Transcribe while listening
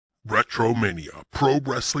Retromania Pro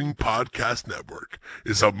Wrestling Podcast Network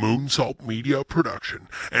is a Moonsault Media production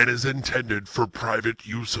and is intended for private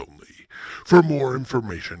use only. For more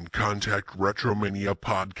information, contact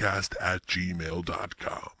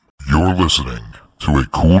retromaniapodcast@gmail.com. You're listening to a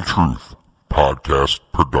Cool Truth podcast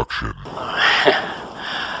production.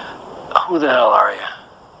 Who the hell are you?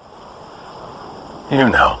 You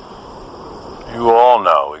know. You all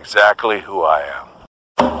know exactly who I am.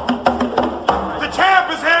 The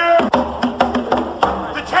champ is here!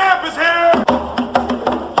 The champ is here!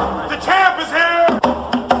 The champ is here!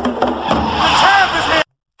 The champ is here!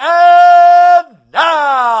 And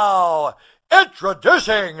now,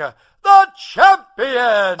 introducing the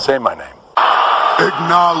champion! Say my name.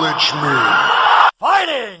 Acknowledge me.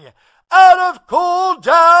 Fighting out of Cool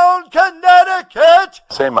Down, Connecticut!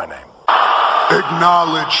 Say my name.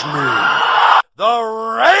 Acknowledge me. The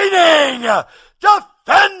reigning,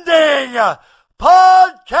 defending,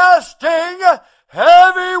 podcasting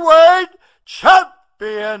heavyweight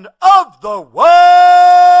champion of the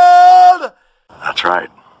world! That's right.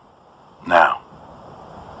 Now,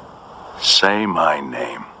 say my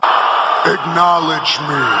name. Acknowledge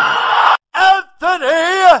me.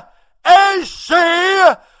 Anthony A.C.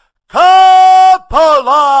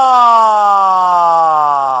 Coppola!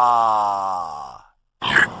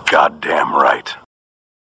 You're goddamn right.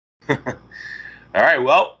 All right,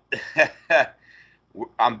 well,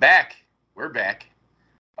 I'm back. We're back.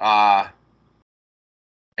 And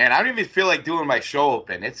I don't even feel like doing my show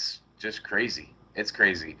open. It's just crazy. It's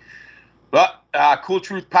crazy. But Cool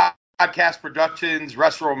Truth Podcast Productions,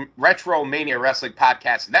 Retromania Wrestling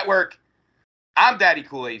Podcast Network. I'm Daddy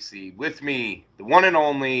Cool AC. With me, the one and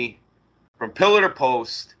only, from pillar to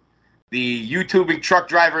post, the YouTubing truck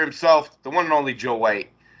driver himself, the one and only Joe White.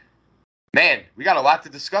 Man, we got a lot to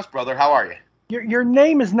discuss, brother. How are you? Your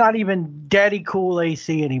name is not even Daddy Cool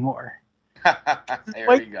AC anymore. Here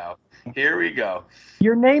we go. Here we go.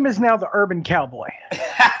 Your name is now the Urban Cowboy.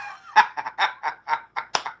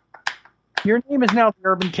 Your name is now the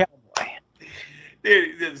Urban Cowboy.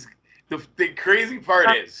 Dude, the crazy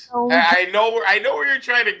part is, I know where you're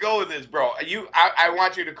trying to go with this, bro. I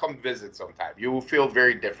want you to come visit sometime. You will feel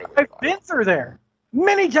very differently. I've been through there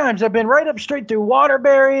many times. I've been right up straight through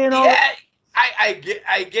Waterbury and all. Yeah, I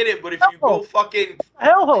get it, but if you go fucking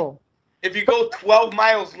hellhole, if you go 12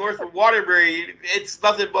 miles north of Waterbury, it's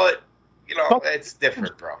nothing but, it's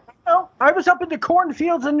different, bro. I was up in the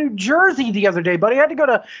cornfields in New Jersey the other day, buddy. I had to go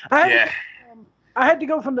to. I had to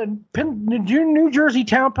go from the New Jersey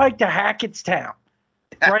Turnpike to Hackettstown,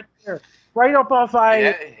 right there, right up off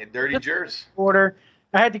Dirty Jersey border.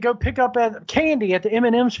 I had to go pick up candy at the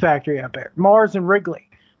M&M's factory up there, Mars and Wrigley.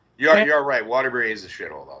 You're right. Waterbury is a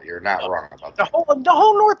shithole, though. You're not wrong about that. The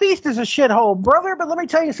whole Northeast is a shithole, brother. But let me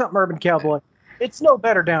tell you something, Urban Cowboy. It's no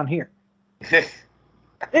better down here.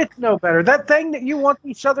 It's no better. That thing that you want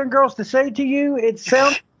these Southern girls to say to you, it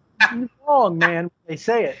sounds wrong, man, when they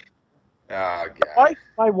say it. Oh, God.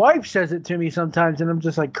 My wife says it to me sometimes, and I'm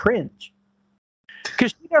just like, cringe.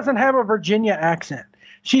 Because she doesn't have a Virginia accent.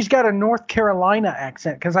 She's got a North Carolina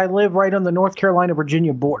accent, because I live right on the North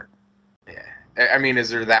Carolina-Virginia border. Yeah. I mean, is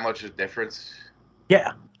there that much of a difference?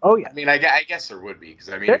 Yeah. Oh, yeah. I mean, I guess there would be, because,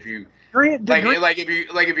 I mean, if you...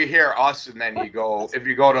 if you hear us and then if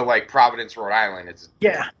you go to like Providence, Rhode Island,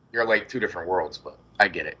 you're like two different worlds, but I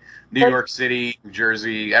get it. New York City, New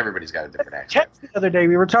Jersey, everybody's got a different accent. The other day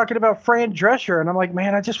we were talking about Fran Drescher, and I'm like,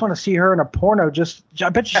 man, I just want to see her in a porno. I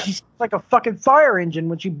bet she's like a fucking fire engine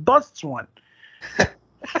when she busts one.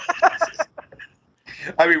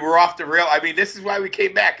 I mean, we're off the rail. I mean, this is why we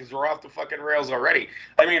came back, because we're off the fucking rails already.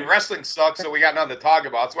 I mean, wrestling sucks, so we got nothing to talk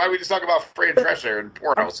about. That's why we just talk about Fran Drescher and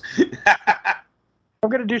pornos. I'm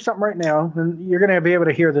going to do something right now, and you're going to be able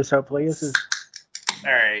to hear this, hopefully. This is...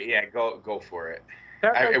 All right, yeah, go for it.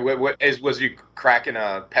 Was you cracking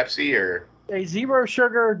a Pepsi or... A zero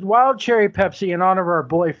sugar wild cherry Pepsi in honor of our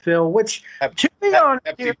boy Phil, which, to be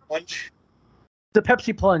honest, Pepsi Plunge? The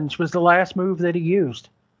Pepsi Plunge was the last move that he used.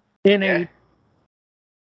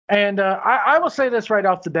 And I will say this right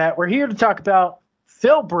off the bat. We're here to talk about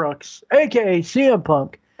Phil Brooks, a.k.a. CM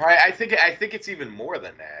Punk. I think it's even more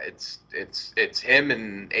than that. It's him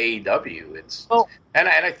and AEW. And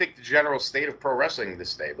I think the general state of pro wrestling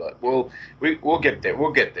this day. But we'll get there.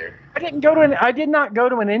 We'll get there. I did not go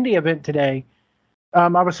to an indie event today. I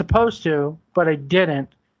was supposed to, but I didn't.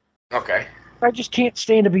 Okay. I just can't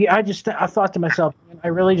stand to be. I thought to myself, I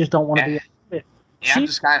really just don't want to be. Yeah,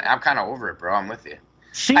 I'm kind of over it, bro. I'm with you.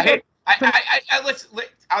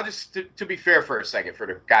 I'll just to be fair for a second for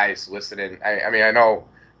the guys listening. I mean, I know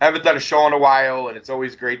I haven't done a show in a while, and it's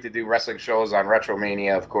always great to do wrestling shows on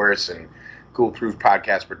Retromania, of course, and Cool Proof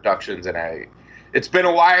Podcast Productions, and it's been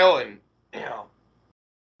a while, and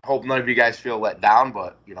hope none of you guys feel let down,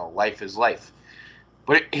 but life is life.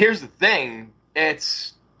 But here's the thing,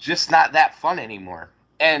 it's just not that fun anymore.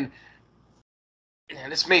 And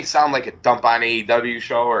this may sound like a dump on AEW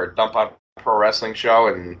show or a dump on pro wrestling show,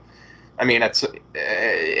 and I mean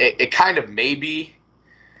it kind of may be.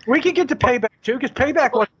 We could get to Payback too, because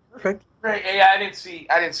Payback was perfect. Right? Yeah, I didn't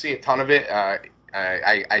see a ton of it.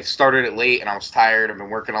 I started it late and I was tired. I've been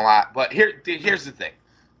working a lot, but here's the thing.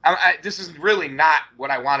 This is really not what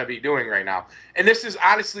I want to be doing right now, and this is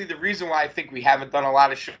honestly the reason why I think we haven't done a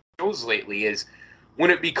lot of shows lately. Is when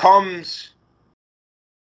it becomes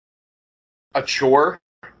a chore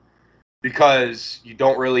because you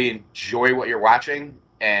don't really enjoy what you're watching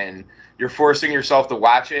and you're forcing yourself to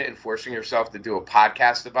watch it and forcing yourself to do a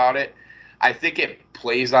podcast about it. I think it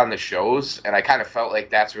plays on the shows, and I kind of felt like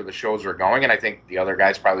that's where the shows were going, and I think the other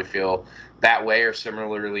guys probably feel that way or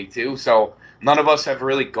similarly too. So none of us have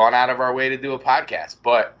really gone out of our way to do a podcast.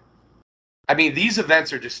 But, I mean, these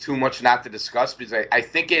events are just too much not to discuss because I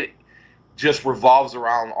think it just revolves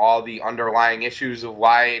around all the underlying issues of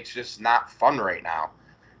why it's just not fun right now.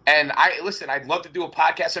 And I'd love to do a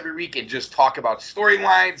podcast every week and just talk about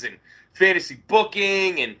storylines and fantasy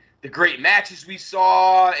booking and the great matches we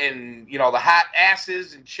saw and, the hot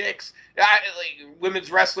asses and chicks, like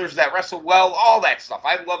women's wrestlers that wrestle well, all that stuff.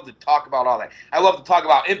 I love to talk about all that. I love to talk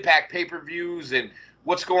about Impact pay-per-views and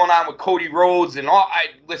what's going on with Cody Rhodes and all.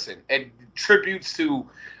 And tributes to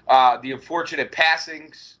the unfortunate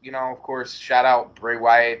passings. Of course, shout out Bray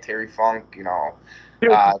Wyatt, Terry Funk.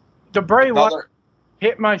 The Bray Wyatt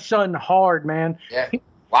hit my son hard, man. Yeah, a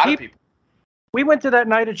lot of people. We went to that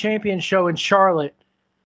Night of Champions show in Charlotte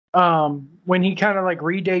when he kind of like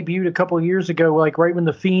re-debuted a couple of years ago, like right when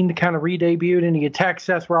The Fiend kind of re-debuted and he attacked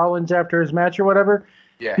Seth Rollins after his match or whatever.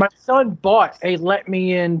 Yeah. My son bought a Let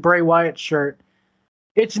Me In Bray Wyatt shirt.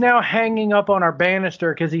 It's now hanging up on our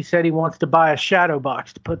banister because he said he wants to buy a shadow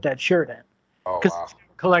box to put that shirt in. Oh, because wow. it's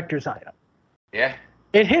a collector's item. Yeah.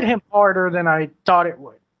 It hit him harder than I thought it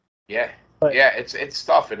would. Yeah. But, yeah, it's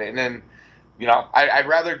tough. And then, I'd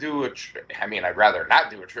rather do I'd rather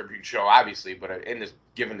not do a tribute show, obviously, but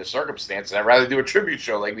given the circumstances, I'd rather do a tribute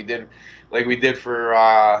show like we did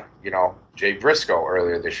for, Jay Briscoe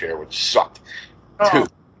earlier this year, which sucked. Too.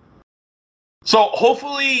 So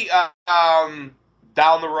hopefully,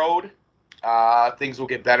 down the road, things will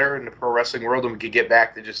get better in the pro wrestling world and we can get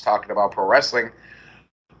back to just talking about pro wrestling.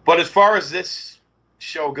 But as far as this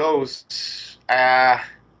show goes, a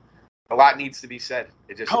lot needs to be said.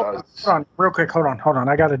 It just does. Hold on, real quick. Hold on.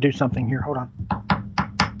 I got to do something here. Hold on.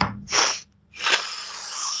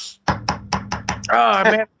 Oh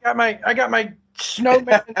man, I got my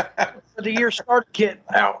snowman for the year start kit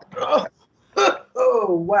out. Oh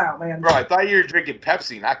wow, man. Bro, I thought you were drinking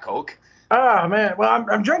Pepsi, not Coke. Oh man, well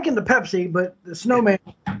I'm drinking the Pepsi, but the snowman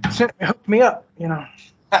hooked me up.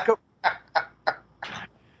 Go.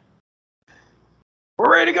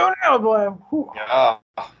 We're ready to go now, boy.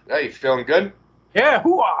 Yeah, you feeling good? Yeah,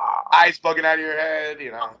 hoo-ah. Eyes bugging out of your head,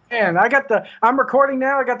 Man, I'm recording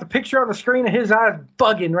now. I got the picture on the screen of his eyes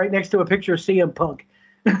bugging right next to a picture of CM Punk.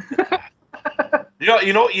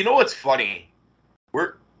 You know what's funny?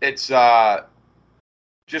 It's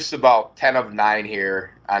just about 10 of 9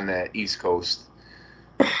 here on the East Coast.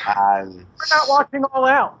 We're not watching All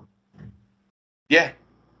Out. Yeah,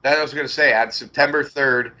 that I was going to say. On September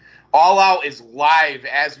 3rd, All Out is live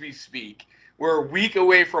as we speak. We're a week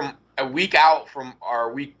out from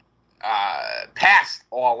our week past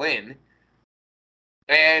All In,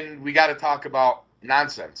 and we got to talk about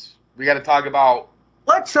nonsense. We got to talk about.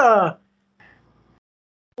 Let's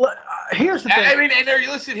here's the thing. I mean, and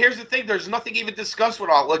listen. Here's the thing. There's nothing even discussed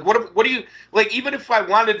with all. Like, what do you like? Even if I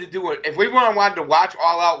wanted to do it, if we wanted to watch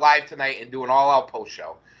All Out live tonight and do an All Out post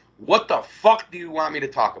show, what the fuck do you want me to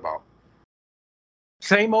talk about?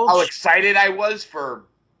 Same old. How excited I was for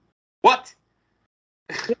what?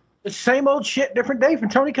 The same old shit, different day from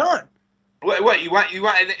Tony Khan. What you want?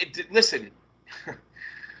 Listen,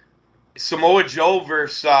 Samoa Joe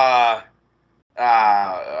versus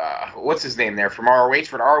what's his name there from ROH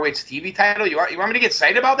for the ROH TV title. You want me to get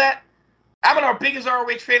excited about that? I'm our biggest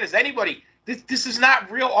ROH fan as anybody. This is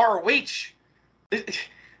not real ROH.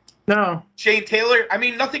 No. Shane Taylor. I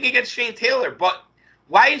mean, nothing against Shane Taylor, but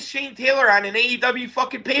why is Shane Taylor on an AEW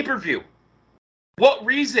fucking pay-per-view? What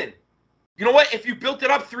reason? You know what? If you built it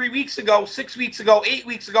up 3 weeks ago, 6 weeks ago, 8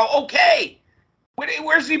 weeks ago, okay.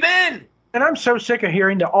 Where's he been? And I'm so sick of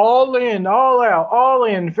hearing the all in, all out, all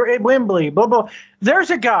in for Wembley, blah, blah. There's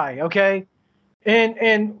a guy, okay?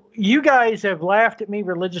 And you guys have laughed at me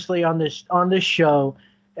religiously on this show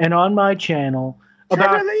and on my channel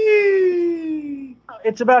about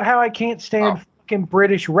it's about how I can't stand fucking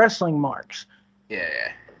British wrestling marks.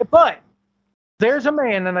 Yeah. But there's a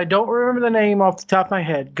man, and I don't remember the name off the top of my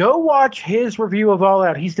head. Go watch his review of All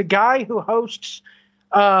Out. He's the guy who hosts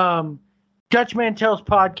Dutch Mantel's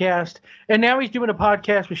podcast, and now he's doing a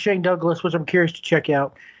podcast with Shane Douglas, which I'm curious to check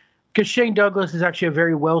out, because Shane Douglas is actually a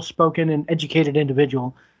very well-spoken and educated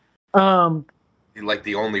individual. You're like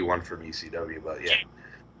the only one from ECW, but yeah.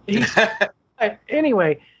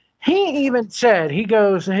 Anyway, he even said, he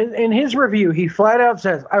goes, in his review, he flat out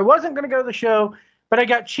says, I wasn't going to go to the show, but I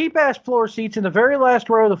got cheap-ass floor seats in the very last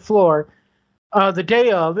row of the floor the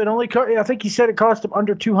day of. It only, I think he said it cost him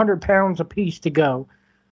under 200 pounds a piece to go.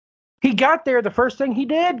 He got there, the first thing he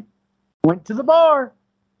did, went to the bar.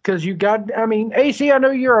 Because AC, I know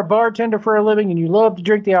you're a bartender for a living and you love to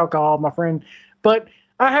drink the alcohol, my friend. But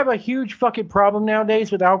I have a huge fucking problem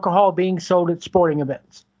nowadays with alcohol being sold at sporting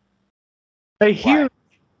events.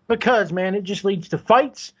 Because, man, it just leads to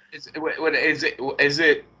fights. Is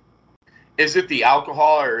it the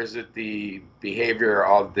alcohol or is it the behavior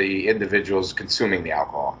of the individuals consuming the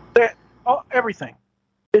alcohol? Everything.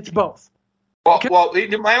 It's both. Well,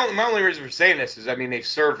 my only reason for saying this is, they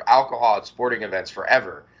serve alcohol at sporting events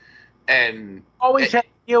forever, and always have to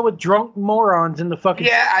deal with drunk morons in the fucking.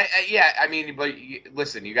 But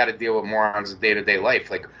listen, you got to deal with morons in day-to-day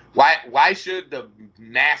life. Like, why should the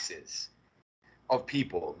masses of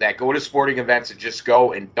people that go to sporting events and just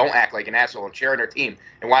go and don't act like an asshole and cheer on their team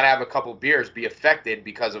and want to have a couple beers be affected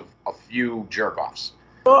because of a few jerk-offs?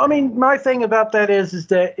 Well, my thing about that is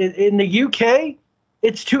that in the UK.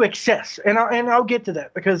 It's to excess, and I'll get to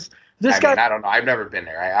that because this guy. I don't know. I've never been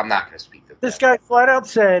there. I'm not going to speak to this guy. Flat out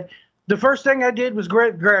said the first thing I did was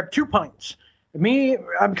grab 2 pints.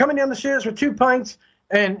 I'm coming down the stairs with 2 pints,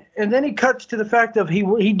 and then he cuts to the fact of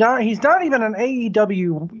he's not even an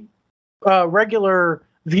AEW regular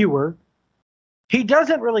viewer. He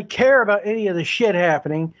doesn't really care about any of the shit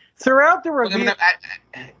happening throughout the review.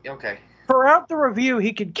 Okay. Throughout the review,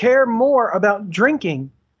 he could care more about drinking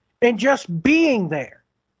and just being there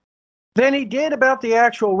than he did about the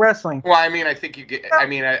actual wrestling. Well, I think you get.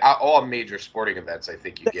 All major sporting events, I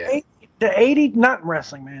think you get. The 80, not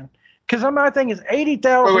wrestling, man. Because my thing is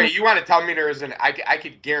 80,000. Wait, you want to tell me there isn't? I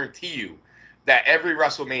could guarantee you that every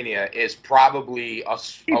WrestleMania is probably a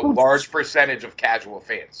large percentage of casual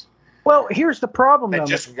fans. Well, here's the problem, that though.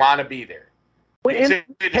 Just want to be there. It's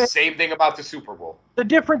the same thing about the Super Bowl. The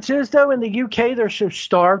difference is, though, in the UK, they're so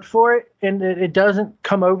starved for it, and it doesn't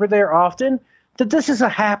come over there often, that this is a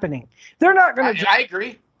happening. They're not going to. I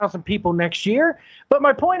agree. 1,000 people next year. But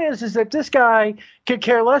my point is that this guy could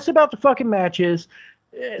care less about the fucking matches.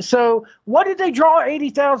 So what did they draw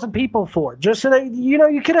 80,000 people for? Just so that,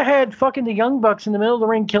 you could have had fucking the Young Bucks in the middle of the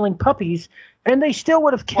ring killing puppies, and they still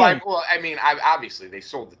would have came. Obviously, they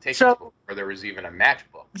sold the tickets before there was even a match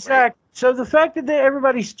book. Exactly. Right? So the fact that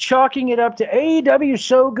everybody's chalking it up to AEW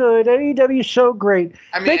so good, AEW so great.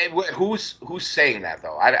 Who's saying that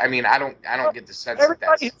though? I don't get the sense that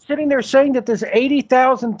everybody's sitting there saying that this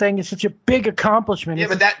 80,000 thing is such a big accomplishment. Yeah,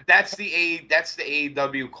 but that's the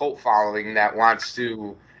AEW cult following that wants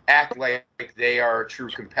to act like they are a true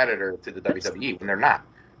competitor to the WWE when they're not.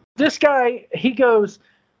 This guy, he goes.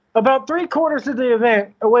 About 3/4 of the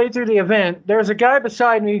event, away through the event, there's a guy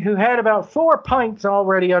beside me who had about 4 pints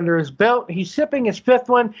already under his belt. He's sipping his 5th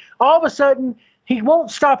one. All of a sudden, he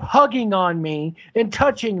won't stop hugging on me and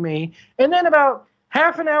touching me. And then about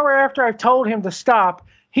half an hour after I've told him to stop,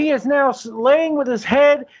 he is now laying with his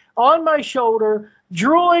head on my shoulder,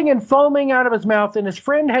 drooling and foaming out of his mouth, and his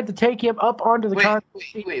friend had to take him up onto the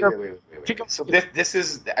Wait. So this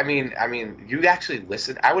is, you actually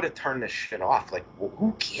listen. I would have turned this shit off. Like,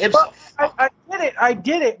 who gives a fuck? I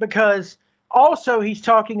did it because also he's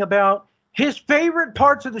talking about his favorite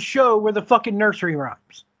parts of the show were the fucking nursery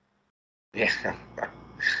rhymes. Yeah.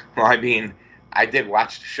 Well, I did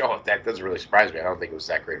watch the show. That doesn't really surprise me. I don't think it was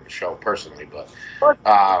that great of a show personally, but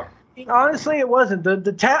honestly, it wasn't.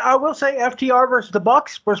 I will say FTR versus the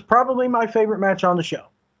Bucks was probably my favorite match on the show.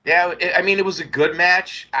 Yeah, it was a good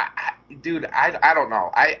match. Dude, I don't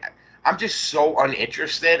know. I'm just so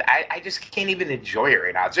uninterested. I just can't even enjoy it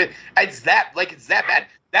right now. It's that bad.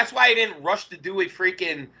 That's why I didn't rush to do a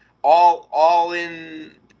freaking all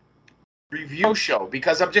in review show,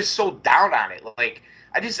 because I'm just so down on it. Like,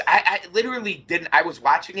 I literally didn't. I was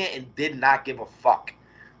watching it and did not give a fuck.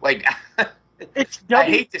 Like, I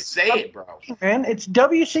hate to say it, bro. Man, it's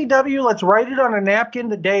WCW. Let's write it on a napkin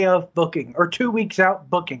the day of booking or 2 weeks out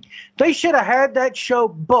booking. They should have had that show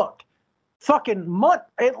booked fucking month,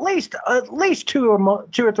 at least 2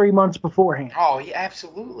 or 3 months beforehand. Oh yeah,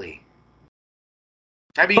 absolutely.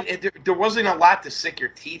 I mean, there wasn't a lot to sink your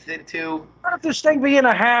teeth into. Part of this thing being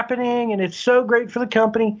a happening, and it's so great for the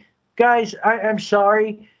company. Guys, I'm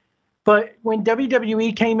sorry, but when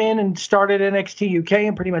WWE came in and started NXT UK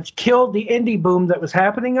and pretty much killed the indie boom that was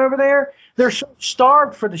happening over there, they're so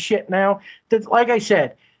starved for the shit now that, like I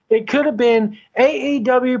said, it could have been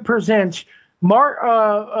AEW presents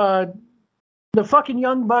the fucking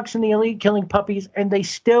Young Bucks and the Elite killing puppies, and they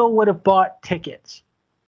still would have bought tickets.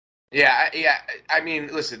 Yeah. I mean,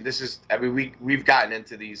 listen, we've gotten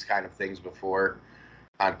into these kind of things before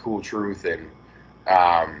on Cool Truth, and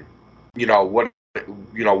what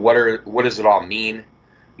does it all mean?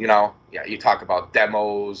 You talk about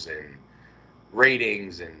demos and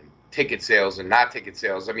ratings and ticket sales and not ticket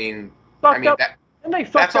sales.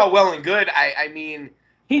 That's all well and good. I mean,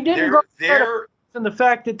 he didn't go in the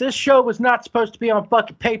fact that this show was not supposed to be on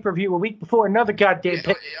fucking pay-per-view a week before another goddamn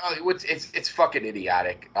it's fucking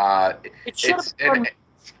idiotic. It should have been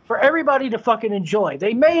for everybody to fucking enjoy.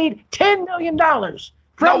 They made $10 million.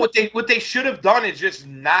 What they should have done is just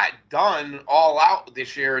not done all out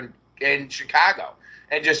this year in Chicago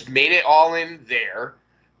and just made it all in there.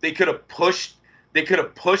 They could have pushed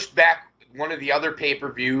back one of the other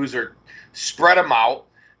pay-per-views or spread them out.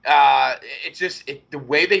 The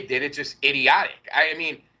way they did it, just idiotic. I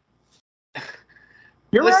mean,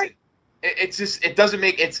 you're right. It doesn't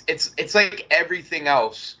make it's like everything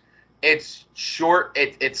else. It's short.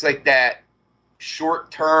 It's like that short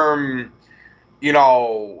term.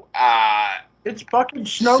 It's fucking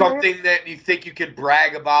snow. Something that you think you could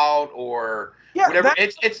brag about or whatever.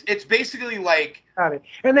 It's basically like.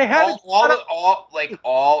 And they had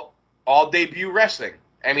all debut wrestling.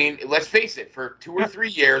 I mean, let's face it, for 2 or 3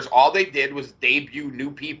 years, all they did was debut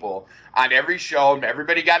new people on every show, and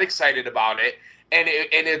everybody got excited about it, and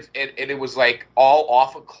it was like all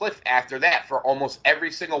off a cliff after that for almost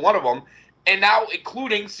every single one of them, and now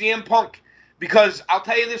including CM Punk. Because I'll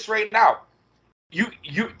tell you this right now, you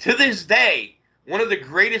to this day, one of the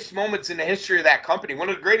greatest moments in the history of that company, one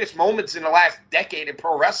of the greatest moments in the last decade in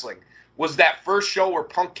pro wrestling was that first show where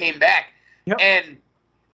Punk came back, and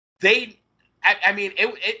it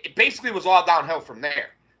basically was all downhill from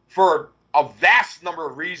there for a vast number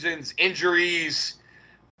of reasons: injuries,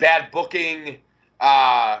 bad booking,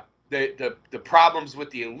 the problems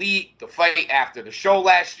with the Elite, the fight after the show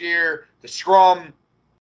last year, the scrum,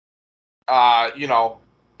 the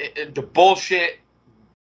bullshit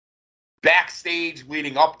backstage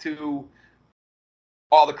leading up to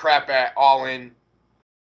all the crap at All In.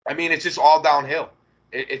 I mean, it's just all downhill.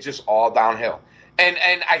 It's just all downhill. And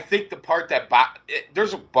I think the part that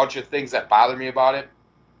there's a bunch of things that bother me about it,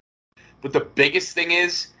 but the biggest thing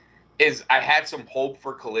is I had some hope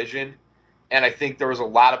for Collision, and I think there was a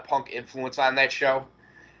lot of Punk influence on that show,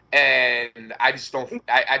 and I just don't think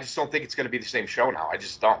it's going to be the same show now. I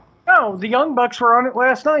just don't. No, the Young Bucks were on it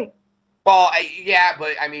last night. Well,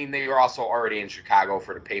 but I mean, they were also already in Chicago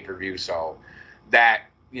for the pay-per-view, so that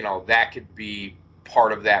that could be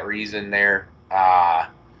part of that reason there. I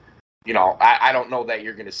don't know that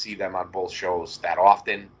you're going to see them on both shows that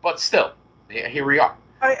often, but still, here we are.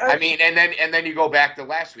 I mean, and then you go back to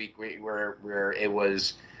last week where it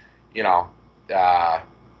was,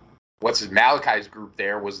 Malachi's group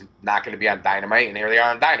there was not going to be on Dynamite, and here they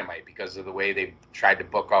are on Dynamite because of the way they tried to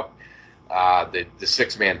book up the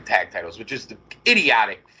 6-man tag titles, which is the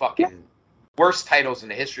idiotic fucking worst titles in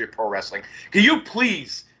the history of pro wrestling. Can you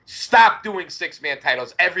please stop doing 6-man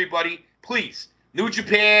titles, everybody? Please. New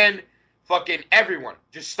Japan, fucking everyone,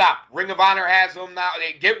 just stop. Ring of Honor has them now.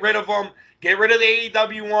 They get rid of them. Get rid of the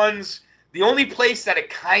AEW ones. The only place that it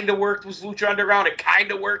kind of worked was Lucha Underground. It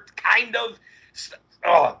kind of worked, kind of.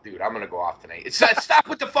 Oh, dude, I'm gonna go off tonight. Stop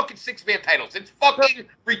with the fucking 6-man titles. It's fucking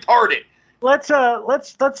retarded. Let's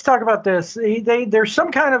talk about this. There's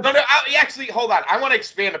some kind of. No, actually, hold on. I want to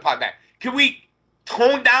expand upon that. Can we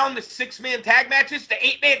tone down the 6-man tag matches, the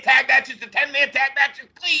 8-man tag matches, the 10-man tag matches,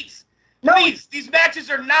 please? No. Please, these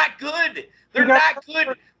matches are not good. They're not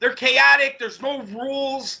good. They're chaotic. There's no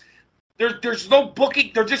rules. There's no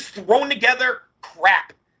booking. They're just thrown together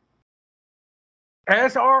crap.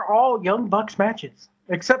 As are all Young Bucks matches,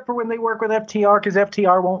 except for when they work with FTR, because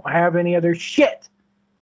FTR won't have any other shit.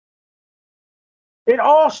 It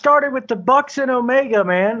all started with the Bucks and Omega,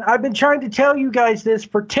 man. I've been trying to tell you guys this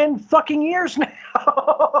for 10 fucking years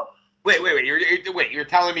now. Wait. You're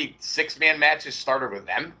telling me 6-man matches started with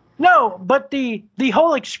them? No, but the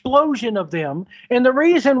whole explosion of them, and the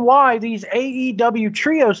reason why these AEW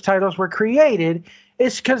trios titles were created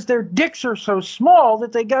is because their dicks are so small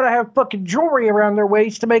that they got to have fucking jewelry around their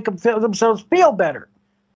waist to make themselves feel better.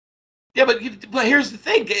 Yeah, but here's the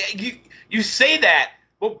thing. You say that,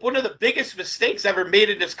 But one of the biggest mistakes ever made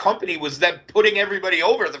in this company was them putting everybody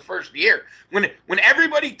over the first year. When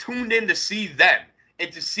everybody tuned in to see them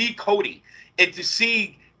and to see Cody and to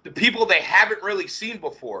see the people they haven't really seen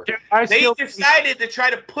before, they decided to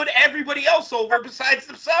try to put everybody else over besides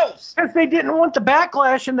themselves. Because they didn't want the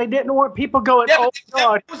backlash and they didn't want people going, Yeah, oh,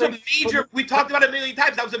 God. That was a major, we talked about it a million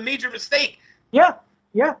times, that was a major mistake. Yeah,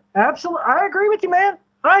 absolutely. I agree with you, man.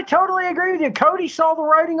 I totally agree with you. Cody saw the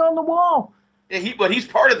writing on the wall. Yeah, but he's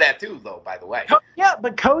part of that too, though, by the way. Yeah,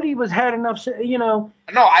 but Cody had enough, No,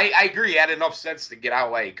 I agree. He had enough sense to get out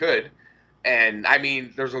while he could. And, I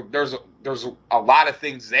mean, there's a lot of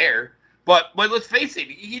things there. But let's face it,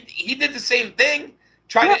 he did the same thing,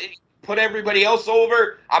 trying to put everybody else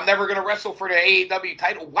over. I'm never going to wrestle for the AEW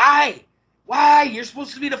title. Why? You're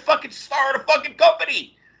supposed to be the fucking star of the fucking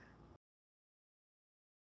company.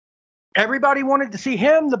 Everybody wanted to see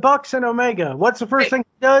him, the Bucks, and Omega. What's the first thing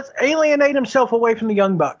he does? Alienate himself away from the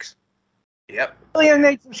Young Bucks. Yep.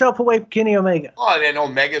 Alienates himself away from Kenny Omega. Oh, and then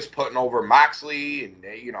Omega's putting over Moxley, and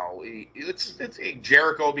it's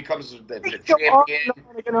Jericho becomes the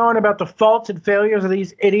champion. On about the faults and failures of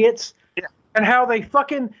these idiots, and how they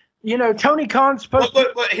fucking, Tony Khan's supposed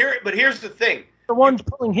to. But here's the thing. The ones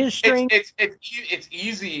pulling his string. It's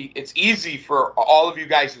easy for all of you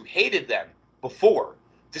guys who hated them before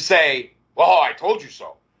to say, well, I told you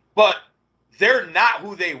so. But they're not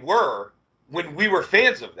who they were when we were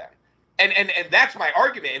fans of them. And that's my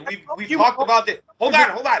argument. And we've talked about this. Hold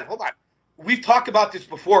on. We've talked about this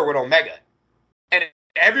before with Omega. And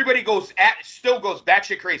everybody still goes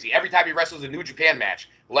batshit crazy every time he wrestles a New Japan match,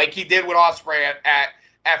 like he did with Ospreay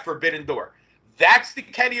at Forbidden Door. That's the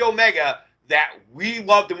Kenny Omega that we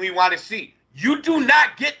loved and we want to see. You do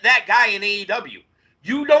not get that guy in AEW.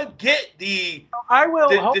 You don't get the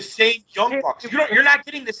same Young Bucks. You're not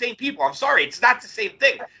getting the same people. I'm sorry. It's not the same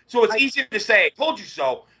thing. So it's easier to say, I told you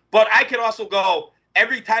so. But I could also go,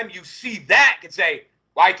 every time you see that, and say,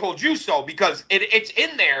 well, I told you so, because it's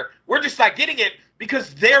in there. We're just not getting it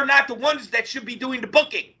because they're not the ones that should be doing the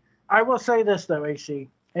booking. I will say this, though, AC,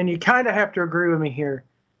 and you kind of have to agree with me here,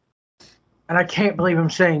 and I can't believe I'm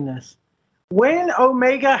saying this. When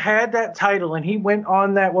Omega had that title and he went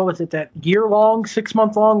on that, that year-long,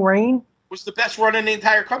 6-month-long reign? Was the best run in the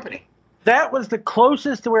entire company. That was the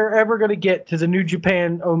closest we're ever going to get to the New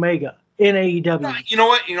Japan Omega in AEW. No, you know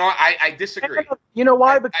what? I disagree. You know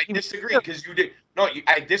why? I disagree because you did. No,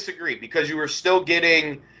 I disagree because you were still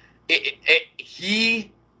getting.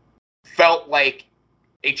 He felt like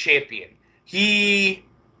a champion. He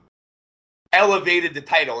elevated the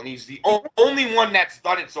title, and he's the only one that's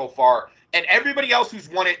done it so far. And everybody else who's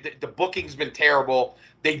won it, the booking's been terrible.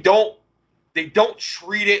 They don't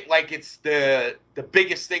treat it like it's the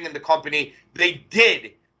biggest thing in the company. They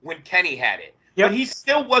did when Kenny had it. Yep. But he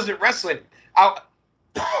still wasn't wrestling.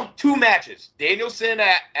 2 matches. Danielson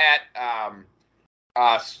at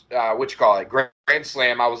Grand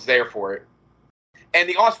Slam. I was there for it. And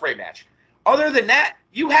the Ospreay match. Other than that,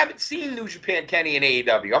 you haven't seen New Japan Kenny in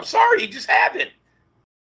AEW. I'm sorry, you just haven't.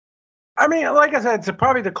 I mean, like I said, it's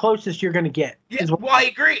probably the closest you're going to get. Yeah, well, I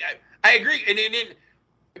agree. I agree. And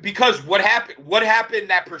because what happened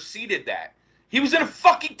that preceded that? He was in a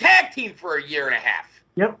fucking tag team for a year and a half.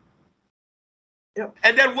 Yep.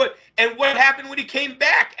 And then what happened when he came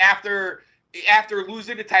back after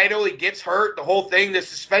losing the title? He gets hurt, the whole thing, the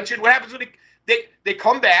suspension. What happens when they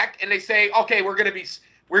come back and they say, okay, we're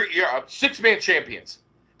 6-man champions,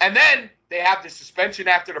 and then they have the suspension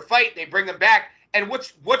after the fight. They bring them back, and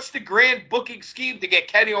what's the grand booking scheme to get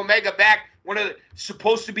Kenny Omega back?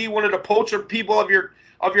 Supposed to be one of the poacher people of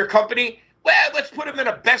your company. Well, let's put him in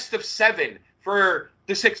a best of 7 for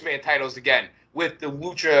the 6-man titles again. With the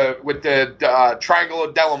Lucha, with the Triangle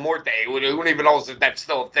of Della Morte. Who don't even know if that's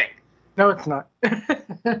still a thing. No, it's not.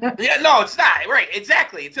 Yeah, no, it's not. Right,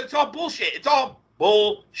 exactly. It's all bullshit. It's all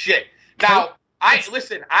bullshit. Now,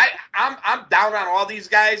 I'm down on all these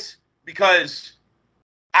guys because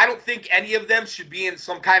I don't think any of them should be in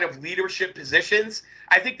some kind of leadership positions.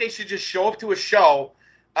 I think they should just show up to a show,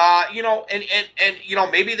 and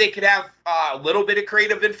maybe they could have a little bit of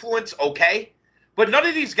creative influence, okay? But none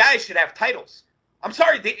of these guys should have titles. I'm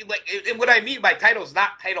sorry. And what I mean by titles,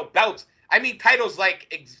 not title belts. I mean titles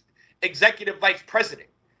like executive vice president.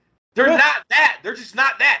 They're not that. They're just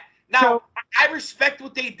not that. Now, I respect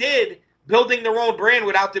what they did building their own brand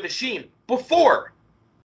without the machine before.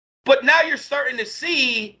 But now you're starting to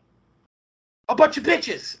see a bunch of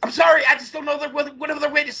bitches. I'm sorry. I just don't know what other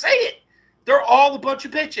way to say it. They're all a bunch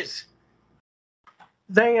of bitches.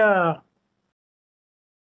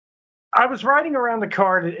 I was riding around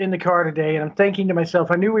in the car today, and I'm thinking to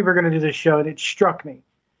myself, I knew we were going to do this show, and it struck me.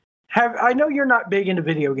 I know you're not big into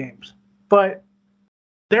video games, but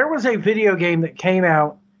there was a video game that came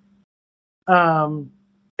out.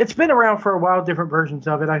 It's been around for a while, different versions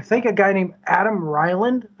of it. I think a guy named Adam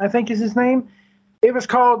Ryland, I think is his name.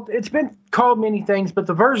 It's been called many things, but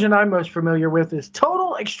the version I'm most familiar with is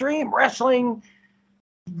Total Extreme Wrestling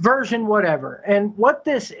version whatever. And what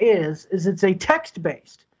this is it's a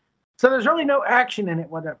text-based. So there's really no action in it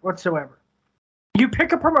whatsoever. You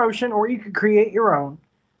pick a promotion or you can create your own.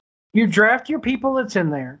 You draft your people that's in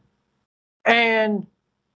there. And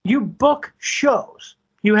you book shows.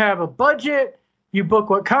 You have a budget. You book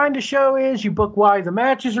what kind of show is. You book why the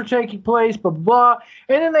matches are taking place, blah, blah, blah.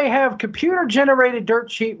 And then they have computer-generated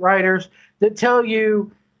dirt sheet writers that tell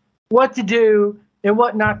you what to do and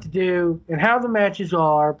what not to do and how the matches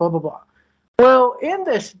are, blah, blah, blah. Well, in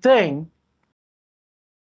this thing,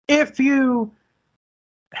 if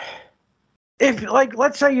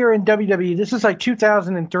let's say you're in WWE, this is like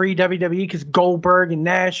 2003 WWE because Goldberg and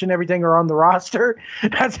Nash and everything are on the roster.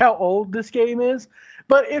 That's how old this game is.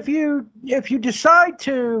 But if you decide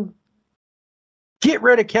to get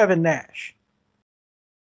rid of Kevin Nash,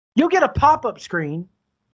 you'll get a pop-up screen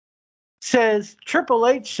says, Triple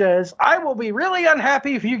H says, I will be really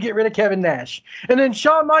unhappy if you get rid of Kevin Nash. And then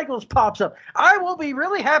Shawn Michaels pops up, I will be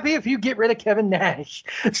really happy if you get rid of Kevin Nash.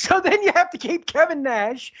 So then you have to keep Kevin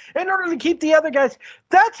Nash in order to keep the other guys.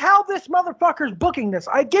 That's how this motherfucker's booking this.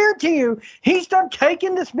 I guarantee you, he's done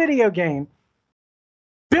taking this video game,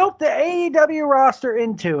 built the AEW roster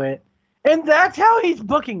into it, and that's how he's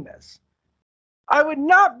booking this. I would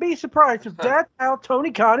not be surprised if that's how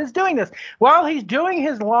Tony Khan is doing this. While he's doing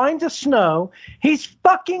his Lines of Snow, he's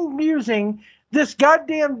fucking using this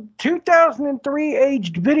goddamn 2003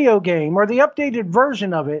 aged video game or the updated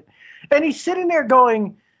version of it. And he's sitting there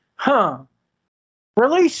going,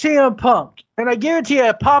 release CM Punk. And I guarantee you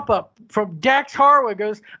a pop-up from Dax Harwood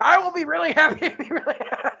goes, I will be really happy if you really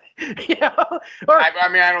happy. You know? I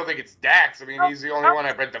mean, I don't think it's Dax. I mean, he's the only one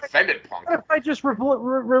that defended Punk. What if I just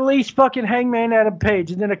release fucking Hangman Adam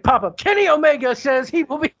Page and then a pop-up? Kenny Omega says he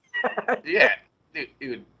will be. Yeah,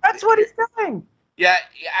 dude. That's what he's doing. Yeah,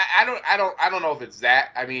 I don't know if it's that.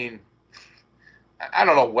 I mean, I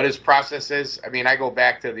don't know what his process is. I mean, I go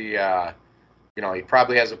back to the, he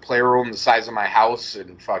probably has a playroom the size of my house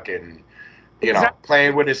and fucking.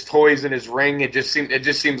 Playing with his toys in his ring, it just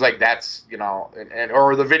seems like that's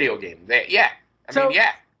or the video game. But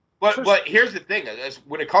here's the thing: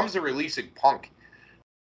 when it comes to releasing Punk,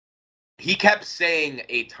 he kept saying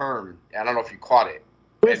a term. I don't know if you caught it.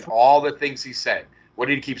 And all the things he said. What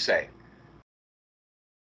did he keep saying?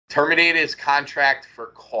 Terminate his contract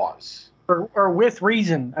for cause. Or with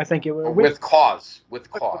reason, I think it was. With cause.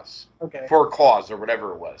 Okay. For cause or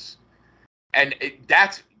whatever it was, and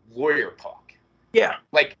that's lawyer talk. Yeah,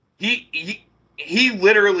 like he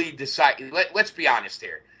literally decided. Let's be honest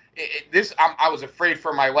here. I was afraid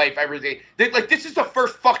for my life every day. This is the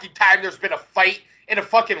first fucking time there's been a fight in a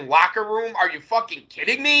fucking locker room. Are you fucking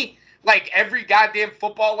kidding me? Like every goddamn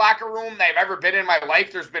football locker room that I've ever been in my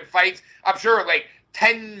life, there's been fights. I'm sure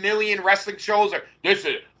 10 million wrestling shows are. This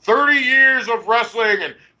is 30 years of wrestling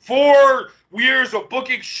and 4 years of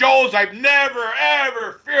booking shows. I've never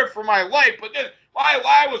ever feared for my life, but this.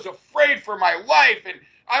 I was afraid for my life, and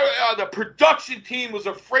the production team was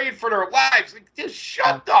afraid for their lives. Just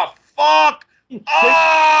shut the fuck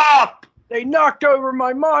up! They knocked over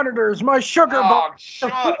my monitors, my sugar bar.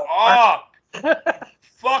 Shut up!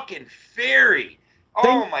 Fucking fairy!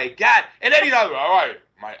 Oh my god! And then he's like, all right,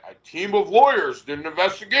 a team of lawyers did an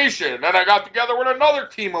investigation, and then I got together with another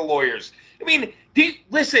team of lawyers. I mean,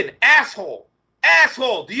 listen, asshole,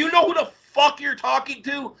 do you know who the fuck you're talking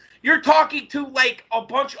to? You're talking to, a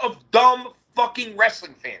bunch of dumb fucking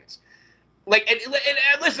wrestling fans. And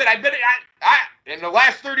listen, I've been, in the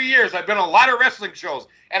last 30 years, I've been on a lot of wrestling shows.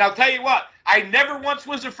 And I'll tell you what, I never once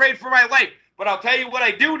was afraid for my life. But I'll tell you what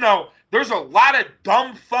I do know, there's a lot of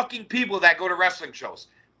dumb fucking people that go to wrestling shows.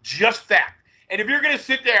 Just fact. And if you're going to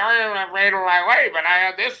sit there, I'm afraid for my life, and I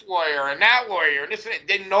have this lawyer and that lawyer, and this and that,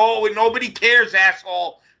 then nobody cares,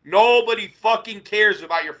 asshole. Nobody fucking cares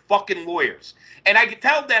about your fucking lawyers. And I can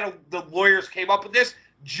tell that the lawyers came up with this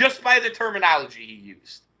just by the terminology he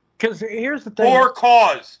used. Because here's the thing. For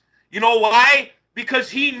cause. You know why? Because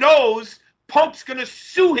he knows Punk's going to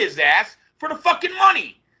sue his ass for the fucking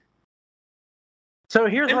money. So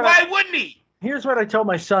why wouldn't he? Here's what I told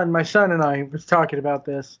my son. My son and I was talking about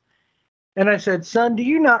this. And I said, son, do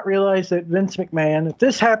you not realize that Vince McMahon, if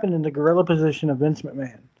this happened in the gorilla position of Vince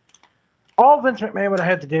McMahon, all Vince McMahon would have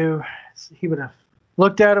had to do is he would have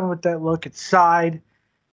looked at him with that look, and sighed,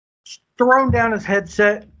 thrown down his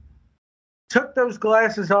headset, took those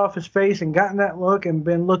glasses off his face and gotten that look and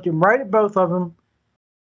been looking right at both of them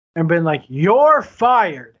and been like, "You're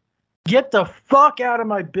fired. Get the fuck out of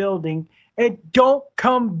my building and don't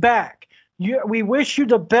come back. We wish you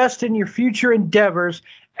the best in your future endeavors.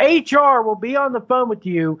 HR will be on the phone with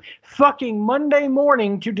you fucking Monday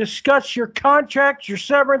morning to discuss your contract, your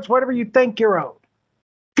severance, whatever you think you're owed.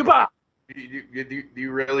 Goodbye." Do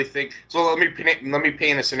you really think? So let me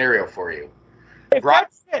paint a scenario for you. If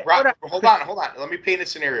that's it, Hold on. Let me paint a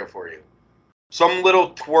scenario for you. Some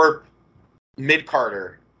little twerp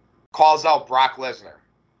mid-carder calls out Brock Lesnar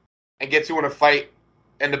and gets you in a fight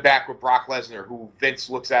in the back with Brock Lesnar, who Vince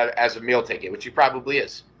looks at as a meal ticket, which he probably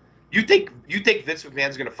is. You think Vince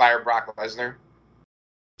McMahon's going to fire Brock Lesnar?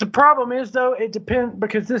 The problem is, though, it depends,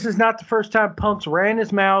 because this is not the first time Punk's ran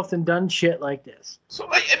his mouth and done shit like this. So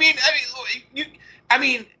I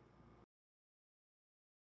mean.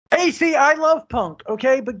 Hey, see, I love Punk,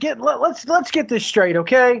 okay, but let's get this straight,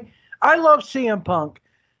 okay? I love CM Punk,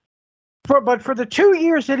 but for the 2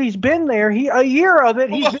 years that he's been there, a year of it,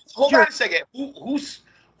 hold on a second.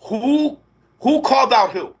 Who called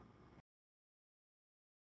out who?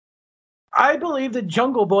 I believe that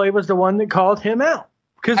Jungle Boy was the one that called him out.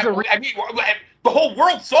 Because the whole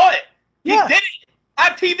world saw it. He did it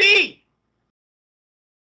on TV.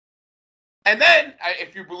 And then,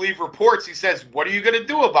 if you believe reports, he says, "What are you going to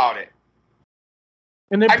do about it?"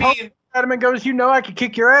 And then Punk at him and goes, "You know I could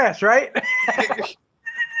kick your ass, right?"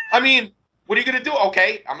 I mean, what are you going to do?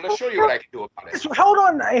 Okay, I'm going to show you what I can do about it. So hold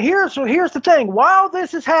on. Here's the thing. While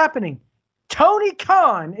this is happening, Tony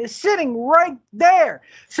Khan is sitting right there.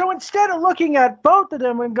 So instead of looking at both of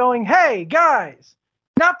them and going, "Hey, guys,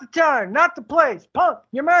 not the time, not the place. Punk,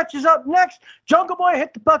 your match is up next. Jungle Boy,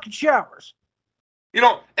 hit the bucket showers."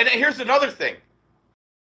 And here's another thing.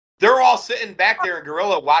 They're all sitting back there in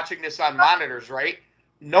Gorilla watching this on monitors, right?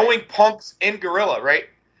 Knowing Punk's in Gorilla, right?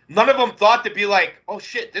 None of them thought to be like, "Oh,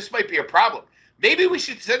 shit, this might be a problem. Maybe we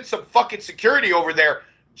should send some fucking security over there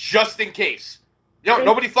just in case."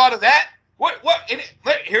 Nobody thought of that? What?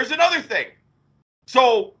 Here's another thing.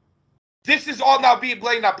 So this is all now being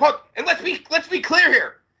blamed on Punk. And let's be clear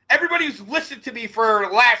here. Everybody who's listened to me for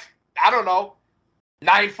the last,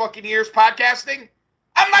 9 fucking years podcasting,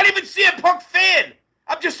 I'm not even CM Punk fan.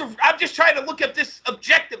 I'm just trying to look at this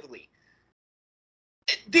objectively.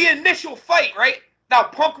 The initial fight, right? Now,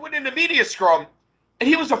 Punk went in the media scrum, and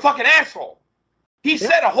he was a fucking asshole. He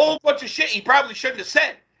said a whole bunch of shit he probably shouldn't have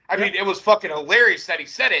said. I mean, it was fucking hilarious that he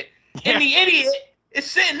said it. And the idiot is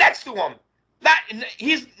sitting next to him.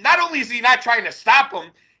 Not only is he not trying to stop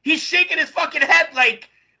him, he's shaking his fucking head like,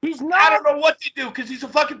 he's not. I don't know what to do because he's a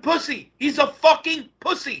fucking pussy. He's a fucking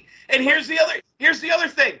pussy. And here's the other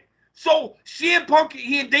thing. So CM Punk,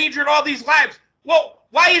 he endangered all these lives. Well,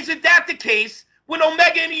 why isn't that the case when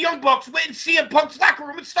Omega and the Young Bucks went in CM Punk's locker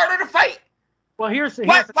room and started a fight? Well,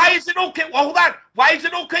 why is it okay? Well, hold on. Why is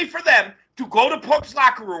it okay for them to go to Punk's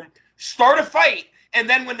locker room, start a fight, and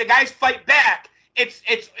then when the guys fight back,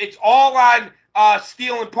 it's all on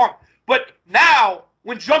Steel and Punk? But now,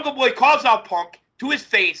 when Jungle Boy calls out Punk to his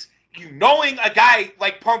face, knowing a guy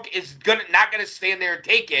like Punk is not gonna stand there and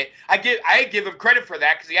take it, I give him credit for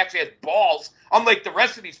that because he actually has balls, unlike the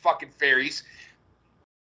rest of these fucking fairies.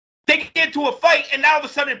 They get into a fight, and now all of a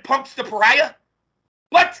sudden Punk's the pariah.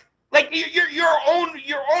 What? Like your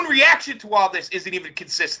own reaction to all this isn't even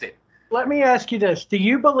consistent. Let me ask you this: do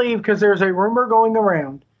you believe, because there's a rumor going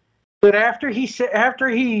around, that after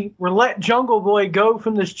he let Jungle Boy go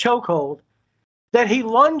from this chokehold, that he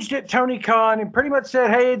lunged at Tony Khan and pretty much said,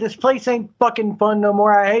 "Hey, this place ain't fucking fun no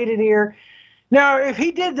more. I hate it here." Now, if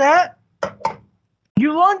he did that,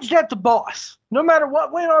 you lunged at the boss. No matter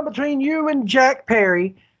what went on between you and Jack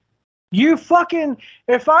Perry,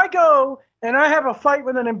 if I go and I have a fight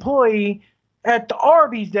with an employee at the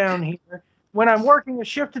Arby's down here, when I'm working a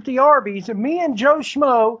shift at the Arby's, and me and Joe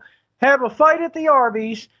Schmo have a fight at the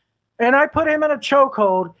Arby's, and I put him in a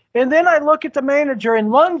chokehold, and then I look at the manager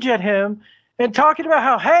and lunge at him, and talking about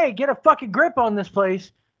how, hey, get a fucking grip on this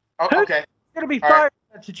place. Okay. Who's going to be fired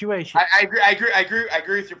in that situation? I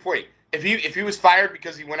agree with your point. If he was fired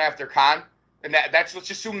because he went after Khan, and let's just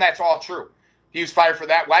assume that's all true. He was fired for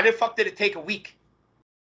that. Why the fuck did it take a week?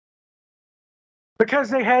 Because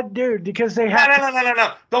they had.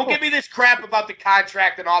 No. Don't give me this crap about the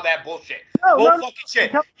contract and all that bullshit. No, fucking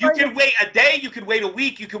shit. You can wait a day, you can wait a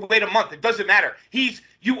week, you can wait a month. It doesn't matter.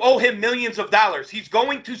 You owe him millions of dollars. He's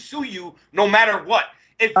going to sue you no matter what.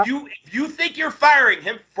 If you think you're firing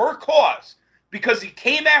him for cause because he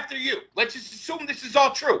came after you, let's just assume this is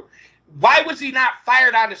all true. Why was he not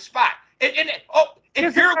fired on the spot?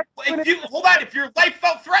 if your life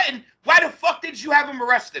felt threatened, why the fuck did you have him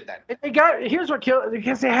arrested then? Here's what killed,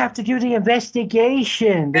 because they have to do the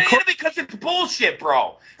investigation. Because it's bullshit,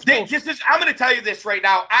 bro. I'm going to tell you this right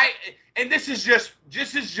now. This is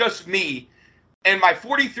just me and my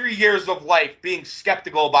 43 years of life being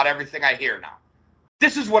skeptical about everything I hear now.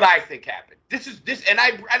 This is what I think happened.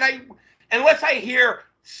 Unless I hear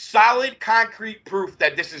solid, concrete proof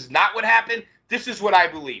that this is not what happened, this is what I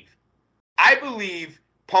believe. I believe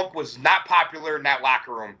Punk was not popular in that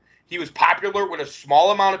locker room. He was popular with a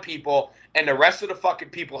small amount of people, and the rest of the fucking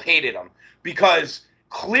people hated him. Because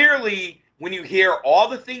clearly, when you hear all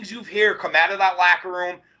the things you hear come out of that locker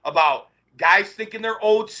room about guys thinking they're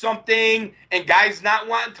owed something and guys not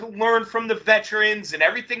wanting to learn from the veterans and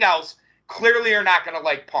everything else, clearly are not going to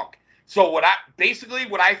like Punk. So what I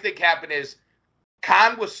think happened is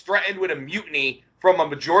Khan was threatened with a mutiny from a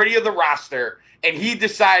majority of the roster, and he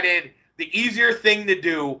decided the easier thing to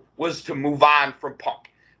do was to move on from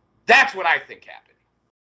Punk. That's what I think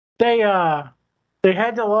happened. They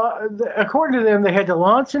had to, according to them, they had to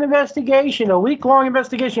launch an investigation, a week-long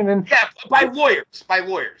investigation, and by lawyers.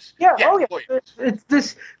 Yeah, lawyers. It's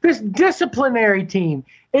this disciplinary team.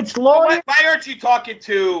 It's lawyers. Why aren't you talking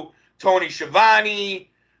to Tony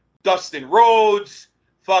Schiavone, Dustin Rhodes,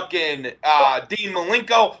 fucking Dean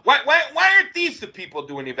Malenko? Why aren't these the people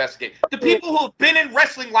doing the investigation? The people who have been in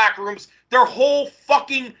wrestling locker rooms their whole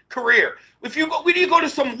fucking career. When you go to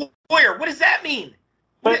some lawyer, what does that mean?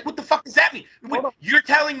 What the fuck does that mean? You're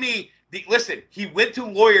telling me, listen, he went to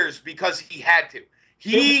lawyers because he had to.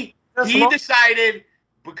 He decided,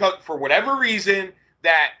 because for whatever reason,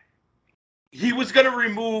 that he was going to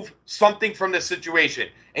remove something from the situation.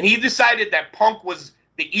 And he decided that Punk was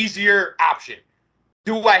the easier option.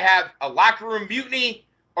 Do I have a locker room mutiny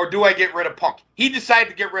or do I get rid of Punk? He decided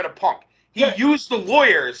to get rid of Punk. He used the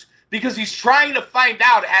lawyers because he's trying to find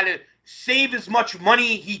out how to save as much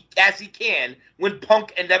money as he can when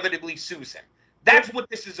Punk inevitably sues him. That's what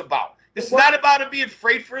this is about. This is not about him being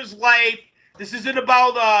afraid for his life. This isn't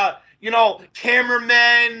about,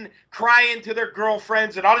 cameramen crying to their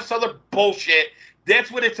girlfriends and all this other bullshit.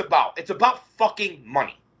 That's what it's about. It's about fucking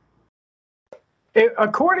money.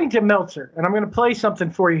 According to Meltzer, and I'm going to play something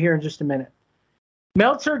for you here in just a minute.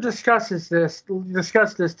 Meltzer discussed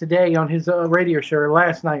this today on his radio show, or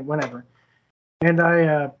last night, whenever. And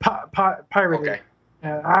I pirated it.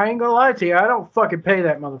 I ain't gonna lie to you, I don't fucking pay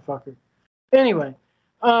that motherfucker. Anyway,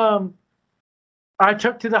 I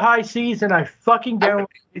took to the high seas and I fucking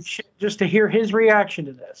downloaded shit just to hear his reaction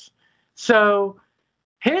to this. So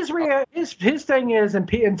his thing is,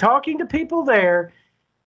 in talking to people there,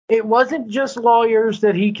 it wasn't just lawyers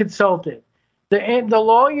that he consulted. The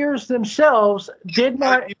lawyers themselves did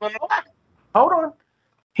not. Hold on.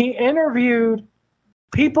 He interviewed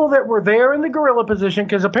people that were there in the gorilla position,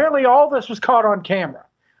 because apparently all this was caught on camera.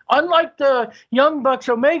 Unlike the Young Bucks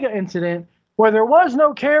Omega incident, where there was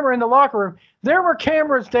no camera in the locker room, there were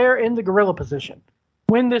cameras there in the gorilla position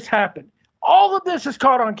when this happened. All of this is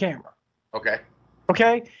caught on camera.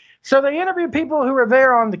 Okay? So they interviewed people who were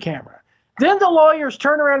there on the camera. Then the lawyers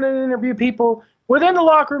turn around and interview people within the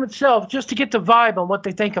locker room itself just to get the vibe on what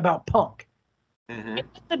they think about Punk. Mm-hmm.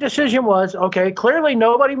 The decision was, okay, clearly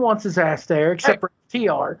nobody wants his ass there except for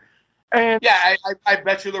TR. And I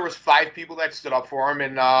bet you there was 5 people that stood up for him,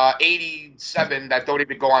 and 87 that don't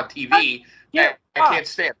even go on TV. I can't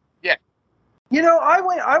stand. Yeah.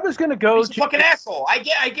 I was going to go. He's a fucking asshole. I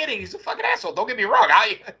get it. He's a fucking asshole. Don't get me wrong.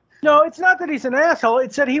 No, it's not that he's an asshole.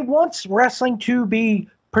 It's that he wants wrestling to be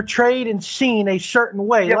portrayed and seen a certain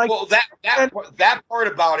way. Yeah, that part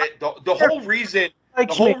about it, the whole reason, the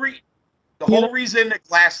whole reason the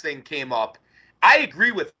Glass thing came up, I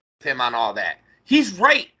agree with him on all that. He's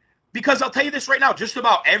right. Because I'll tell you this right now, just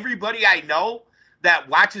about everybody I know that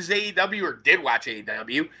watches AEW or did watch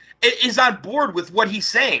AEW is on board with what he's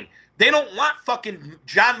saying. They don't want fucking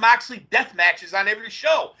Jon Moxley death matches on every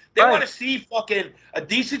show. They want to see fucking a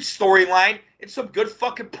decent storyline and some good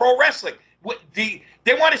fucking pro wrestling. They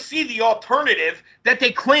want to see the alternative that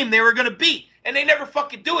they claim they were going to be. And they never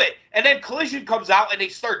fucking do it. And then Collision comes out and they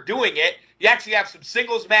start doing it. You actually have some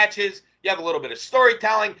singles matches. You have a little bit of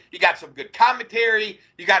storytelling. You got some good commentary.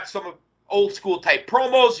 You got some old school type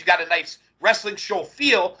promos. You got a nice wrestling show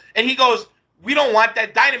feel. And he goes, we don't want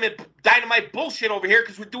that dynamite bullshit over here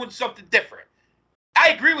because we're doing something different. I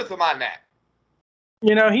agree with him on that.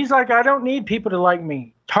 He's like, I don't need people to like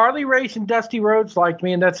me. Harley Race and Dusty Rhodes liked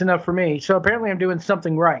me, and that's enough for me. So apparently I'm doing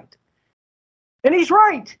something right. And he's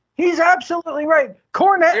right. He's absolutely right.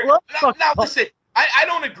 Cornette loves Now listen, I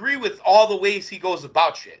don't agree with all the ways he goes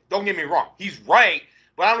about shit. Don't get me wrong. He's right,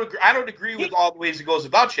 But I don't agree with all the ways he goes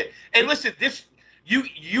about shit. And listen,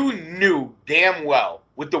 you knew damn well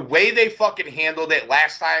with the way they fucking handled it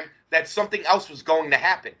last time that something else was going to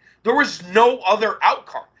happen. There was no other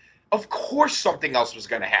outcome. Of course something else was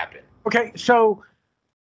going to happen. Okay, so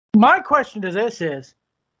my question to this is,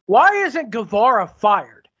 why isn't Guevara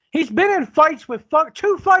fired? He's been in fights with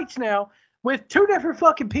 2 fights now with 2 different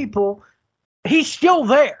fucking people. He's still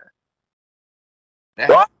there. Yeah.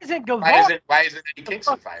 Why isn't Guevara? Why isn't Eddie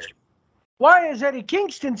Kingston fired? Why is Eddie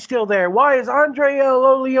Kingston still there? Why is Andre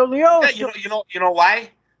Ololio? Yeah, you know why?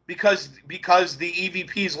 Because the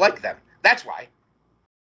EVPs like them. That's why.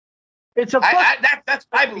 It's a. That's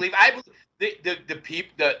I believe. I believe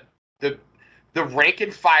the rank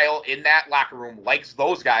and file in that locker room likes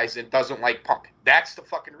those guys and doesn't like Punk. That's the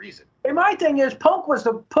fucking reason. And my thing is, Punk was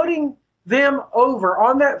putting them over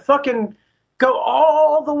on that fucking. Go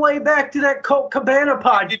all the way back to that Colt Cabana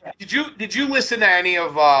podcast. Did you listen to any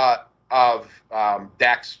of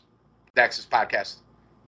Dax's podcast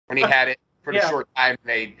when he had it for the short time?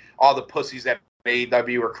 All the pussies at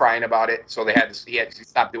AEW were crying about it, so he had to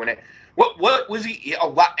stop doing it. What was he a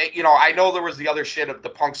lot? You know, I know there was the other shit of the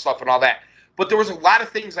Punk stuff and all that, but there was a lot of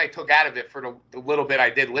things I took out of it for the little bit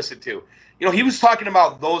I did listen to. You know, he was talking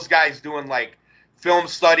about those guys doing like film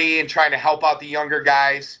study and trying to help out the younger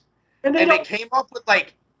guys. And they came up with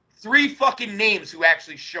like 3 fucking names who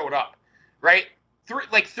actually showed up, right?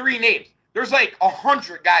 3 names. There's like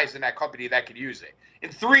 100 guys in that company that could use it,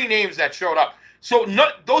 and 3 names that showed up. So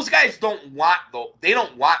those guys don't want They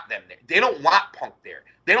don't want them there. They don't want Punk there.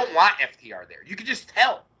 They don't want FTR there. You can just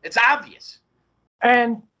tell. It's obvious.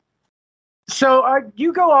 And so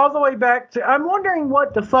you go all the way back to. I'm wondering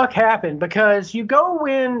what the fuck happened, because you go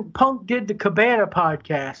when Punk did the Cabana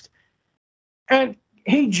podcast, and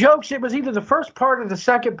he jokes it was either the first part or the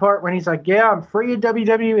second part when he's like, yeah, I'm free of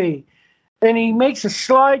WWE. And he makes a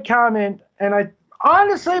sly comment, and I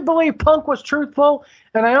honestly believe Punk was truthful,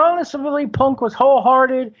 and I honestly believe Punk was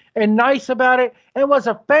wholehearted and nice about it and was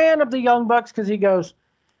a fan of the Young Bucks, because he goes,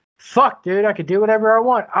 fuck, dude, I could do whatever I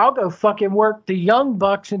want. I'll go fucking work the Young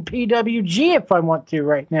Bucks in PWG if I want to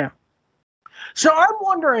right now. So I'm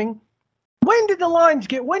wondering, when did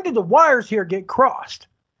the wires here get crossed?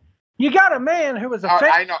 You got a man who was a fan.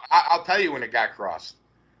 I know. I'll tell you when it got crossed.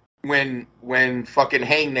 When fucking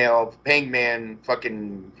Hangman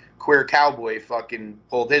fucking queer cowboy fucking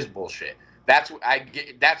pulled his bullshit. That's what I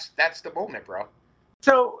get. That's the moment, bro.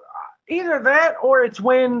 So either that, or it's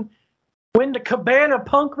when the Cabana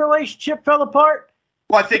Punk relationship fell apart.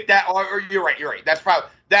 Well, I think that, or you're right. That's probably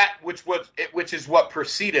that, which is what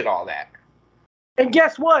preceded all that. And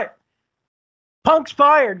guess what? Punk's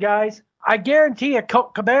fired, guys. I guarantee you,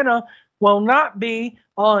 Cabana will not be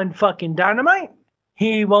on fucking Dynamite.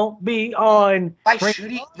 He won't be on. Why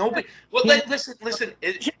should he? Nobody. Well, listen.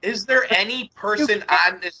 Is there any person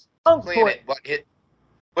on this planet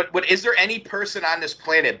but is there any person on this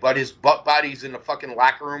planet but his butt buddies in the fucking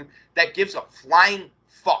locker room that gives a flying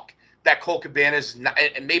fuck that Colt Cabana's not,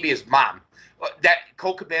 and maybe his mom, that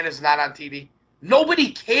Colt Cabana's not on TV?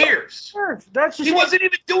 Nobody cares. Sure, he wasn't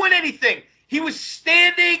even doing anything. He was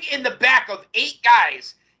standing in the back of 8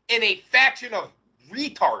 guys in a faction of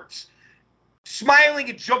retards, smiling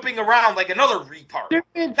and jumping around like another retard.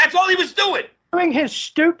 Stupid. That's all he was doing. Doing his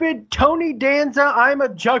stupid Tony Danza, I'm a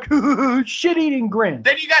junk, shit-eating grin.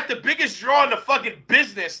 Then you got the biggest draw in the fucking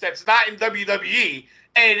business that's not in WWE,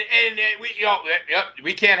 and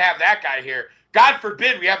we can't have that guy here. God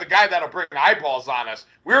forbid we have the guy that'll bring eyeballs on us.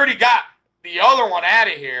 We already got the other one out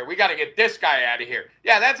of here. We got to get this guy out of here.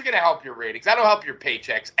 Yeah, that's going to help your ratings. That'll help your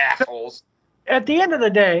paychecks, assholes. At the end of the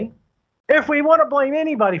day, if we want to blame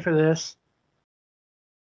anybody for this,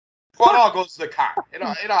 well, it all goes to the con.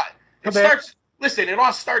 It starts. Listen, it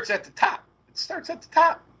all starts at the top. It starts at the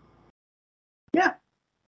top. Yeah.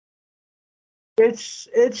 It's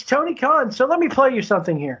Tony Khan. So let me play you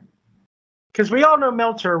something here, because we all know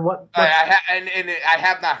Meltzer. I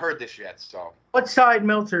have not heard this yet. So what side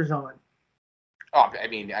Meltzer's on? Oh, I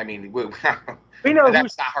mean, we know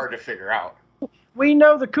that's not hard to figure out. We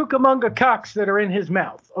know the Cucamonga cocks that are in his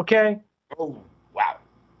mouth. Okay. Oh wow.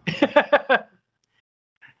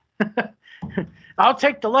 I'll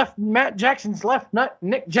take the left. Matt Jackson's left nut.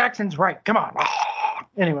 Nick Jackson's right. Come on.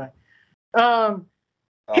 Anyway,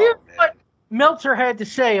 here's what Meltzer had to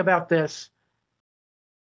say about this,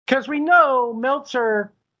 because we know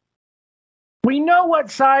Meltzer. We know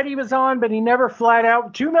what side he was on, but he never flat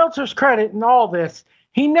out, to Meltzer's credit in all this,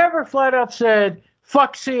 he never flat out said,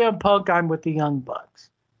 fuck CM Punk, I'm with the Young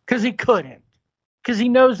Bucks. Because he couldn't. Because he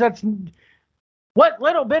knows that's What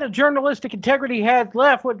little bit of journalistic integrity he had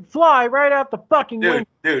left would fly right out the fucking window.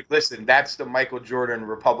 Dude, listen, that's the Michael Jordan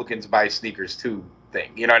Republicans buy sneakers too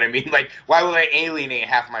thing. You know what I mean? Like, why would I alienate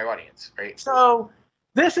half my audience, right? So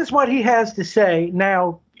this is what he has to say.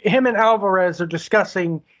 Now, him and Alvarez are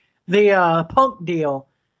discussing the Punk deal,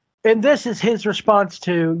 and this is his response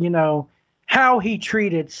to, you know, how he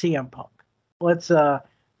treated CM Punk. Let's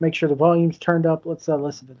make sure the volume's turned up. Let's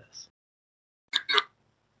listen to this.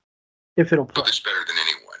 If it'll play. This better than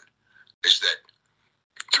anyone is that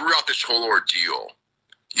throughout this whole ordeal,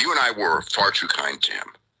 you and I were far too kind to him.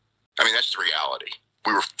 I mean, that's the reality.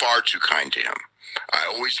 We were far too kind to him.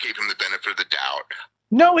 I always gave him the benefit of the doubt.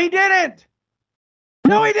 No, he didn't.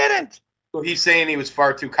 No, he didn't. So he's saying he was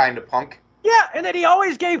far too kind to Punk? Yeah, and that he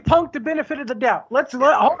always gave Punk the benefit of the doubt. Hold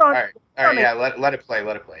on. All right, yeah, let it play,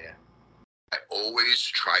 yeah. I always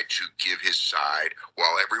tried to give his side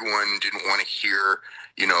while everyone didn't want to hear,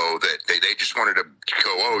 you know, that they just wanted to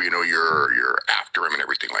go, oh, you know, you're after him and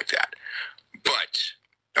everything like that. But,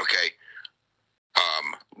 okay,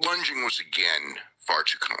 lunging was, again, far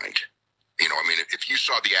too kind. You know, I mean, if you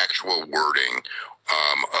saw the actual wording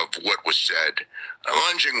of what was said,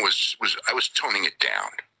 lunging was I was toning it down.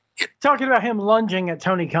 Talking about him lunging at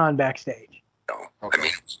Tony Khan backstage. No, okay. I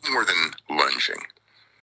mean, it's more than lunging.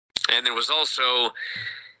 And there was also,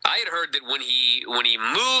 I had heard that when he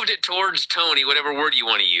moved it towards Tony, whatever word you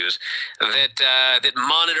want to use, that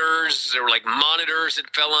monitors, there were like monitors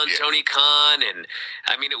that fell on Tony Khan, and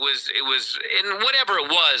I mean it was and whatever it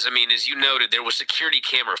was, I mean, as you noted, there was security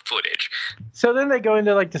camera footage. So then they go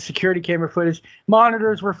into like the security camera footage.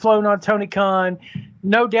 Monitors were flown on Tony Khan.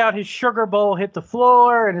 No doubt his sugar bowl hit the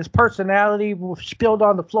floor, and his personality spilled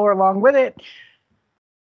on the floor along with it.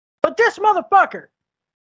 But this motherfucker.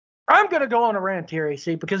 I'm going to go on a rant here,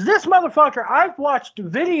 AC, because this motherfucker, I've watched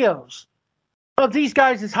videos of these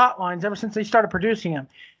guys' hotlines ever since they started producing them.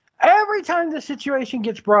 Every time the situation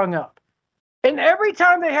gets brought up, and every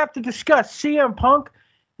time they have to discuss CM Punk,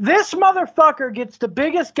 this motherfucker gets the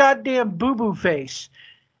biggest goddamn boo-boo face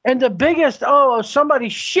and the biggest, somebody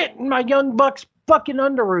shit in my young buck's fucking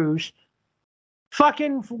underoos.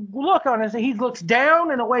 Fucking look on it. He looks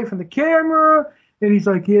down and away from the camera. And he's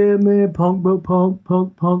like, yeah, man, Punk.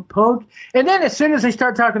 And then as soon as they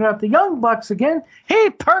start talking about the Young Bucks again,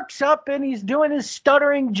 he perks up and he's doing his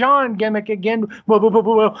stuttering John gimmick again. Fuck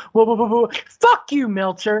you,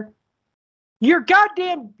 Meltzer. You're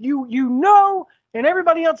goddamn, you know, and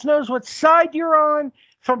everybody else knows what side you're on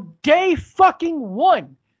from day fucking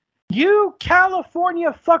one. You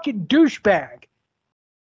California fucking douchebag.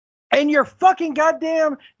 And your fucking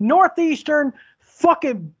goddamn Northeastern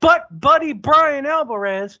fucking butt buddy Brian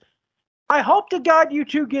Alvarez. I hope to God you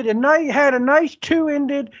two had a nice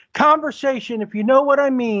two-ended conversation, if you know what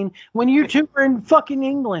I mean, when you two were in fucking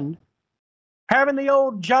England, having the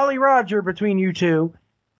old Jolly Roger between you two,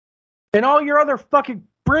 and all your other fucking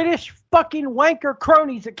British fucking wanker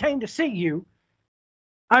cronies that came to see you.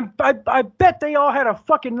 I bet they all had a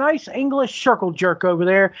fucking nice English circle jerk over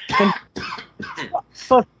there. And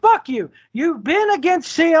but fuck you. You've been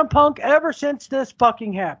against CM Punk ever since this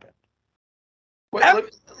fucking happened. Wait,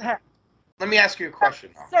 let me ask you a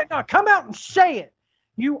question. No, come out and say it.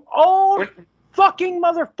 You old fucking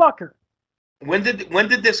motherfucker. When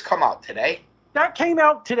did this come out? Today? That came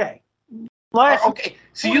out today. Okay.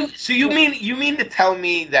 So you mean to tell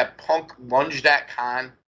me that Punk lunged at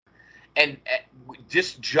Khan and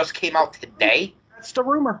this just came out today? That's the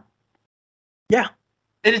rumor. Yeah.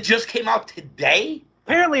 And it just came out today?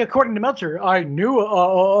 Apparently, according to Meltzer, I knew,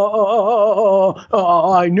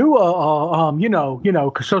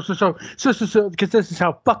 because this is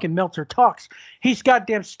how fucking Meltzer talks. He's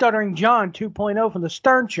goddamn stuttering John 2.0 from the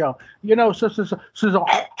Stern Show. You know, dude,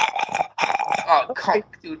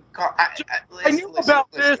 I knew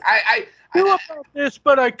about this. I knew about this,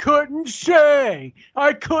 but I couldn't say.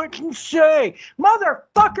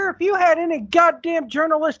 Motherfucker, if you had any goddamn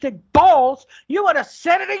journalistic balls, you would have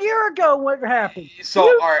said it a year ago what happened. So,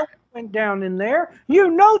 you all right. Went down in there. You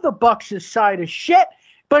know the Bucks' side is shit,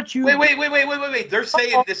 but you... Wait. They're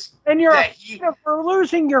saying this... And you're for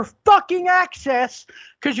losing your fucking access,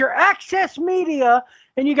 because your access media...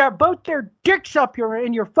 and you got both their dicks up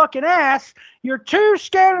in your fucking ass, you're too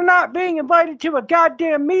scared of not being invited to a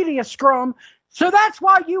goddamn media scrum, so that's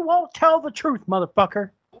why you won't tell the truth, motherfucker.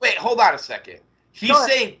 Wait, hold on a second. He's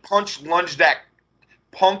saying Punk lunged at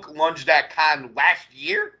Khan last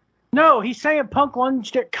year? No, he's saying Punk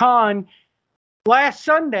lunged at Khan last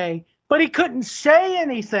Sunday, but he couldn't say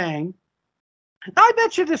anything. I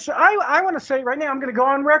bet you this. I want to say right now. I'm going to go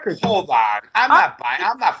on record. Hold on. I'm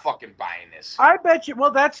not fucking buying this. I bet you. Well,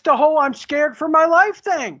 that's the whole "I'm scared for my life"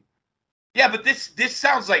 thing. Yeah, but this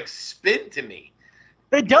sounds like spin to me.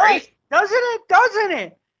 It does, right? Doesn't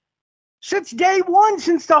it? Since day one,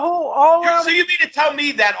 since the whole all-out. So you mean to tell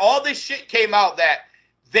me that all this shit came out that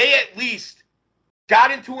they at least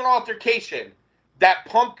got into an altercation that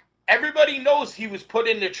Punk, everybody knows he was put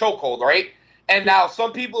in the chokehold, right? And now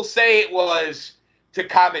some people say it was to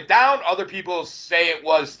calm it down. Other people say it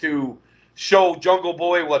was to show Jungle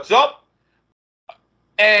Boy what's up.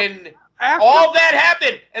 And all that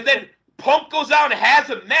happened. And then Punk goes out and has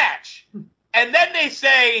a match. And then they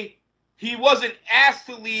say he wasn't asked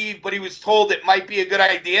to leave, but he was told it might be a good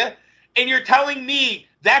idea. And you're telling me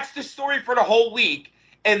that's the story for the whole week.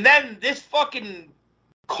 And then this fucking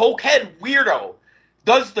cokehead weirdo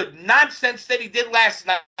does the nonsense that he did last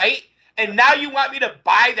night. And now you want me to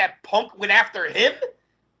buy that Punk went after him?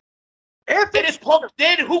 If it's Punk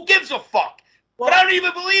did, who gives a fuck? But I don't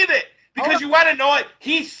even believe it. Because you want to know it?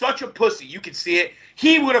 He's such a pussy. You can see it.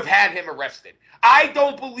 He would have had him arrested. I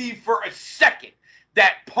don't believe for a second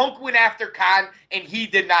that Punk went after Khan and he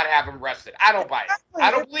did not have him arrested. I don't buy it.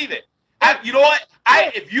 I don't believe it. You know what?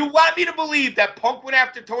 If you want me to believe that Punk went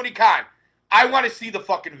after Tony Khan, I want to see the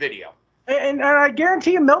fucking video. And I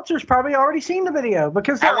guarantee you Meltzer's probably already seen the video.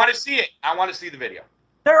 Because I want to see it. I want to see the video.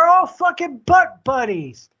 They're all fucking butt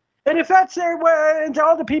buddies. And if that's their way, and to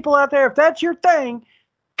all the people out there, if that's your thing,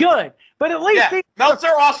 good. But at least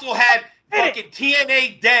Meltzer also had fucking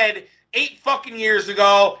TNA dead 8 fucking years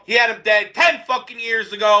ago. He had him dead 10 fucking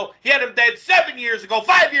years ago. He had him dead 7 years ago,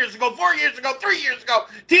 5 years ago, 4 years ago, 3 years ago.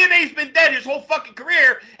 TNA's been dead his whole fucking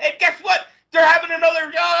career. And guess what? They're having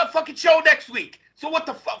another fucking show next week. So what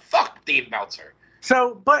the fuck, Dave Meltzer?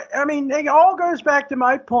 So, but, I mean, it all goes back to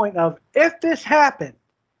my point of, if this happened,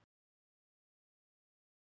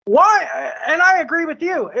 why, and I agree with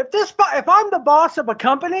you, if I'm the boss of a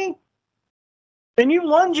company, and you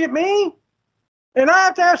lunge at me, and I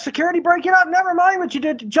have to have security break it up, never mind what you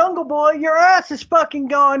did to Jungle Boy, your ass is fucking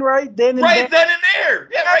gone right then and there. Right then and there.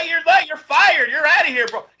 Yeah, right, you're fired. You're out of here,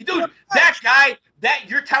 bro. Dude, that guy,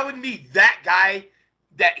 you're telling me that guy,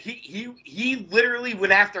 that he literally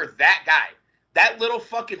went after that guy, that little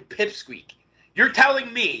fucking pipsqueak. You're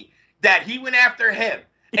telling me that he went after him,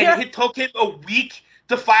 and it took him a week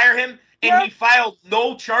to fire him, and he filed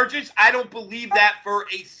no charges? I don't believe that for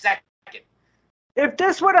a second. If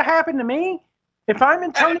this would have happened to me, if I'm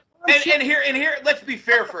in Tony and here, let's be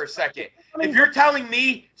fair for a second. If you're telling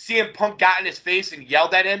me CM Punk got in his face and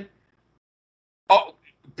yelled at him, oh,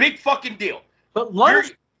 big fucking deal. But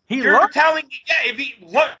you're telling me, if he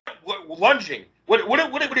lunging, what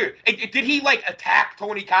did he like attack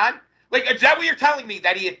Tony Khan? Like, is that what you're telling me,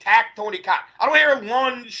 that he attacked Tony Khan? I don't want to hear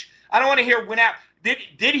lunge. I don't want to hear went out.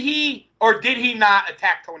 Did he or did he not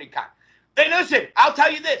attack Tony Khan? Hey, listen, I'll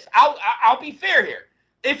tell you this. I'll be fair here.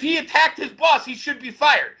 If he attacked his boss, he should be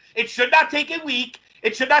fired. It should not take a week.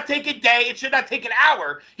 It should not take a day. It should not take an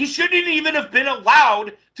hour. He shouldn't even have been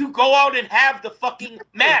allowed to go out and have the fucking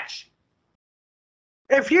match.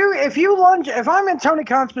 If you lunge, if I'm in Tony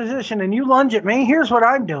Khan's position and you lunge at me, here's what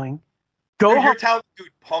I'm doing. You're telling me,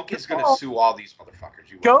 dude, Punk is going to sue all these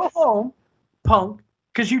motherfuckers. Go home, Punk,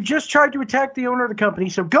 because you just tried to attack the owner of the company.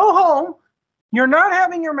 So go home. You're not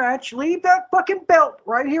having your match. Leave that fucking belt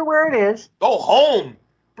right here where it is. Go home,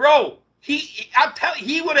 bro. I'm telling you,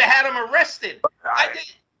 he would have had him arrested.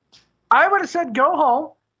 I would have said, go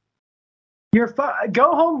home.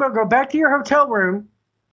 Go home, but go back to your hotel room.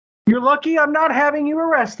 You're lucky I'm not having you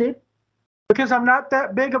arrested because I'm not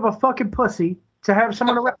that big of a fucking pussy to have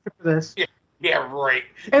someone arrested for this. Yeah, right.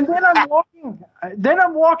 And then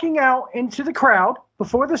I'm walking out into the crowd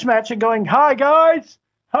before this match and going, "Hi guys,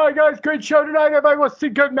 great show tonight. Everybody wants to see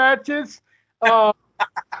good matches. My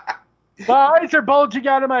eyes are bulging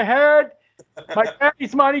out of my head. My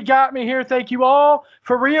daddy's money got me here. Thank you all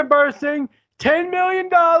for reimbursing $10 million.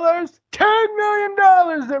 $10 million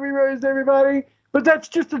that we raised, everybody. But that's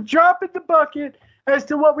just a drop in the bucket as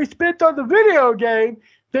to what we spent on the video game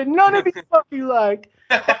that none of you fucking liked.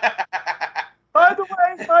 By the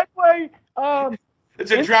way,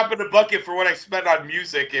 it's a drop in the bucket for what I spend on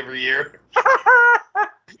music every year.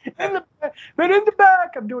 But in the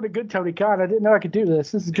back, I'm doing a good Tony Khan. I didn't know I could do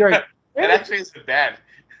this. This is great. It actually isn't bad.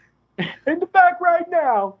 In the back right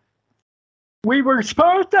now, we were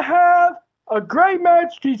supposed to have a great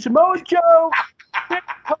match to Samoa Joe.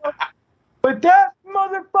 But that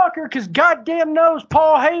motherfucker, because goddamn knows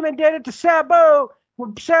Paul Heyman did it to Sabu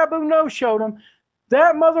when Sabu no-showed him.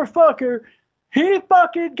 That motherfucker, he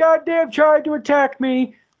fucking goddamn tried to attack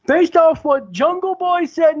me based off what Jungle Boy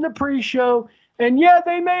said in the pre-show. And yeah,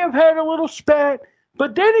 they may have had a little spat,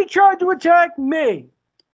 but then he tried to attack me.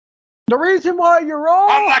 The reason why you're all...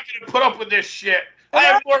 I'm not going to put up with this shit. I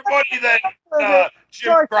have more money than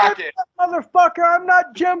Jim Crockett. Motherfucker, I'm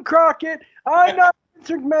not Jim Crockett. I'm not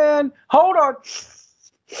Vince McMahon. Hold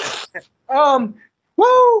on.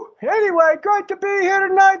 Woo! Anyway, great to be here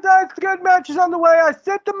tonight. That's good matches on the way. I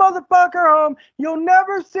sent the motherfucker home. You'll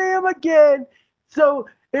never see him again. So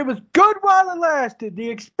it was good while it lasted. The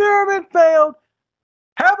experiment failed.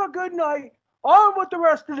 Have a good night. On with the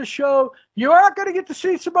rest of the show. You aren't going to get to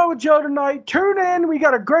see Samoa Joe tonight. Tune in. We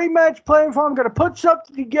got a great match playing for him. I'm going to put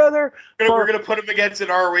something together. We're going to put him against an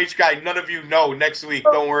ROH guy none of you know next week.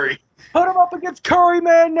 Don't worry. Put him up against Curry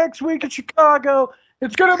Man next week in Chicago.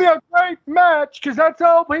 It's going to be a great match because that's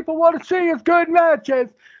all people want to see is good matches.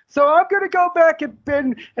 So I'm going to go back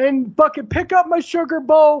and fucking pick up my sugar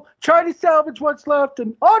bowl, try to salvage what's left,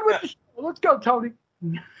 and on with the show. Let's go, Tony.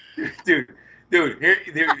 Dude.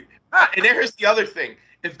 And there's the other thing.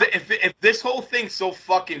 If this whole thing's so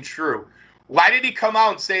fucking true, why did he come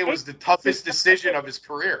out and say it was the toughest decision of his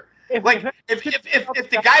career? If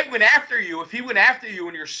the guy went after you, if he went after you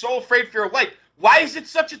and you're so afraid for your life, why is it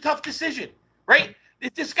such a tough decision? Right?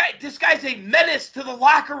 This guy's a menace to the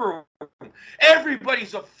locker room.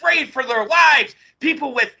 Everybody's afraid for their lives.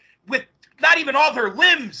 People with not even all their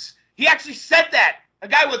limbs. He actually said that. A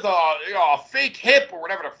guy with a fake hip or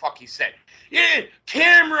whatever the fuck he said. Yeah,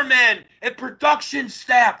 cameramen and production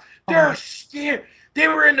staff, they're scared. They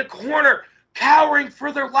were in the corner cowering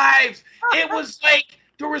for their lives. It was like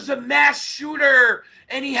there was a mass shooter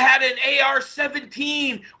and he had an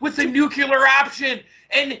AR-17 with a nuclear option.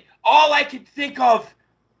 And all I could think of,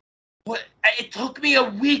 it took me a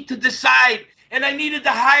week to decide. And I needed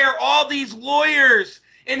to hire all these lawyers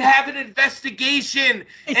and have an investigation.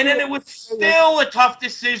 And then it was still a tough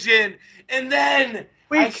decision. And then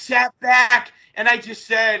I sat back and I just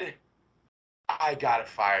said, I gotta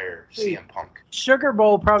fire CM Punk. Sugar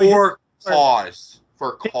Bowl probably for cause.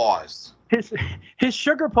 His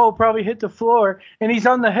sugar bowl probably hit the floor, and he's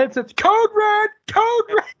on the headsets. Code red.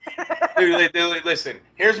 Dude, listen.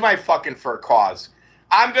 Here's my fucking for cause.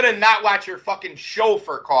 I'm gonna not watch your fucking show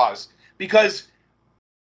for cause because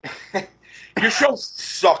your show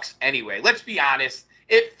sucks anyway. Let's be honest.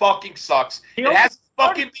 It fucking sucks. It hasn't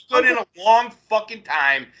fucking been good in a long fucking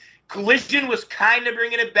time. Collision was kind of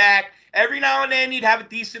bringing it back. Every now and then you'd have a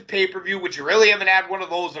decent pay-per-view, which you really haven't had one of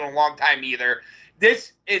those in a long time either.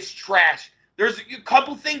 This is trash. There's a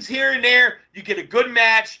couple things here and there. You get a good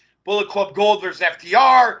match. Bullet Club Gold versus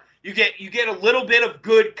FTR. You get a little bit of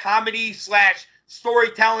good comedy /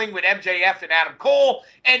 storytelling with MJF and Adam Cole.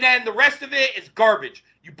 And then the rest of it is garbage.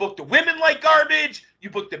 You book the women like garbage. You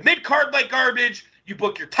book the mid-card like garbage. You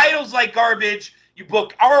book your titles like garbage. You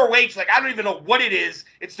book ROH like I don't even know what it is.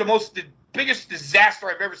 It's the biggest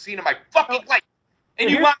disaster I've ever seen in my fucking life. And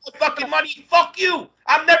you want my fucking money? Fuck you!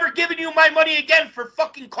 I'm never giving you my money again for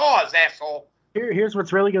fucking cause, asshole. Here's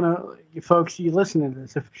what's really gonna, you folks, you listen to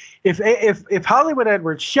this. If Hollywood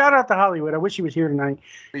Edwards, shout out to Hollywood. I wish he was here tonight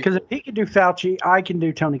because if he can do Fauci, I can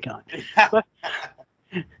do Tony Khan.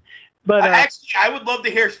 But actually, I would love to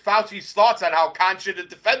hear Fauci's thoughts on how Khan should have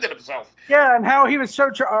defended himself. Yeah, and how he was so.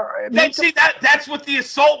 That's what the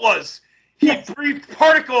assault was. He breathed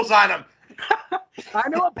particles on him. I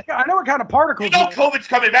know what kind of particles. You know, COVID's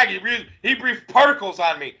coming back. He breathed particles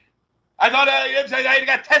on me. I thought I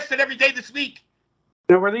got tested every day this week.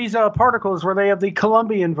 Now, were these particles? Were they of the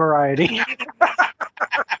Colombian variety?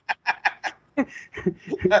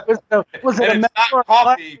 was it a metal or a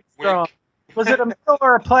plastic straw? Was it a metal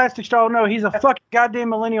or a plastic straw? No, he's a fucking goddamn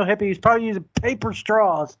millennial hippie. He's probably using paper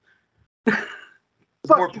straws. There's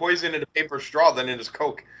more poison in a paper straw than in his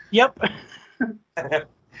Coke. Yep.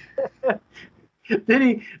 Did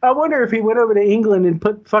he? I wonder if he went over to England and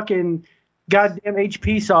put fucking goddamn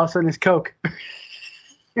HP sauce on his Coke.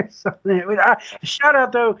 Shout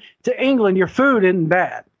out though to England. Your food isn't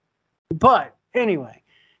bad, but anyway,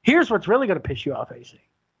 here's what's really going to piss you off, AC.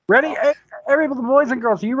 Ready? Everybody, boys and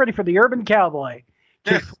girls, are you ready for the Urban Cowboy?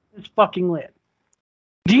 It's fucking lit.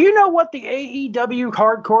 Do you know what the AEW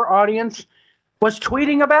hardcore audience was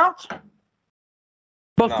tweeting about?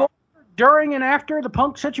 Before, during, and after the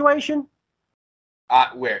Punk situation?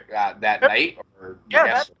 Where? That night? Or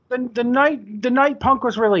yeah, the night Punk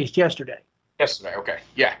was released yesterday. Yesterday, okay.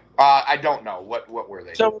 Yeah. I don't know. What were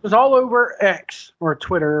they? So it was all over X or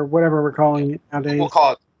Twitter or whatever we're calling it nowadays. We'll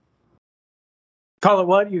call it. Call it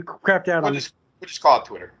what? You crapped out on it. We'll just call it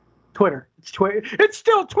Twitter. Twitter. It's Twitter. It's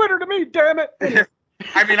still Twitter to me, damn it.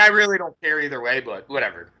 I mean, I really don't care either way, but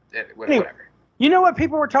whatever. Anyway, you know what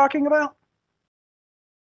people were talking about?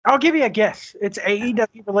 I'll give you a guess. It's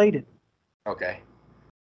AEW related. Okay.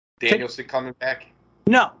 Danielson coming back?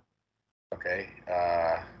 No. Okay.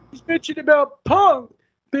 He's mentioned about Punk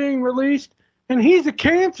being released and he's a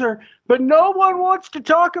cancer, but no one wants to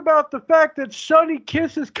talk about the fact that Sonny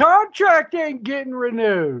Kiss's contract ain't getting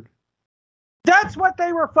renewed. That's what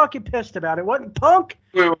they were fucking pissed about. It wasn't Punk.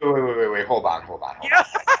 Wait. Hold on. Yeah.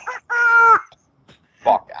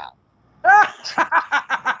 Fuck out.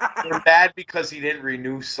 They're mad because he didn't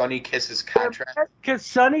renew Sonny Kiss's contract. Because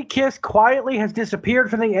Sonny Kiss quietly has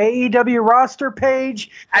disappeared from the AEW roster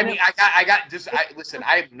page. I mean, I got this. Listen,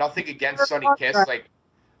 I have nothing against Sonny Kiss.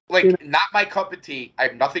 Like not my cup of tea. I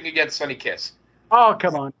have nothing against Sonny Kiss. Oh,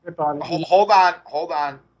 come on. Hold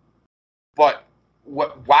on. But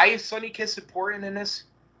why is Sonny Kiss important in this?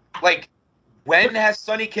 Like, when has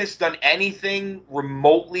Sonny Kiss done anything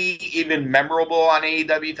remotely even memorable on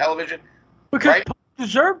AEW television? Because Punk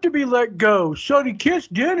deserved to be let go. Sonny Kiss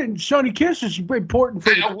didn't. Sonny Kiss is important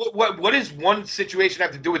for what does one situation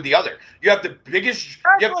have to do with the other? You have the biggest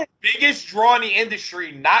draw in the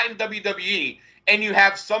industry, not in WWE, and you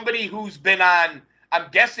have somebody who's been on,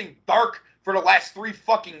 I'm guessing, Dark for the last 3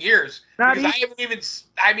 fucking years. Because I haven't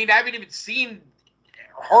even seen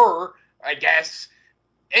her, I guess,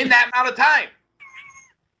 in that amount of time.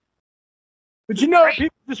 But people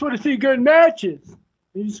just want to see good matches.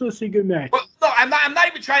 You just want to see good matches. Well, no, I'm not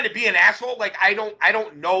even trying to be an asshole. Like, I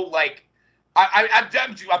don't know. Like, I'm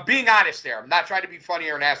being honest there. I'm not trying to be funny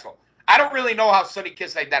or an asshole. I don't really know how Sonny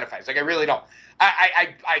Kiss identifies. Like, I really don't.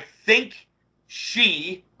 I think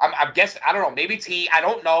she. I'm guessing. I don't know. Maybe it's he. I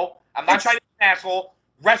don't know. I'm not trying to be an asshole.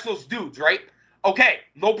 Wrestles dudes, right? Okay,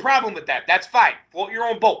 no problem with that. That's fine. Float your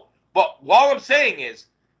own boat. But all I'm saying is,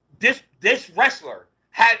 this wrestler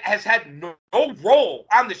has had no role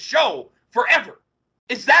on the show forever.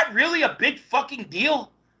 Is that really a big fucking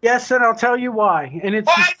deal? Yes, and I'll tell you why. And it's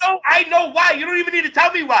I know why. You don't even need to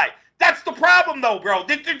tell me why. That's the problem, though, bro.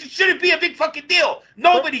 There shouldn't be a big fucking deal.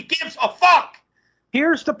 Nobody gives a fuck.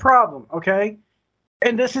 Here's the problem, okay?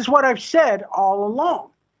 And this is what I've said all along.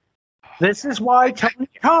 This is why Tony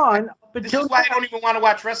Khan... This is why I don't even want to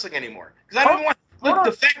watch wrestling anymore. Because I don't want... Look,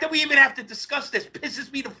 the fact that we even have to discuss this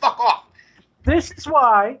pisses me the fuck off. This is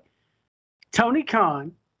why Tony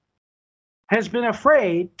Khan has been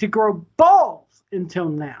afraid to grow balls until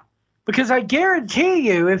now. Because I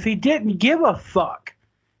guarantee you, if he didn't give a fuck,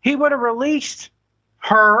 he would have released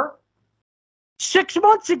her 6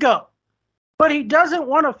 months ago. But he doesn't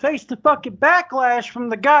want to face the fucking backlash from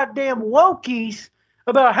the goddamn wokies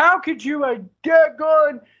about how could you a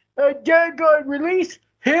daggone release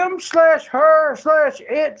him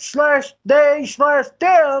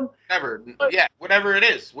 /her/it/they/them. Whatever it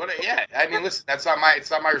is. I mean, listen, it's not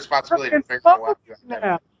my responsibility to figure out what.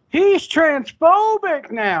 He's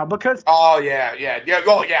transphobic now because. Oh yeah.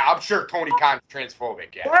 Oh yeah. I'm sure Tony Khan's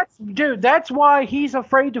transphobic. Yeah. That's why he's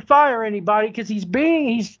afraid to fire anybody because he's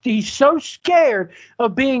so scared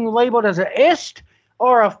of being labeled as a ist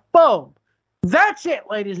or a phobe. That's it,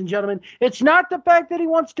 ladies and gentlemen. It's not the fact that he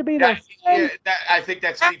wants to be there. I think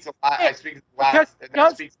that speaks a lot. That speaks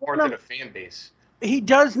more to the fan base. He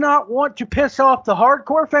does not want to piss off the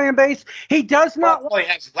hardcore fan base. He does not. Well, he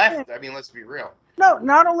has left. I mean, let's be real. No,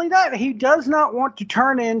 not only that, he does not want to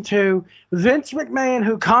turn into Vince McMahon,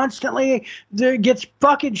 who constantly gets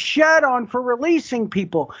fucking shat on for releasing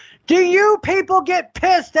people. Do you people get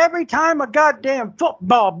pissed every time a goddamn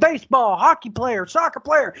football, baseball, hockey player, soccer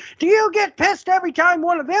player, do you get pissed every time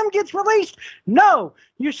one of them gets released? No.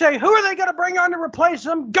 You say, who are they going to bring on to replace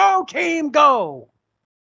them? Go, team, go.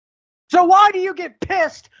 So why do you get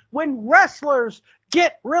pissed when wrestlers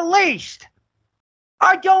get released?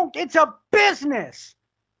 I don't. It's a business.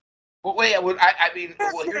 Well, wait. I mean,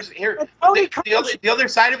 the other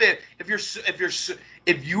side of it.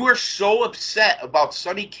 If you are so upset about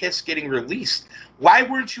Sonny Kiss getting released, why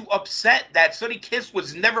weren't you upset that Sonny Kiss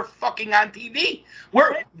was never fucking on TV?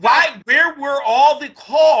 Where were all the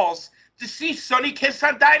calls to see Sonny Kiss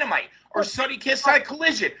on Dynamite? Or Sonny Kiss on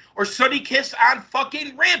Collision, or Sonny Kiss on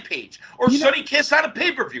fucking Rampage, or Sonny Kiss on a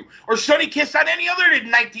pay-per-view, or Sonny Kiss on any other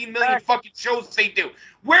 19 million fucking shows they do.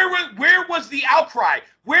 Where was the outcry?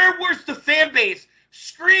 Where was the fan base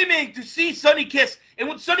screaming to see Sonny Kiss? And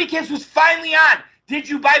when Sonny Kiss was finally on, did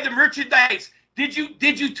you buy the merchandise? Did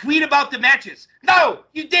you tweet about the matches? No,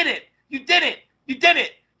 you didn't. You didn't.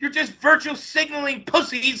 You're just virtual signaling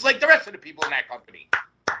pussies like the rest of the people in that company.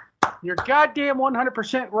 You're goddamn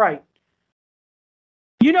 100% right.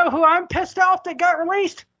 You know who I'm pissed off that got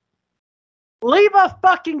released? Leva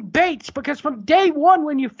fucking Bates, because from day one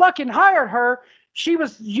when you fucking hired her,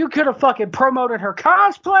 you could have fucking promoted her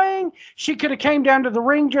cosplaying. She could have came down to the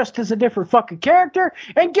ring just as a different fucking character.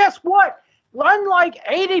 And guess what? Unlike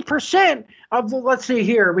 80% of the, let's see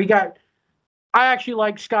here, I actually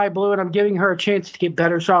like Sky Blue and I'm giving her a chance to get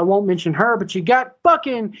better, so I won't mention her, but you got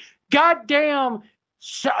fucking goddamn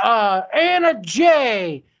Anna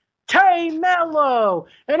Jay, Tay Mello,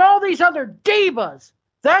 and all these other divas.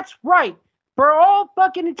 That's right. For all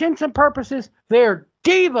fucking intents and purposes, they're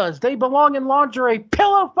divas. They belong in lingerie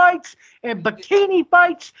pillow fights and bikini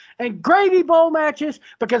fights and gravy bowl matches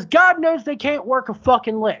because God knows they can't work a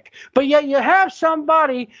fucking lick. But yet you have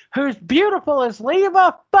somebody who's beautiful as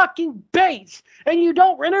Leva fucking Bates and you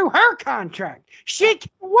don't renew her contract. She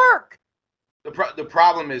can work. The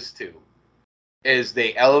problem is, too, is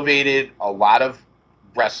they elevated a lot of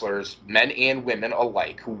wrestlers, men and women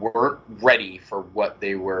alike, who weren't ready for what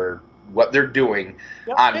they're doing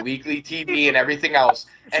on weekly TV and everything else,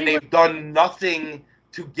 and they've done nothing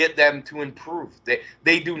to get them to improve.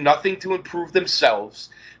 They do nothing to improve themselves.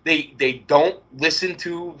 They don't listen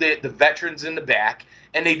to the veterans in the back,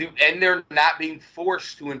 and they're not being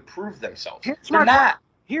forced to improve themselves. They're not.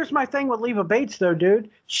 Here's my thing with Leva Bates, though, dude.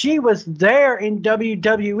 She was there in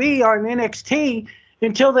WWE on NXT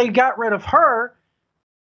until they got rid of her.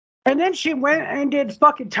 And then she went and did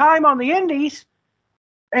fucking time on the indies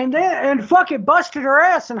and fucking busted her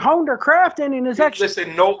ass and honed her craft in and is actually...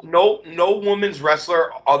 Listen, no women's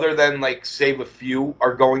wrestler other than, like, save a few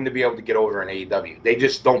are going to be able to get over in AEW. They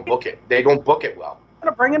just don't book it. They don't book it well. I'm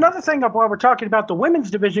going to bring another thing up while we're talking about the women's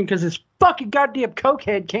division because this fucking goddamn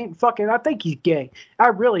cokehead can't fucking... I think he's gay. I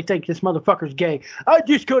really think this motherfucker's gay. I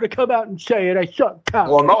just got to come out and say it. I suck cock.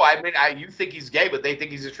 Well, no, I mean, you think he's gay, but they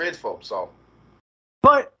think he's a transphobe, so...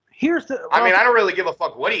 But here's the... I mean, I don't really give a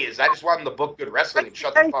fuck what he is. I just want him to book good wrestling and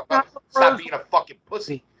shut the fuck up. Stop being a fucking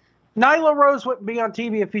pussy. Nyla Rose wouldn't be on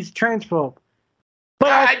TV if he's a transphobe. But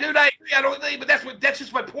I agree. I don't. But that's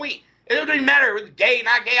just my point. It doesn't even matter if it's gay,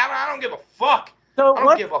 not gay. I don't give a fuck. So I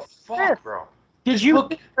don't give a fuck, bro.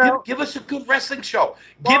 Give us a good wrestling show.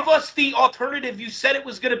 Give us the alternative you said it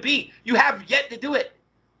was going to be. You have yet to do it.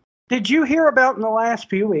 Did you hear about in the last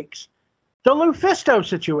few weeks the Lufisto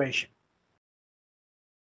situation?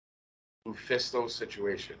 Lufisto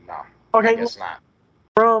situation? No. Okay. I guess not.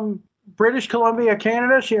 From British Columbia,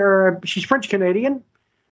 Canada. She's French Canadian.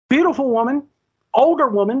 Beautiful woman. Older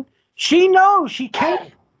woman. She knows. She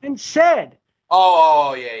came and said.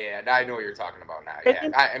 Oh, yeah. I know what you're talking about now. Yeah.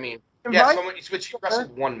 I mean, yeah, she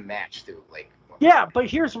wrestled one match, too. Like, yeah, but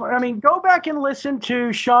go back and listen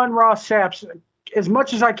to Sean Ross Sapp's. As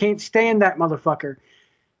much as I can't stand that motherfucker.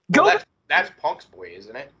 That's Punk's boy,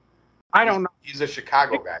 isn't it? I don't know. He's a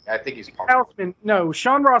Chicago guy. I think he's Punk. Houseman. No,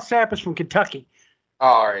 Sean Ross Sapp is from Kentucky. Oh,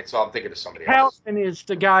 all right, so I'm thinking of somebody else. Houseman is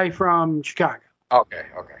the guy from Chicago. Okay.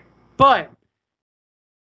 But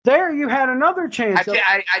there you had another chance.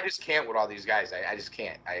 I just can't with all these guys. I just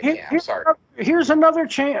can't. I'm sorry. Here's another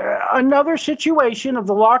situation of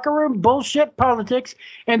the locker room bullshit politics,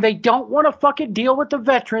 and they don't want to fucking deal with the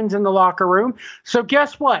veterans in the locker room. So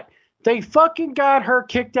guess what? They fucking got her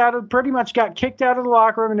pretty much got kicked out of the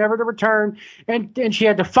locker room and never to return. And she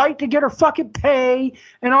had to fight to get her fucking pay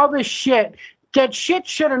and all this shit. That shit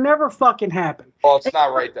should have never fucking happened. Well, it's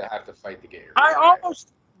not right to have to fight to get her.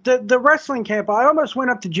 The wrestling camp, I almost went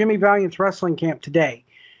up to Jimmy Valiant's wrestling camp today.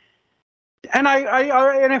 And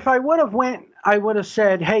and if I would have went, I would have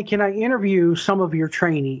said, hey, can I interview some of your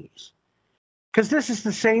trainees? Because this is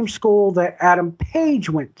the same school that Adam Page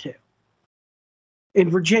went to. In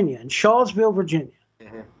Virginia, in Shawsville, Virginia.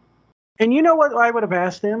 Mm-hmm. And you know what I would have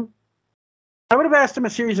asked him? I would have asked him a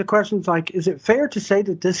series of questions like, is it fair to say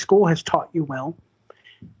that this school has taught you well?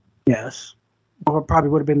 Yes. Or probably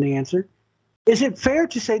would have been the answer. Is it fair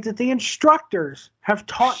to say that the instructors have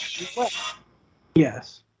taught you well?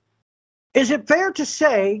 Yes. Is it fair to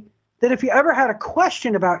say that if you ever had a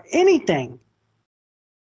question about anything,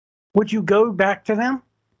 would you go back to them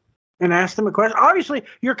and ask them a question? Obviously,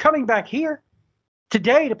 you're coming back here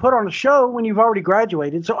today to put on a show when you've already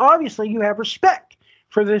graduated. So obviously you have respect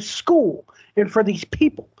for this school and for these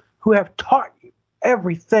people who have taught you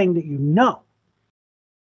everything that you know.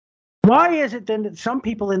 Why is it then that some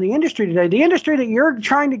people in the industry today, the industry that you're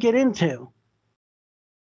trying to get into,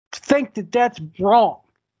 think that that's wrong?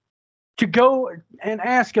 To go and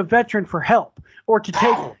ask a veteran for help or to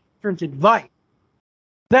take a veteran's advice.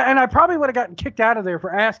 And I probably would have gotten kicked out of there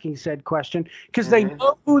for asking said question because they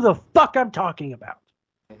know who the fuck I'm talking about.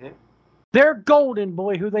 Mm-hmm. They're golden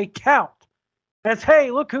boy who they tout as, hey,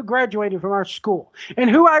 look who graduated from our school. And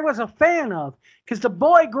who I was a fan of because the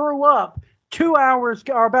boy grew up 2 hours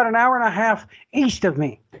or about an hour and a half east of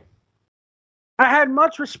me. I had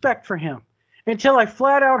much respect for him until I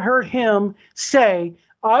flat out heard him say,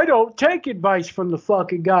 I don't take advice from the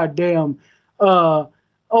fucking goddamn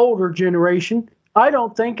older generation. I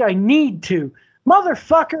don't think I need to.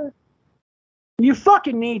 Motherfucker, you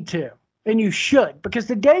fucking need to. And you should, because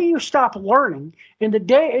the day you stop learning,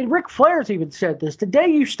 and Ric Flair's even said this, the day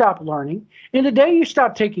you stop learning, and the day you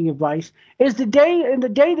stop taking advice, is the day, and the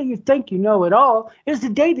day that you think you know it all, is the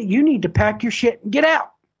day that you need to pack your shit and get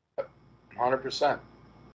out. 100%.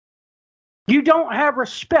 You don't have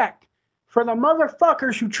respect for the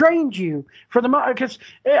motherfuckers who trained you, because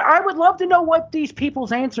I would love to know what these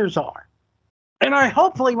people's answers are. And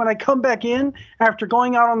hopefully when I come back in after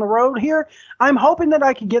going out on the road here, I'm hoping that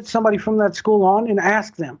I can get somebody from that school on and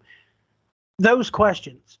ask them those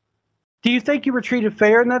questions. Do you think you were treated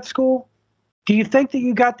fair in that school? Do you think that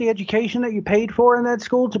you got the education that you paid for in that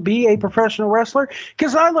school to be a professional wrestler?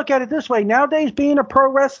 Because I look at it this way. Nowadays, being a pro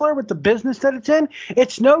wrestler with the business that it's in,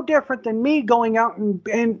 it's no different than me going out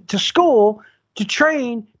and to school to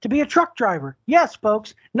train to be a truck driver. Yes,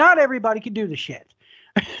 folks, not everybody can do the shit.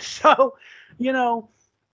 So...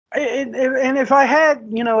 and if I had,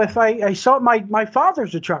 if I saw my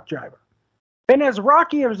father's a truck driver, and as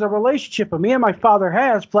rocky as a relationship of me and my father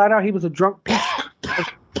has, flat out, he was a drunk piece.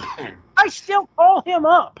 I still call him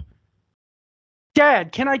up.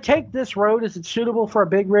 Dad, can I take this road? Is it suitable for a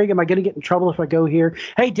big rig? Am I going to get in trouble if I go here?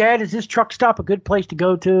 Hey, Dad, is this truck stop a good place to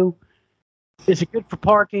go to? Is it good for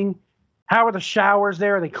parking? How are the showers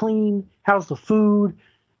there? Are they clean? How's the food?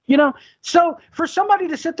 So for somebody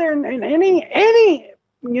to sit there in any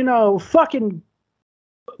fucking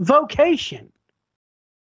vocation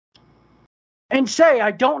and say,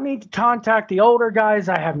 I don't need to contact the older guys,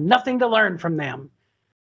 I have nothing to learn from them.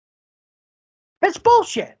 It's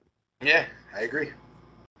bullshit. Yeah, I agree.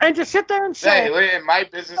 And to sit there and say, hey, in my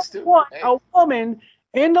business too. A woman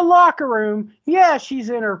in the locker room, yeah,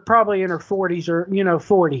 she's probably in her 40s or,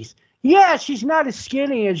 40s. Yeah, she's not as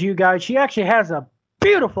skinny as you guys. She actually has a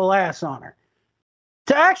beautiful ass on her.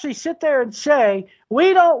 To actually sit there and say,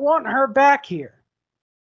 we don't want her back here.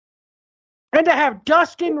 And to have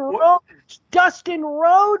Dustin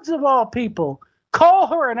Rhodes of all people, call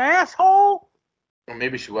her an asshole? Well,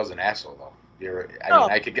 maybe she was an asshole though.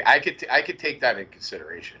 I could take that in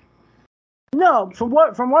consideration. No, from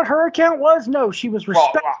what her account was, no, she was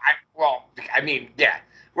respectful. Yeah.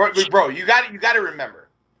 Bro, you got to remember.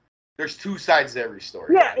 There's two sides to every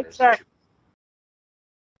story. Yeah, exactly.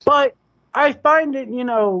 But I find it,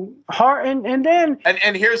 hard, and then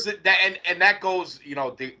and here's and that goes,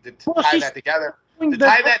 tie that together. To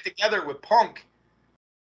tie that together with Punk,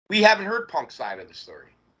 we haven't heard Punk's side of the story.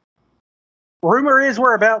 Rumor is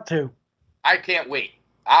we're about to. I can't wait.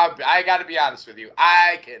 I got to be honest with you.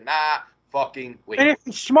 I cannot fucking wait. And if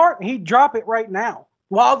he's smart, he'd drop it right now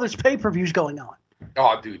while this pay-per-view's going on.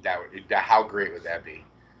 Oh, dude, how great would that be?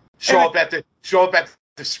 Show up at the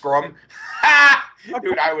scrum.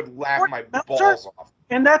 Dude, I would laugh my balls off.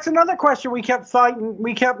 And that's another question we kept fighting.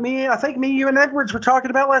 I think you and Edwards were talking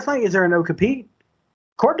about last night. Is there a no compete?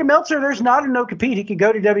 According to Meltzer, there's not a no compete. He could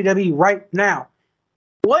go to WWE right now.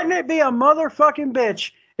 Wouldn't it be a motherfucking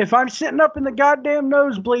bitch if I'm sitting up in the goddamn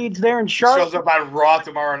nosebleeds there in Charlotte? Shows up on Raw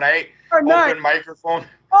tomorrow night. Open microphone.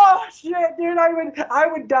 Oh shit, dude! I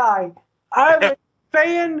would die. I would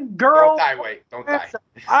fangirl. Don't die, wait. Don't die.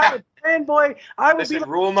 I would fanboy. Listen,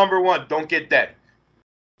 rule number 1: don't get dead.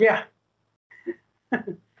 Yeah.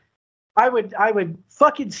 I would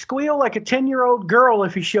fucking squeal like a 10-year-old girl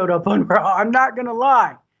if he showed up on Raw. I'm not gonna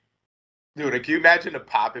lie. Dude, can you imagine the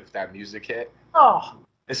pop if that music hit? Oh.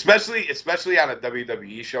 Especially on a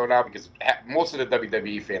WWE show now, because most of the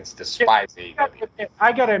WWE fans despise AEW.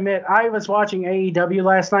 I gotta admit, I was watching AEW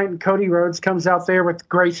last night, and Cody Rhodes comes out there with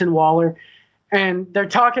Grayson Waller, and they're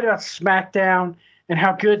talking about SmackDown and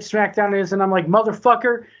how good SmackDown is, and I'm like,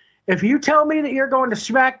 motherfucker, if you tell me that you're going to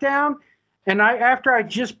SmackDown, and after I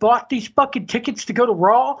just bought these fucking tickets to go to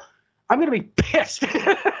Raw, I'm gonna be pissed.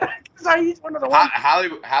 Because he's one of the ones.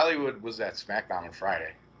 Hollywood was at SmackDown on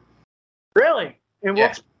Friday. Really? In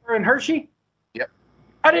Wilkes-Barre and Hershey? Yep.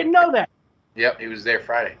 I didn't know that. Yep, he was there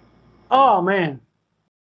Friday. Oh, man.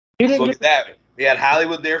 Look at that. We had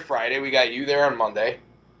Hollywood there Friday. We got you there on Monday.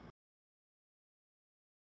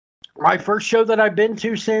 My first show that I've been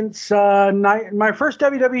to since my first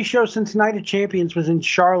WWE show since Night of Champions was in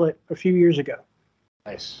Charlotte a few years ago.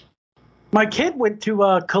 Nice. My kid went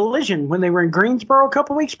to Collision when they were in Greensboro a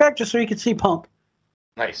couple weeks back just so he could see Punk.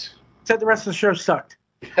 Nice. Said the rest of the show sucked.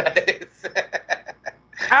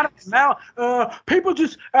 Out of the mouth, people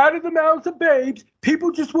just out of the mouths of babes.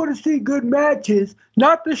 People just want to see good matches,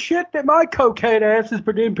 not the shit that my cokehead ass is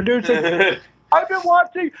producing. I've been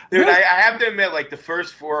watching. Dude, I have to admit, like the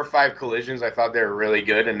first 4 or 5 collisions, I thought they were really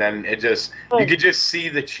good, and then you could just see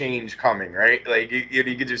the change coming, right? Like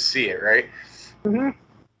you could just see it, right? Mm-hmm.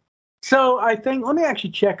 So I think let me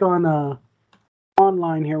actually check on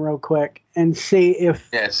online here real quick and see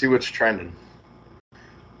if see what's trending.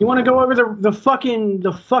 you want to go over the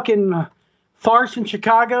fucking farce in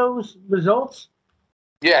Chicago's results.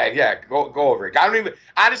 Yeah, go over it.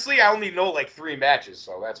 I only know like 3 matches,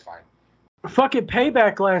 so that's fine. Fucking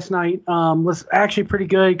Payback last night was actually pretty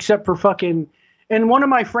good, except for fucking. And one of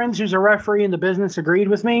my friends who's a referee in the business agreed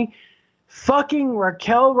with me. Fucking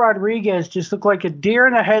Raquel Rodriguez just looked like a deer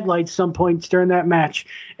in the headlights some points during that match.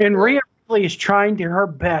 And Rhea Ripley is trying to her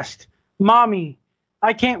best. Mommy,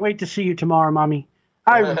 I can't wait to see you tomorrow, Mommy.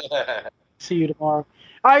 I will see you tomorrow.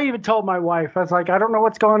 I even told my wife, I was like, I don't know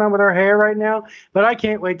what's going on with her hair right now, but I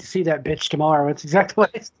can't wait to see that bitch tomorrow. It's exactly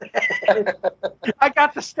what I said. I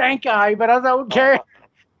got the stank eye, but I don't care.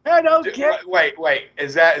 I don't care. Wait.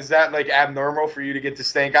 Is that like abnormal for you to get the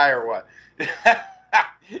stank eye or what?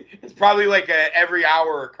 It's probably like a every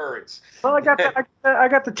hour occurrence. Well, I got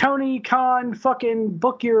the Tony Khan fucking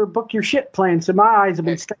book your shit plan, so my eyes have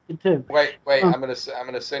been stinking too. Wait, I'm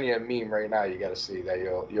gonna send you a meme right now. You got to see that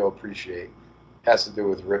you'll appreciate. Has to do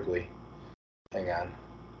with Ripley. Hang on.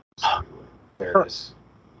 There it is.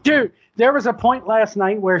 Dude, there was a point last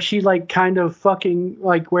night where she like kind of fucking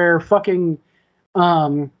like where fucking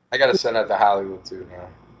I gotta send that to Hollywood too now.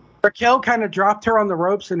 Raquel kind of dropped her on the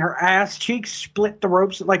ropes and her ass cheeks split the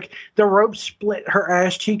ropes. Like, the rope split her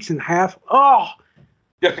ass cheeks in half. Oh!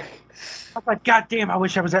 I was like, God damn, I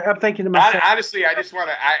wish I was there. I'm thinking to myself. Honestly, I just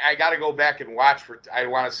want to, I got to go back and watch I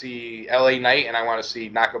want to see LA Knight and I want to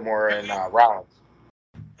see Nakamura and Rollins.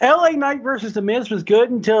 LA Knight versus The Miz was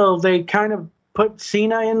good until they kind of put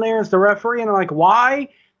Cena in there as the referee. And I'm like, why?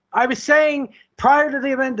 I was saying prior to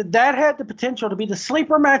the event that had the potential to be the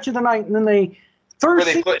sleeper match of the night. And then they... Where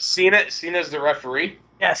they put Cena as the referee?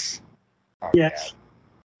 Yes. Oh, yes. God.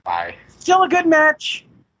 Bye. Still a good match.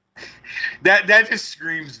 That just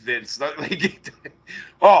screams Vince. Like,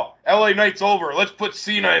 oh, LA Knight's over. Let's put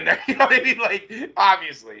Cena in there. You know what I mean? Like,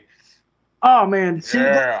 obviously. Oh, man. See,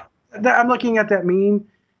 yeah. I'm looking at that meme,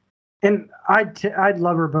 and I'd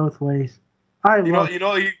love her both ways.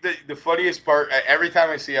 The funniest part, every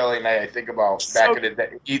time I see LA Knight, I think about back in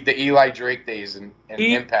the Eli Drake days and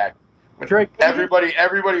Impact. Drake.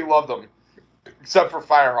 Everybody loved him, except for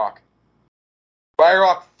Firehawk.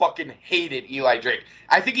 Firehawk fucking hated Eli Drake.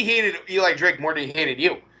 I think he hated Eli Drake more than he hated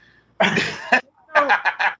you. The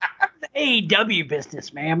AEW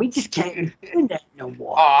business, man. We just can't do that no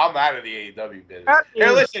more. Oh, I'm out of the AEW business.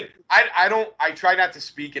 Hey, listen, I try not to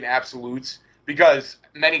speak in absolutes because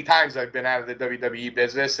many times I've been out of the WWE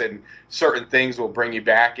business and certain things will bring you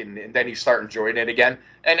back and then you start enjoying it again.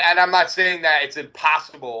 And I'm not saying that it's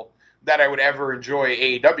impossible that I would ever enjoy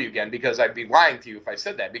AEW again, because I'd be lying to you if I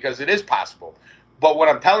said that, because it is possible. But what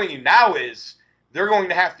I'm telling you now is they're going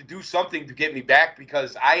to have to do something to get me back,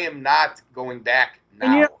 because I am not going back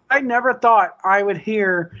now. And I never thought I would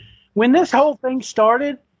hear, when this whole thing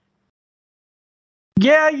started,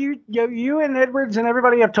 yeah, you and Edwards and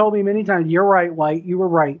everybody have told me many times, you're right, White, you were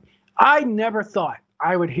right. I never thought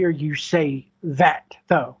I would hear you say that,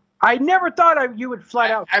 though. I never thought you would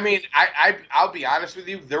flat out. I mean, I'll be honest with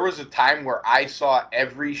you. There was a time where I saw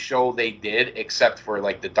every show they did except for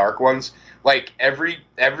like the dark ones. Like every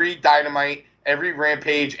Dynamite, every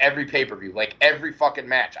Rampage, every pay-per-view, like every fucking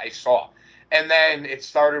match I saw. And then it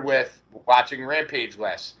started with watching Rampage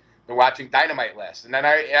less, then watching Dynamite less, and then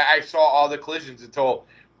I saw all the collisions until,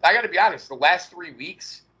 I got to be honest, the last 3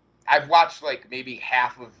 weeks I've watched like maybe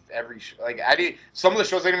half of every show. Like some of the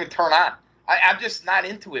shows I didn't even turn on. I'm just not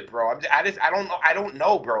into it, bro. I don't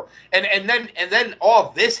know, bro. And then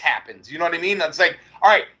all this happens. You know what I mean? It's like, all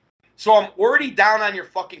right, so I'm already down on your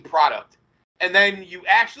fucking product, and then you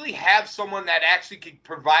actually have someone that actually can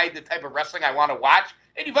provide the type of wrestling I want to watch,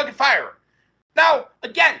 and you fucking fire him. Now,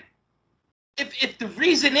 again, if the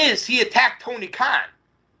reason is he attacked Tony Khan,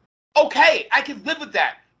 okay, I can live with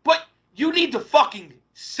that. But you need to fucking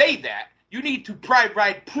say that. You need to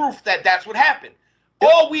provide proof that that's what happened.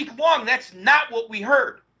 All week long, that's not what we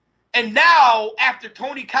heard. And now, after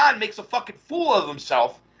Tony Khan makes a fucking fool of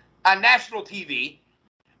himself on national TV,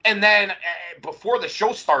 and then before the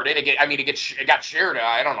show started, it got shared,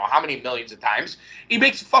 I don't know how many millions of times, he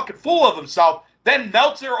makes a fucking fool of himself, then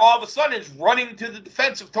Meltzer all of a sudden is running to the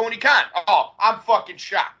defense of Tony Khan. Oh, I'm fucking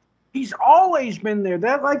shocked. He's always been there.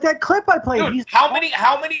 That clip I played. Dude, how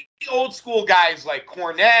many old school guys like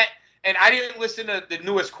Cornette? And I didn't listen to the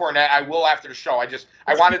newest Cornette. I will after the show.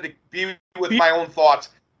 I wanted to be with my own thoughts.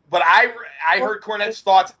 But I heard Cornette's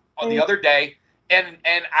thoughts the other day, and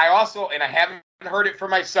I also, and I haven't heard it for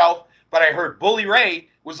myself, but I heard Bully Ray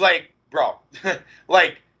was like, bro,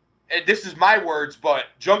 like, this is my words, but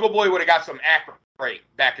Jungle Boy would have got some act right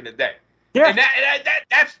back in the day. Yeah. And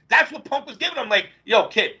that's what Punk was giving him. Like, yo,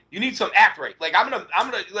 kid, you need some act right. Like, I'm gonna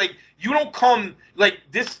like, you don't come like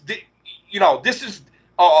this. This is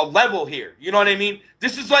a level here. You know what I mean?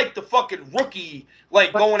 This is like the fucking rookie,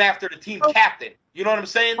 like going after the team captain. You know what I'm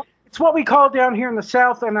saying? It's what we call down here in the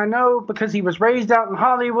South, and I know because he was raised out in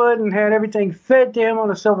Hollywood and had everything fed to him on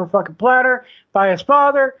a silver fucking platter by his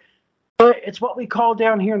father. But it's what we call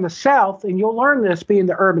down here in the South, and you'll learn this being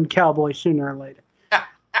the urban cowboy sooner or later.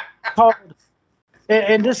 Called,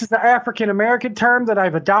 and this is the African American term that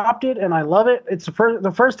I've adopted, and I love it. It's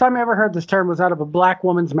the first time I ever heard this term was out of a black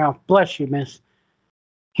woman's mouth. Bless you, miss.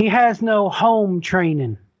 He has no home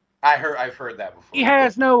training. I've heard that before. He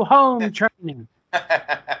has no home training.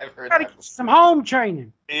 I've heard Gotta that. get some home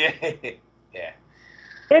training. Yeah.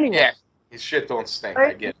 Anyway. Yeah. His shit don't stink.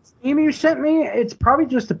 I get it. Emu sent me, it's probably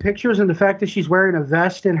just the pictures and the fact that she's wearing a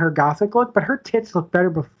vest in her gothic look, but her tits look better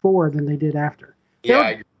before than they did after.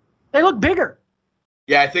 They look bigger.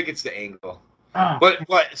 Yeah, I think it's the angle. Oh. But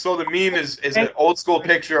so the meme is an old school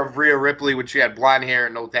picture of Rhea Ripley when she had blonde hair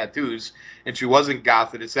and no tattoos, and she wasn't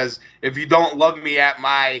goth. And it says, "If you don't love me at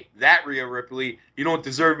that Rhea Ripley, you don't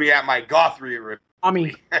deserve me at my goth Rhea Ripley."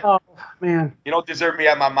 Mommy. Oh, man. You don't deserve me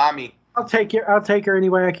at my mommy. I'll take her any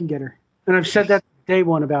way I can get her. And I've said that day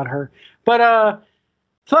one about her. But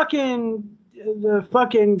the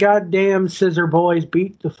fucking goddamn Scissor Boys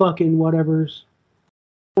beat the fucking whatevers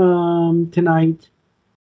tonight.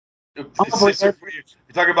 You're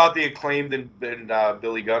talking about the Acclaimed and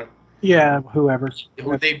Billy Gunn? Yeah, whoever's.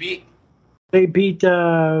 Who they beat? They beat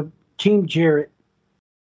Team Jarrett.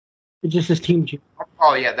 It just says Team Jarrett.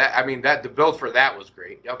 Oh yeah, the build for that was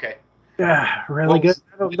great. Okay. Yeah, really good.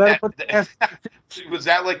 Was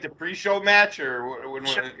that like the pre-show match or when?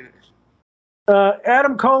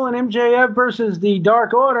 Adam Cole and MJF versus the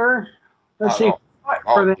Dark Order. Let's see. Man.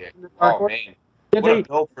 What a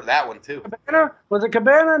build for that one too. Cabana? Was it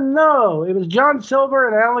Cabana? No, it was John Silver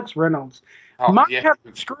and Alex Reynolds. Have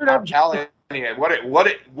screwed up. What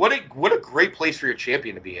a great place for your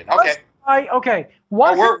champion to be in. Okay. Okay.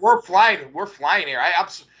 We're flying. We're flying here.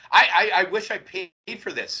 I wish I paid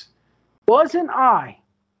for this. Wasn't I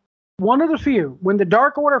one of the few when the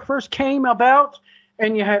Dark Order first came about,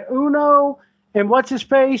 and you had Uno and what's his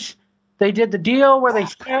face? They did the deal where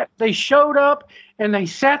they showed up and they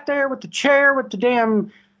sat there with the chair with the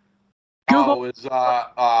damn Google. It was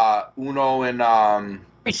Uno and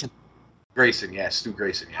Grayson. Yeah, Stu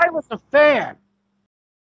Grayson. Yeah. I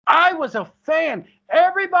was a fan.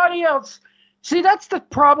 Everybody else. See, that's the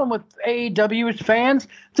problem with AEW's fans.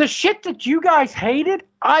 The shit that you guys hated,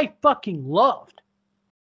 I fucking loved.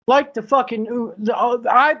 Like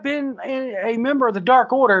I've been a member of the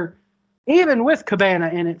Dark Order, even with Cabana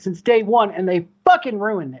in it since day one, and they fucking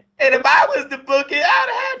ruined it. And if I was the bookie, I'd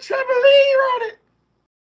have had Trevor Lee on it.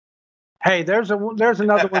 Hey, there's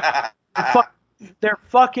another one. They're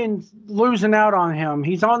fucking losing out on him.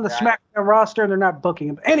 He's on the SmackDown roster, and they're not booking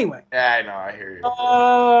him. Anyway. Yeah, I know. I hear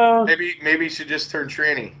you. Maybe he should just turn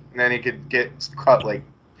tranny, and then he could get cut like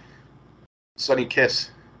Sonny Kiss.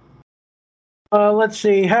 Let's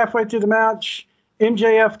see. Halfway through the match,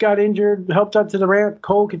 MJF got injured, helped up to the ramp.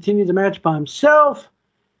 Cole continued the match by himself.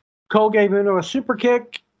 Cole gave Uno a super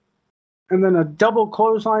kick, and then a double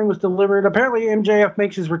clothesline was delivered. Apparently, MJF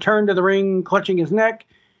makes his return to the ring, clutching his neck.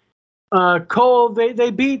 Cole,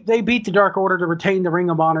 they beat the Dark Order to retain the Ring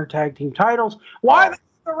of Honor tag team titles. Why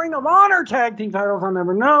the Ring of Honor tag team titles? I'll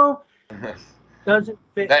never know. Doesn't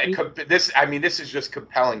fit. This is just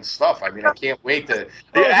compelling stuff. I mean, I can't wait to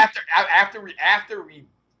after we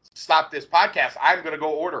stop this podcast, I'm gonna go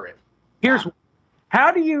order it. Here's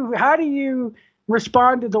how do you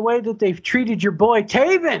respond to the way that they've treated your boy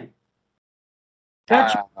Taven?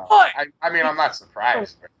 That's your boy. I'm not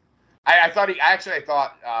surprised. I thought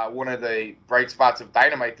one of the bright spots of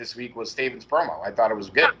Dynamite this week was Taven's promo. I thought it was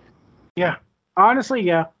good. Yeah. Honestly,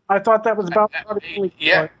 yeah. I thought that was about one of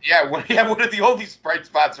the oldies bright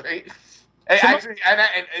spots, right?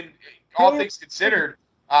 And all things considered,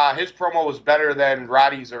 his promo was better than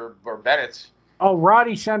Roddy's or Bennett's. Oh,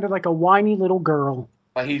 Roddy sounded like a whiny little girl.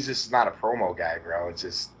 But he's just not a promo guy, bro. It's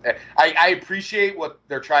just I appreciate what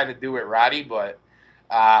they're trying to do at Roddy, but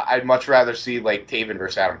I'd much rather see like Taven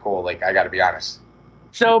versus Adam Cole. Like, I got to be honest.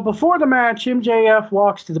 So before the match, MJF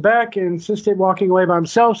walks to the back and insisted walking away by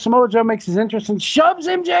himself. Samoa Joe makes his entrance and shoves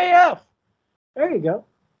MJF. There you go.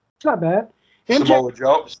 It's not bad. Samoa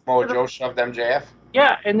Joe shoved MJF.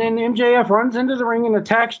 Yeah, and then MJF runs into the ring and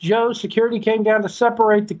attacks Joe. Security came down to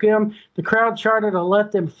separate them. The crowd started to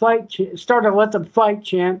let them fight chant.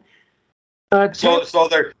 So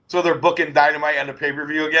they're booking Dynamite on the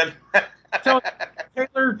pay-per-view again. So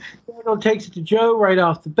Taylor takes it to Joe right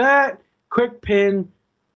off the bat. quick pin.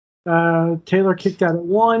 Taylor kicked out at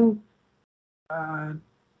 1.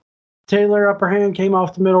 Taylor upper hand came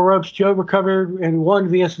off the middle ropes. Joe recovered and won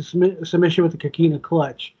via submission with the Coquina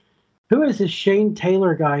clutch. Who is this Shane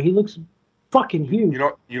Taylor guy? He looks fucking huge.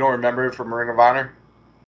 You don't remember him from Ring of Honor?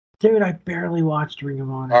 Dude, I barely watched Ring of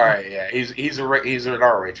Honor. All right, yeah, he's an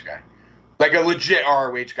ROH guy, like a legit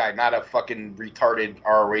ROH guy, not a fucking retarded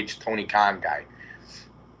ROH Tony Khan guy.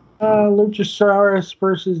 Luchasaurus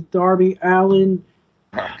versus Darby Allin.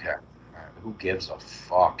 Okay, who gives a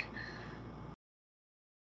fuck?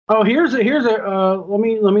 Oh, here's a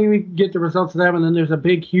let me get the results of that one. And then there's a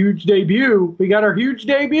big, huge debut. We got our huge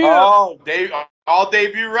debut. Oh, all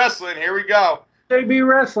debut wrestling. Here we go. Debut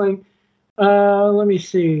wrestling. Let me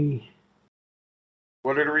see.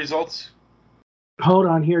 What are the results? Hold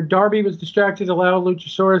on here. Darby was distracted, allowed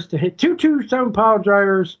Luchasaurus to hit 2 tombstone pile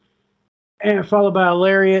drivers, and followed by a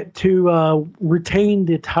lariat to retain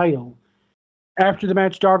the title. After the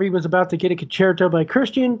match, Darby was about to get a concerto by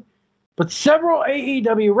Christian, but several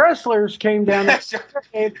AEW wrestlers came down.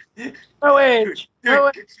 No Edge. Dude,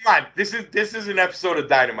 come on. This is an episode of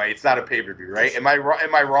Dynamite. It's not a pay-per-view, right? Am I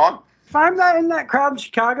wrong? If I'm not in that crowd in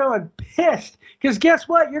Chicago, I'm pissed. Because guess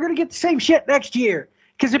what? You're going to get the same shit next year.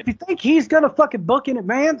 Because if you think he's going to fucking book in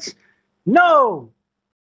advance, no.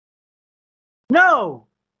 No.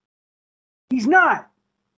 He's not.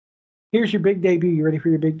 Here's your big debut. You ready for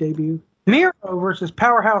your big debut? Miro versus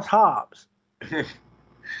Powerhouse Hobbs.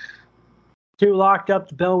 2 locked up,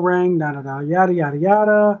 the bell rang, yada, yada,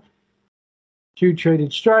 yada. 2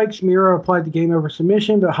 traded strikes. Miro applied the game over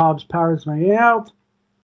submission, but Hobbs powered his way out.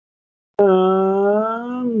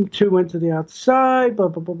 2 went to the outside, blah,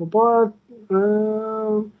 blah, blah, blah,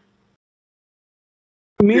 blah.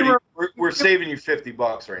 Miro, we're saving you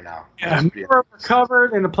 $50 right now. Yeah, Miro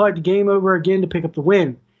recovered and applied the game over again to pick up the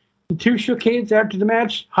win. The 2 shook hands after the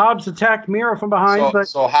match. Hobbs attacked Miro from behind.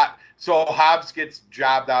 So Hobbs gets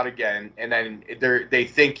jobbed out again, and then they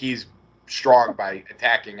think he's strong by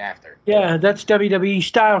attacking after. Yeah, that's WWE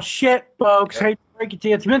style shit, folks. Hate to break it to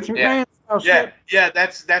you. It's Vince McMahon style shit. Yeah,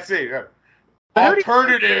 that's it. Yeah.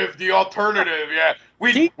 The alternative. Yeah,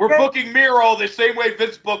 we're booking Miro the same way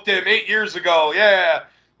Vince booked him 8 years ago. Yeah.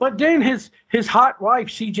 But then his hot wife,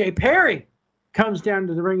 CJ Perry, comes down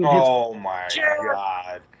to the ring and hits. Oh my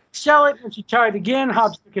God. Sell it, and she tried again.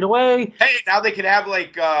 Hobbs took it away. Hey, now they can have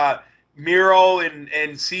like Miro and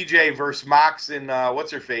CJ versus Mox and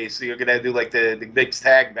what's her face. So you're gonna do like the big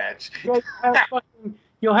tag match. You'll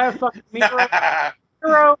have fucking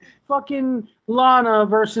Miro, fucking Lana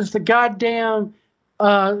versus the goddamn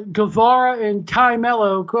Guevara and Ty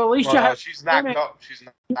Mello. Well, at least you have. She's knocked up. She's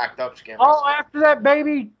knocked up. She can't wrestle. After that,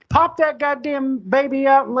 baby, pop that goddamn baby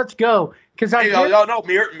out and let's go. Because no,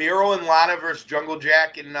 Miro and Lana versus Jungle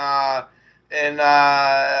Jack and Anna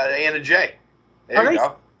Jay. There you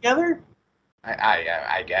go. Together?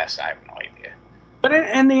 I guess. I have no idea. But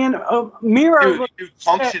in the end, Miro. Dude,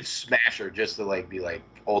 Punk should smash her just to like be like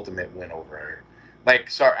ultimate win over her. Like,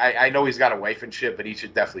 sorry, I know he's got a wife and shit, but he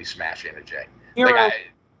should definitely smash Anna Jay. Miro,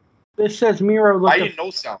 this says Miro. I didn't know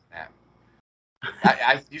something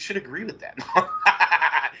that. You should agree with that.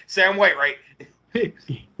 Sam White, right?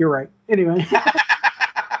 You're right. Anyway.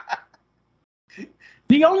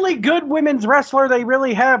 The only good women's wrestler they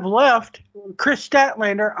really have left, Chris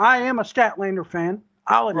Statlander. I am a Statlander fan.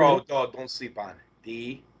 I'll admit. Bro, don't sleep on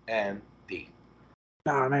DMD.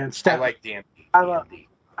 Nah, man. I like DMD. I love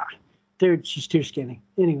dude, she's too skinny.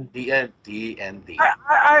 Anyway. DMD.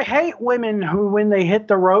 I hate women who, when they hit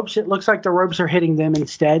the ropes, it looks like the ropes are hitting them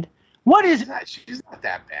instead. What is it? She's not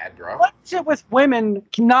that bad, bro. What is it with women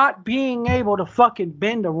not being able to fucking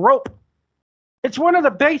bend a rope? It's one of the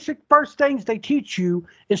basic first things they teach you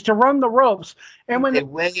is to run the ropes. And when they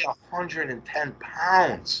weigh 110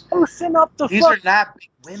 pounds. Loosen up the These are not big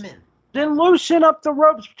women. Then loosen up the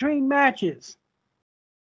ropes between matches.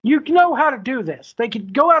 You know how to do this. They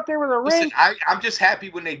could go out there with a ring. I'm just happy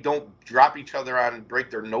when they don't drop each other on and break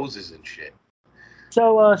their noses and shit.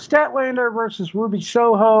 So Statlander versus Ruby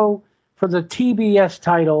Soho for the TBS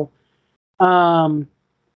title.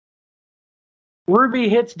 Ruby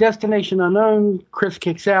hits Destination Unknown. Chris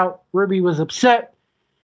kicks out. Ruby was upset.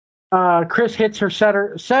 Chris hits her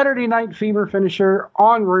Saturday Night Fever finisher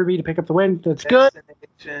on Ruby to pick up the win. That's good.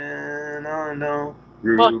 Destination Unknown.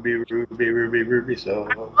 Ruby Soho.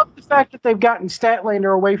 I love the fact that they've gotten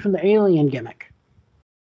Statlander away from the alien gimmick.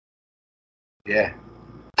 Yeah.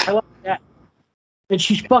 I love that. And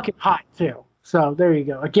she's fucking hot, too. So, there you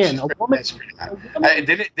go. Again, a woman.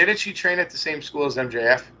 Didn't she train at the same school as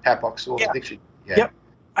MJF? Pat Buck School? Yeah. I think she. Yeah. Yep.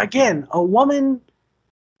 Again, a woman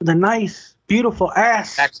the nice, beautiful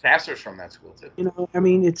ass. Max Caster's from that school too. You know, I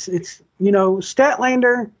mean, it's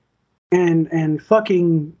Statlander and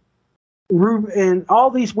fucking Rube and all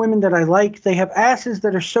these women that I like. They have asses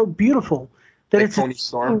that are so beautiful that like it's Tony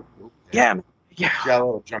Storm. Yeah. Got a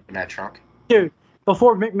little jump in that trunk, dude.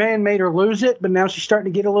 Before McMahon made her lose it, but now she's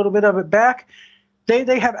starting to get a little bit of it back.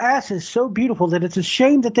 They have asses so beautiful that it's a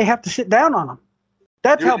shame that they have to sit down on them.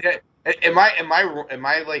 That's dude, how. Am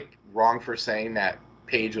I like wrong for saying that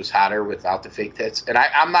Paige was hotter without the fake tits? And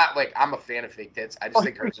I'm not like I'm a fan of fake tits. I just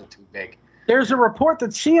think hers are too big. There's a report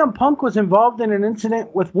that CM Punk was involved in an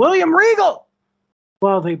incident with William Regal.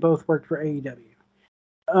 Well, they both worked for AEW.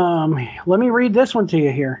 Let me read this one to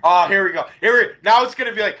you here. Oh, here we go. Now it's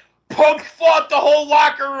gonna be like Punk fought the whole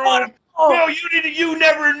locker room. Oh. No, you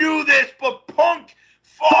never knew this, but Punk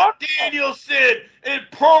fought Danielson, and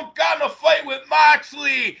Punk got in a fight with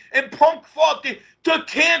Moxley, and Punk fought the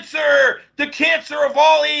cancer. The cancer of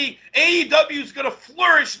all AEW is gonna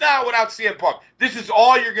flourish now without CM Punk. This is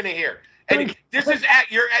all you're gonna hear, and this is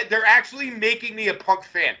they're actually making me a Punk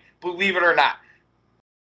fan, believe it or not.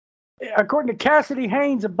 According to Cassidy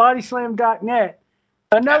Haynes of BodySlam.net,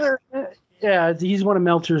 he's one of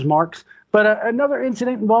Meltzer's marks, but another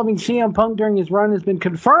incident involving CM Punk during his run has been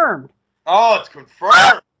confirmed. Oh, it's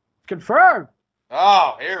confirmed. Confirmed.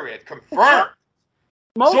 Oh, here we go. Confirmed.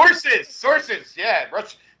 Sources. Yeah,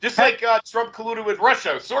 just like Trump colluded with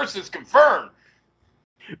Russia. Sources confirmed.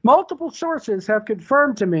 Multiple sources have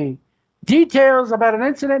confirmed to me details about an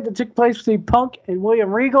incident that took place between Punk and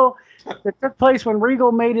William Regal that took place when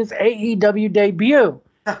Regal made his AEW debut.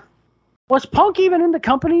 Was Punk even in the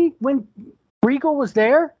company when Regal was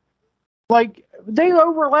there? Like, they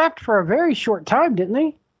overlapped for a very short time, didn't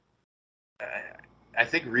they? I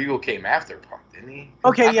think Regal came after Punk, didn't he?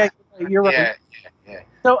 Okay, yeah, you're right. Yeah.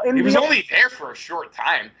 So he was only there for a short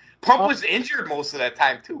time. Punk was injured most of that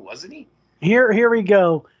time, too, wasn't he? Here we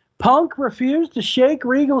go. Punk refused to shake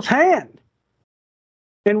Regal's hand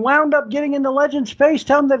and wound up getting in the legend's face,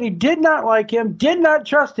 telling him that he did not like him, did not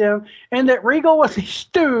trust him, and that Regal was a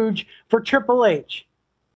stooge for Triple H.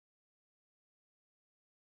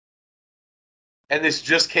 And this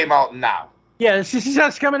just came out now. Yeah, this is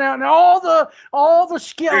just coming out, and all the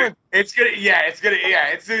skeletons. It's gonna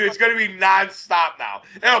be nonstop now.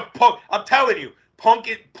 Punk, I'm telling you, Punk.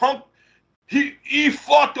 He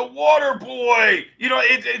fought the Water Boy. You know,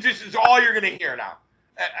 it just is all you're gonna hear now.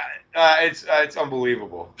 It's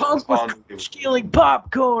unbelievable. Punk was stealing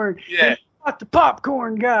popcorn. Yeah. Fought the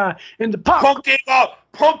popcorn guy, and the popcorn.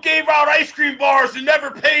 Punk gave out ice cream bars and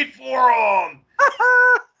never paid for them.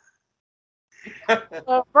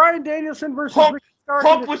 Bryan Danielson versus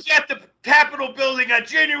Punk was at the Capitol building on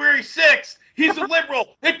January 6th. He's a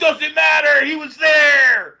liberal. It doesn't matter. He was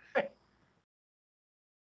there.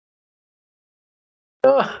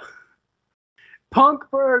 Punk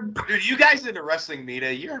Bird. Dude, you guys in the wrestling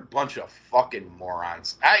media, you're a bunch of fucking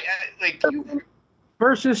morons.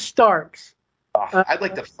 Versus Starks. I'd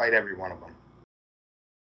like to fight every one of them.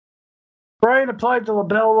 Bryan applied the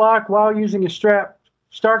label lock while using a strap.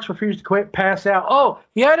 Starks refused to quit, pass out. Oh,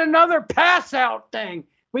 yet another pass out thing.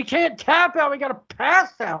 We can't tap out. We got to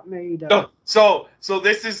pass out in AEW. So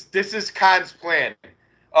this is Khan's plan.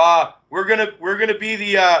 We're gonna be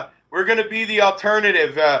the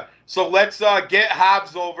alternative. So let's get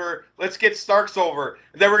Hobbs over. Let's get Starks over.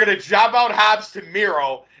 And then we're gonna job out Hobbs to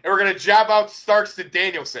Miro, and we're gonna job out Starks to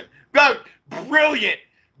Danielson. Brilliant.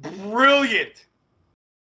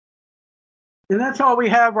 And that's all we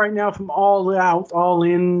have right now from All Out, All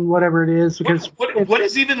In, whatever it is. Because what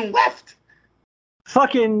is even left?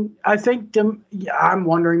 Fucking, I think I'm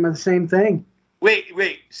wondering about the same thing.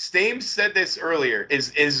 Wait. Stames said this earlier.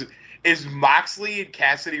 Is Moxley and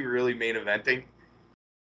Cassidy really main eventing?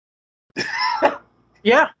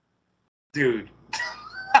 Yeah. Dude.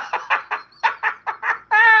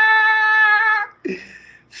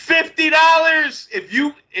 $50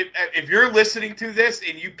 if you're listening to this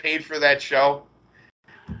and you paid for that show,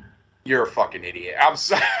 you're a fucking idiot. I'm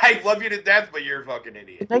sorry, I love you to death, but you're a fucking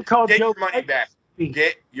idiot. Get your money back.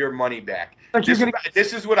 Get your money back.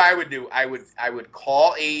 This is what I would do. I would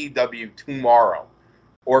call AEW tomorrow,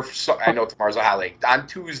 I know tomorrow's a holiday, on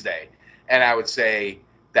Tuesday, and I would say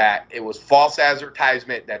that it was false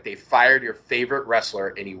advertisement, that they fired your favorite wrestler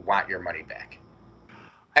and you want your money back.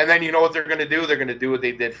 And then you know what they're going to do? They're going to do what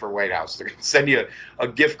they did for White House. They're going to send you a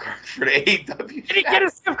gift card for the AEW. Did he get a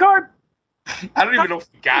gift card? I don't even know if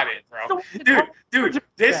he got it, bro. Dude,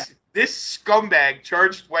 this scumbag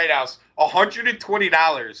charged White House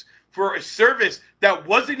 $120 for a service that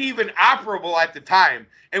wasn't even operable at the time.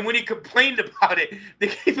 And when he complained about it, they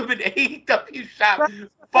gave him an AEW shop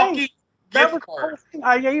fucking That gift was the whole card. thing.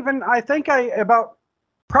 I think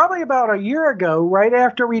probably about a year ago, right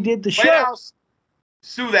after we did the White show, House,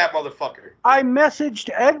 sue that motherfucker. I messaged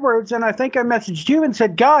Edwards, and I think I messaged you and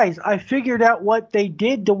said, guys, I figured out what they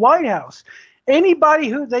did to White House. Anybody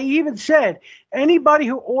who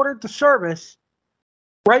ordered the service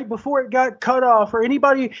right before it got cut off, or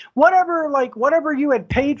anybody, whatever you had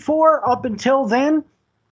paid for up until then,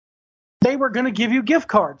 they were going to give you gift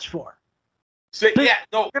cards for. So here's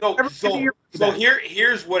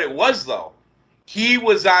what it was though. He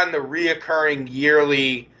was on the reoccurring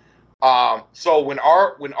yearly. So when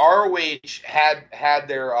ROH had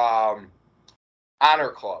their Honor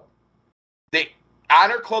Club, the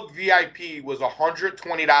Honor Club VIP was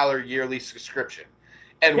 $120 yearly subscription,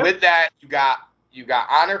 and with that you got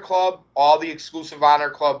Honor Club, all the exclusive Honor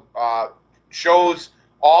Club shows,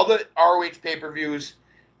 all the ROH pay-per-views.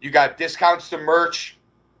 You got discounts to merch,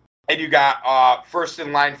 and you got first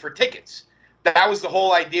in line for tickets. That was the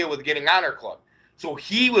whole idea with getting Honor Club. So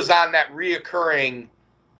he was on that reoccurring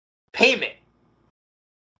payment,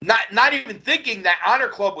 not even thinking that Honor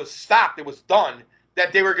Club was stopped. It was done.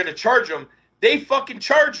 That they were going to charge him. They fucking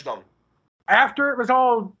charged him After it was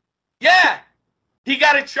all. Yeah, he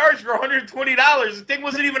got it charged for $120. The thing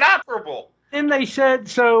wasn't even operable. Then they said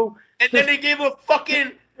so. And then they gave him a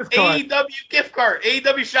fucking AEW gift card,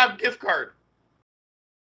 AEW shop gift card.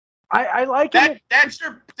 I like that. it. That's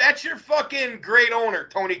your fucking great owner,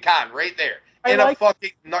 Tony Khan, right there I in like, a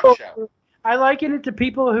fucking nutshell. I liken it to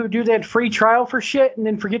people who do that free trial for shit and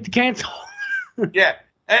then forget to cancel. Yeah,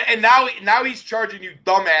 and now he's charging you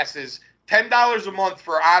dumbasses $10 a month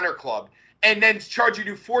for Honor Club, and then charging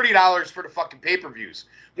you $40 for the fucking pay-per-views.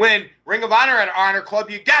 When Ring of Honor had Honor Club,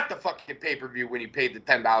 you got the fucking pay-per-view when you paid the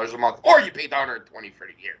 $10 a month, or you paid the $120 for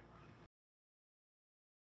the year.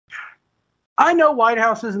 I know White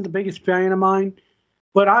House isn't the biggest fan of mine,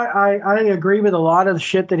 but I agree with a lot of the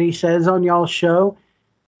shit that he says on y'all's show,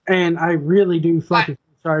 and I really do fucking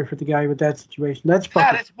sorry for the guy with that situation. That's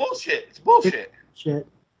fucking that's bullshit. It's bullshit. Shit.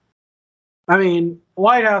 I mean,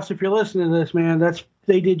 White House, if you're listening to this, man,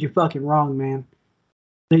 they did you fucking wrong, man.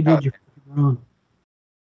 They did you fucking wrong.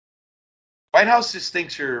 White House just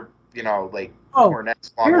thinks you're, like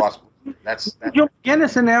Cornette's long lost. That's Joe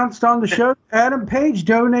Guinness announced on the show Adam Page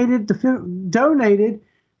donated the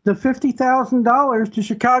 $50,000 to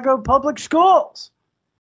Chicago public schools.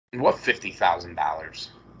 What $50,000?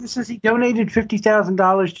 This says he donated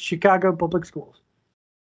 $50,000 to Chicago public schools.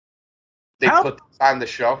 They put this on the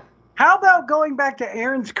show. How about going back to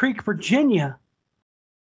Aaron's Creek, Virginia,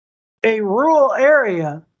 a rural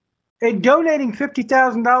area, and donating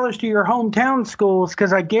 $50,000 to your hometown schools?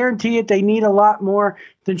 Because I guarantee it, they need a lot more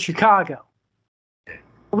than Chicago.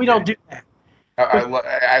 We don't do that.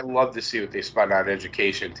 I love to see what they spend on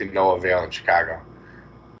education to no avail in Chicago.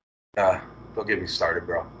 Don't get me started,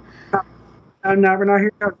 bro. We're not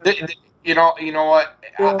here. You know what?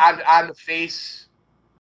 Yeah. On the face,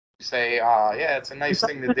 you say, yeah, it's a nice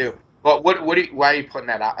thing to do. But why are you putting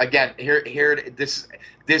that out? Again, this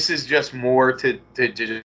is just more to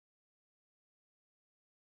just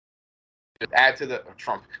add to the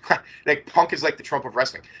Trump. Like Punk is like the Trump of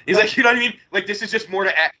wrestling. He's like, you know what I mean? Like this is just more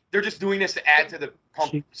to add. They're just doing this to add to the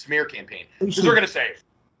Punk smear campaign. Because they're gonna say,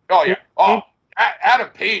 oh yeah, Adam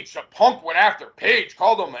Page, Punk went after Page,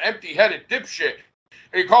 called him an empty-headed dipshit.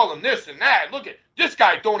 And he called him this and that. Look at this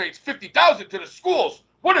guy donates $50,000 to the schools.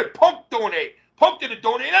 What did Punk donate? Punk didn't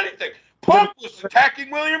donate anything. Punk was attacking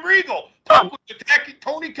William Regal. Punk was attacking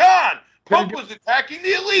Tony Khan. Punk was attacking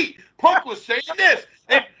the Elite. Punk was saying this.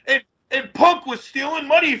 And Punk was stealing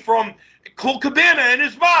money from Colt Cabana and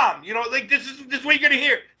his mom. Like this is what you're gonna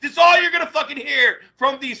hear. This is all you're gonna fucking hear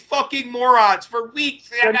from these fucking morons for weeks.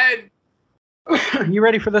 You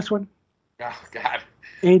ready for this one? Oh God.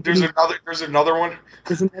 Anthony, There's another one.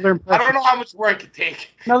 There's another impression. I don't know how much more I can take.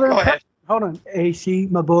 Go ahead. Hold on. AC,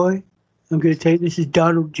 my boy. I'm going to tell you, this is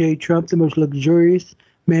Donald J. Trump, the most luxurious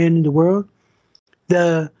man in the world.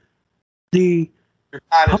 Your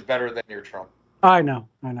Todd is better than your Trump. I know.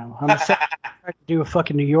 I'm trying to do a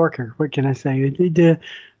fucking New Yorker. What can I say? The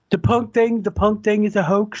Punk thing is a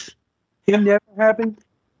hoax. It never happened.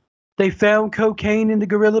 They found cocaine in the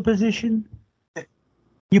gorilla position.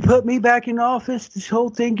 You put me back in office, this whole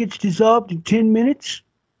thing gets dissolved in 10 minutes.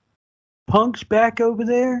 Punk's back over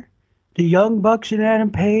there. The Young Bucks and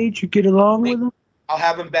Adam Page, you get along with them? I'll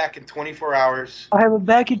have him back in 24 hours. I'll have him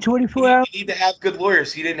back in 24 hours? You need to have good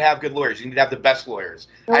lawyers. He didn't have good lawyers. You need to have the best lawyers.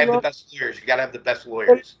 I have the best lawyers. You got to have the best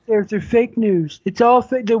lawyers. They're fake news. It's all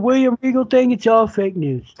fake. The William Regal thing, it's all fake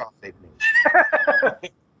news. It's all fake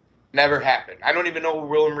news. Never happened. I don't even know who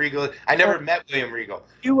William Regal is. I never met William Regal.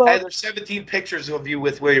 There's 17 pictures of you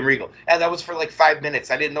with William Regal. And that was for like 5 minutes.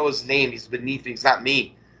 I didn't know his name. He's beneath me. He's not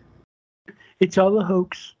me. It's all a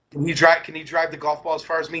hoax. Can he drive the golf ball as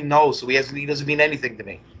far as me? No. So he doesn't mean anything to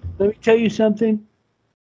me. Let me tell you something.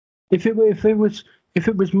 If it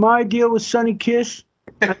was my deal with Sonny Kiss,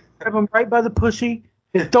 I'd grab him right by the pussy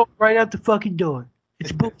and throw him right out the fucking door.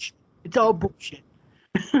 It's bullshit. It's all bullshit.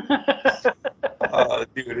 Oh,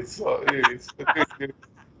 dude,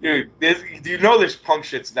 do you know this Punk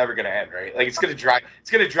shit's never gonna end, right? Like it's gonna drive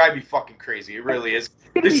me fucking crazy. It really is.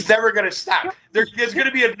 This is never gonna stop. There's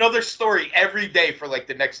gonna be another story every day for like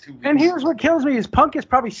the next 2 weeks. And here's what kills me: is Punk is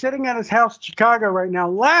probably sitting at his house in Chicago right now,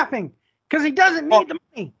 laughing because he doesn't need the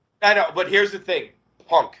money. I know, but here's the thing,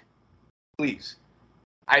 Punk, please.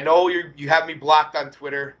 I know you have me blocked on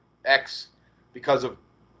Twitter X because of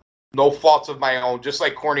no faults of my own, just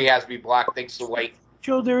like Corny has me blocked thanks to White.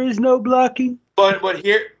 Sure, there is no blocking. But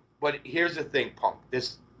here's the thing, Punk.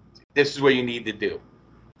 This is what you need to do.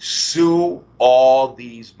 Sue all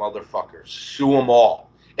these motherfuckers. Sue them all.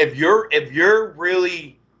 If you're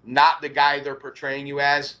really not the guy they're portraying you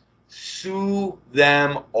as, sue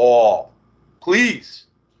them all, please.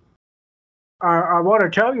 I want to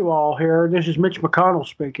tell you all here. This is Mitch McConnell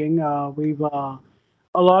speaking. We've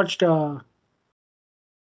launched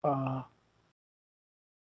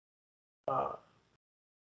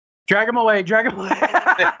drag him away.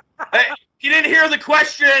 Hey, he didn't hear the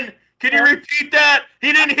question. Can you repeat that?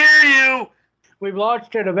 He didn't hear you. We've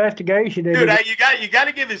launched an investigation. Dude, you got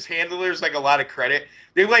to give his handlers like a lot of credit.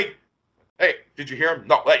 They're like, hey, did you hear him?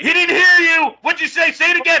 No, he didn't hear you. What'd you say?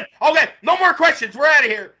 Say it again. Okay, no more questions. We're out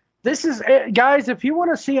of here. This is guys. If you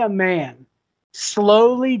want to see a man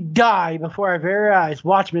slowly die before our very eyes,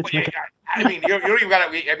 watch Mitch McConnell. I mean, you don't even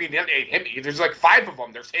got to. I mean, there's like 5 of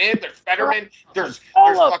them. There's him. There's Fetterman. There's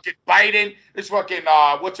fucking Biden. There's fucking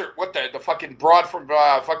the fucking broad from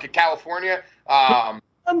fucking California.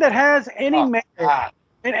 One that has any merit.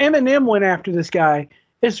 And Eminem went after this guy.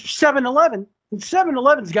 Is 7-Eleven. And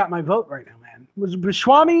 7-Eleven's got my vote right now, man. Was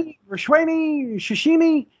Rashwami,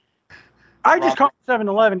 Shishimi? I just call him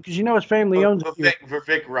 7-Eleven because you know his family owns it.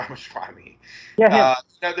 Vivek Ramaswamy. Yeah,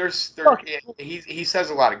 he says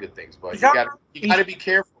a lot of good things, but you got to be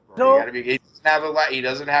careful, bro. He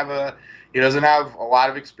doesn't have a lot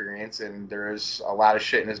of experience, and there's a lot of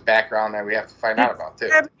shit in his background that we have to find out about too.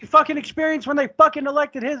 Have you fucking experience when they fucking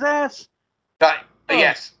elected his ass?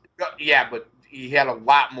 Yes, yeah, but he had a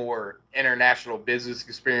lot more international business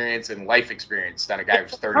experience and life experience than a guy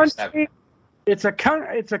who's 37. It's a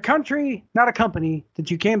country, not a company,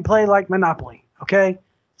 that you can't play like Monopoly, okay?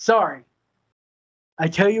 Sorry. I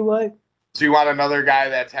tell you what. So you want another guy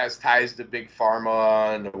that has ties to Big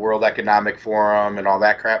Pharma and the World Economic Forum and all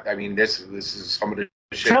that crap? I mean, this is some of the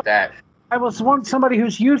shit that... I want somebody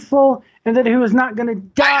who's youthful and then who is not going to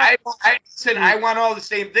die. I said I want all the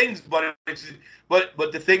same things, but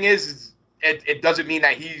the thing is it doesn't mean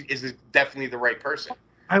that he is definitely the right person.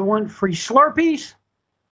 I want free Slurpees.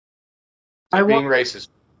 Being racist.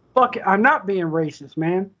 Fuck it. I'm not being racist,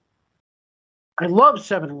 man. I love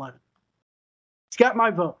 7-Eleven. It's got my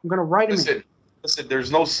vote. I'm going to write him in. Listen,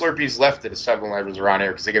 there's no Slurpees left at the 7-Elevens around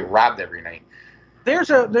here because they get robbed every night. There's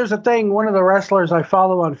a thing. One of the wrestlers I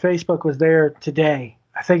follow on Facebook was there today.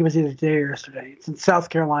 I think it was either today or yesterday. It's in South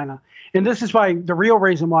Carolina. And this is why the real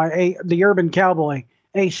reason why the Urban Cowboy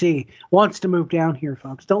AC wants to move down here,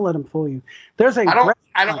 folks. Don't let him fool you. There's a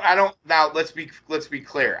I don't. Now let's be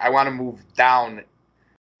clear. I want to move down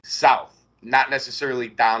south, not necessarily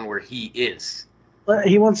down where he is.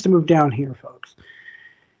 He wants to move down here, folks.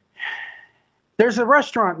 There's a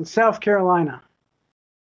restaurant in South Carolina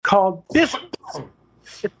called Biscuits.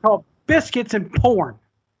 It's called Biscuits and Porn.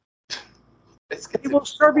 They will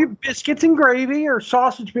serve you biscuits and gravy or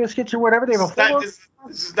sausage biscuits or whatever. They have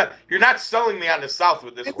you're not selling me on the South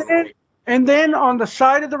with this one. And then on the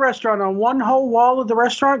side of the restaurant, on one whole wall of the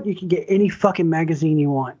restaurant, you can get any fucking magazine you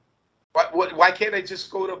want. Why can't I just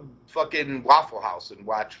go to fucking Waffle House and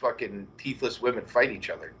watch fucking teethless women fight each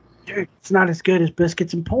other? Dude, it's not as good as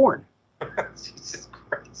Biscuits and Porn. Jesus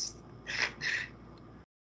Christ.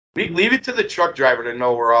 Leave it to the truck driver to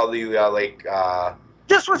know where all the,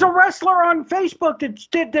 This was a wrestler on Facebook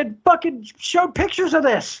that fucking showed pictures of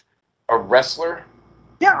this. A wrestler?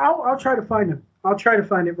 Yeah, I'll try to find him. I'll try to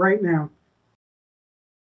find it right now.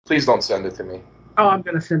 Please don't send it to me. Oh, I'm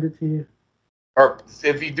going to send it to you. Or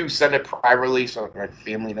if you do, send it privately so my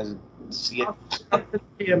family doesn't see it. I'll send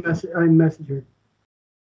you a message her.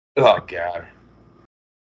 Oh, God.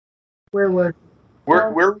 Where was Where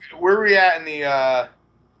are we at in the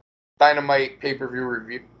Dynamite pay-per-view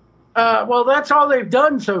review? Well, that's all they've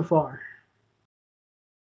done so far.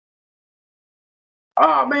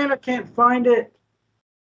 Oh, man, I can't find it.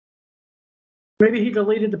 Maybe he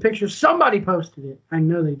deleted the picture. Somebody posted it. I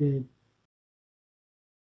know they did.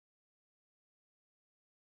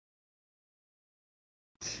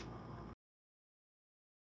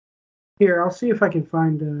 Here, I'll see if I can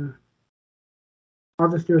find... I'll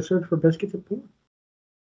just do a search for biscuits and porn.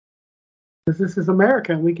 Because this is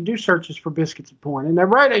America, and we can do searches for biscuits and porn. And they're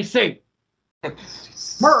right, AC.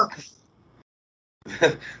 America.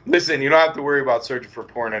 Listen, you don't have to worry about searching for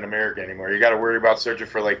porn in America anymore. You got to worry about searching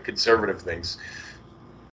for, like, conservative things.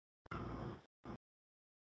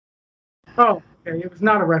 Oh, okay. It was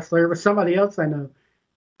not a wrestler. It was somebody else I know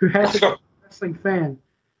who has a wrestling fan.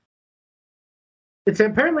 It's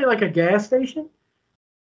apparently like a gas station.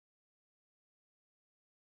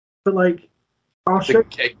 But, like, I'll show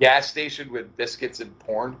A gas station with biscuits and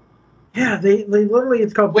porn? Yeah, they literally,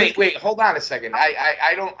 it's called... Wait, hold on a second.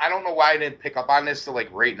 I don't know why I didn't pick up on this till, like,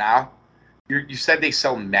 right now. You said they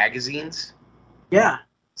sell magazines? Yeah.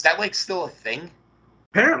 Is that, like, still a thing?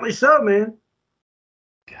 Apparently so, man.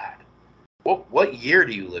 God. What year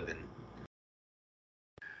do you live in?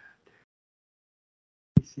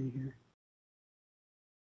 Let me see here.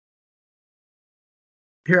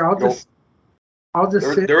 Here, I'll just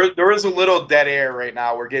say... There is a little dead air right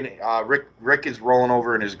now. We're getting Rick is rolling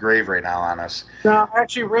over in his grave right now on us. No,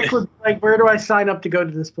 actually, Rick would be like, where do I sign up to go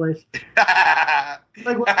to this place?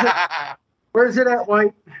 Like, where's it at,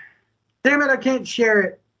 White? Damn it, I can't share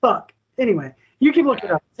it. Fuck. Anyway, you can look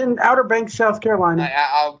it up. It's in Outer Banks, South Carolina.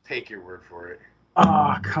 I'll take your word for it.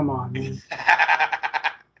 Oh, come on, man.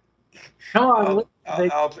 Come on.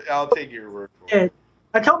 I'll take your word for it.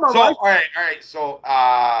 I told my wife. All right. So,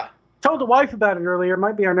 told the wife about it earlier. It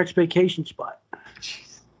might be our next vacation spot.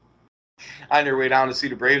 Jeez. On your way down to see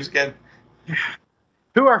the Braves again?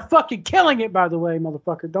 Who are fucking killing it, by the way,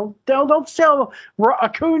 motherfucker. Don't sell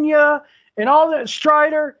Acuna and all that,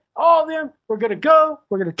 Strider, all of them. We're going to go.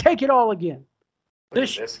 We're going to take it all again.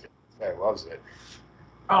 This guy loves it.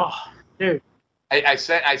 Oh, dude. I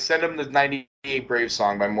sent him the 98 Braves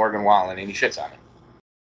song by Morgan Wallen, and he shits on it.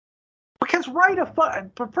 Because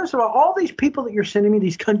but first of all these people that you're sending me,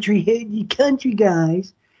 these country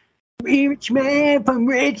guys, rich man from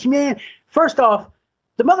Richmond. First off,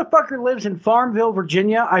 the motherfucker lives in Farmville,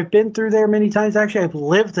 Virginia. I've been through there many times. Actually, I've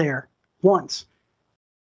lived there once.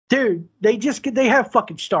 Dude, they have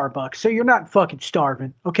fucking Starbucks, so you're not fucking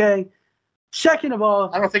starving, okay? Second of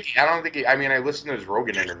all, I don't think he, I mean, I listened to his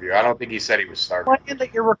Rogan interview. I don't think he said he was starving.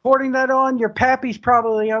 That you're recording that on, your pappy's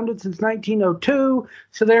probably owned it since 1902,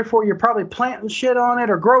 so therefore you're probably planting shit on it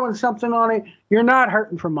or growing something on it. You're not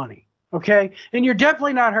hurting for money, okay? And you're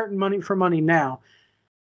definitely not hurting for money now.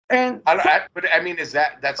 And but I mean,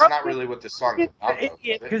 that's not really what the song is about?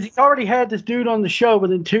 Because he's already had this dude on the show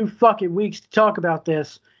within 2 fucking weeks to talk about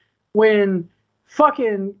this. When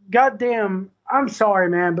fucking goddamn, I'm sorry,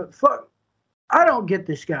 man, but fuck. I don't get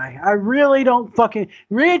this guy. I really don't fucking...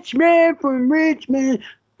 Rich man from Richmond.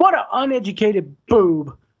 What an uneducated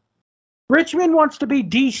boob. Richmond wants to be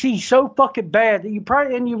DC so fucking bad that you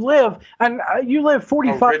live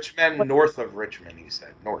 45... Oh, Richmond, north of Richmond, he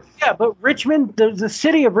said. North. Yeah, but Richmond, the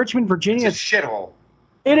city of Richmond, Virginia... It's a shithole.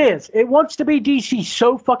 It is. It wants to be DC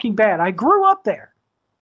so fucking bad. I grew up there.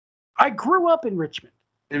 I grew up in Richmond.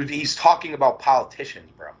 He's talking about politicians,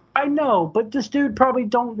 bro. I know, but this dude probably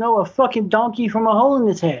don't know a fucking donkey from a hole in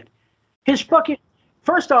his head. His fucking...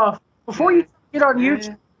 First off, before you get on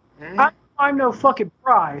YouTube, I'm no fucking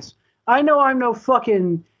prize. I know I'm no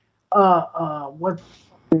fucking...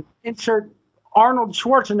 insert Arnold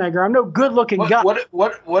Schwarzenegger. I'm no good-looking guy.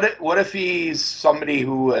 What if he's somebody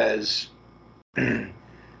who is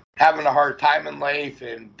having a hard time in life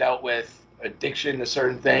and dealt with addiction to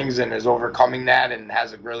certain things and is overcoming that and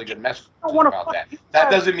has a really good message about that? That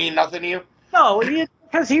doesn't mean nothing to you? No,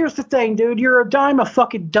 because here's the thing, dude. You're a dime a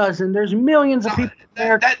fucking dozen. There's millions of people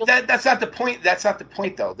there. That's not the point. That's not the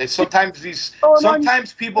point, though.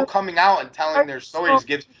 Sometimes people coming out and telling their stories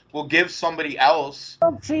will give somebody else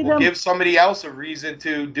a reason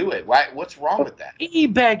to do it. Why? What's wrong with that?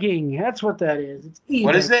 E-begging. That's what that is. It's e-begging.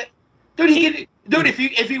 What is it? Dude,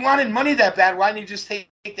 if he wanted money that bad, why didn't he just take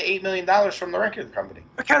the $8 million from the record company?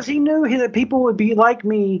 Because he knew that people would be like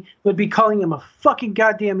me, would be calling him a fucking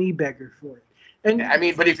goddamn e-beggar for it. And I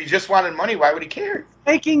mean, but if he just wanted money, why would he care?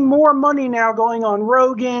 Making more money now going on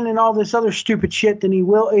Rogan and all this other stupid shit than he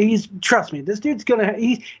will. Trust me, this dude's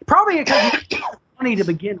he's probably because he has money to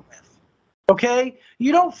begin with. Okay?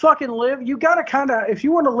 You don't fucking live, you gotta kinda, if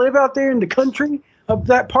you want to live out there in the country of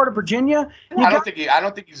that part of Virginia. I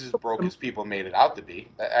don't think he's as broke as people made it out to be.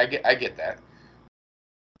 I get that.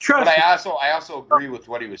 Trust But me. I also agree with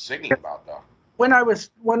what he was singing about, though. When I was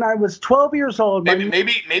 12 years old,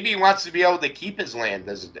 Maybe he wants to be able to keep his land.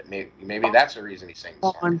 Maybe that's the reason he's singing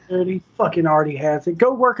the song. dude, he fucking already has it.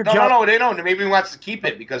 Go work a job. No, they don't. Maybe he wants to keep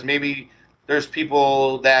it because maybe there's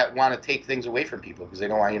people that want to take things away from people because they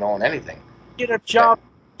don't want you to own anything. Get a job,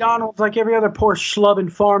 McDonald's, like every other poor schlub in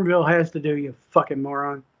Farmville has to do. You fucking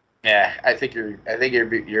moron. Yeah, I think you're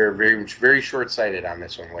very very short-sighted on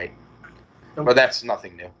this one, Wade. But that's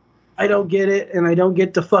nothing new. I don't get it, and I don't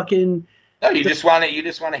get the fucking. No, you just want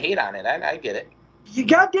to hate on it. I get it. You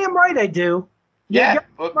goddamn right I do. Yeah,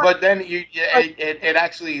 but then it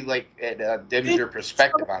actually dims your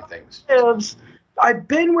perspective on things. I've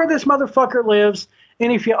been where this motherfucker lives,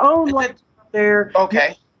 and if you own land there,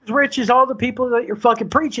 okay, you're as rich as all the people that you're fucking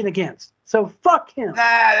preaching against. So fuck him.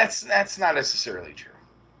 Nah, that's not necessarily true.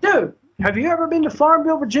 Dude, have you ever been to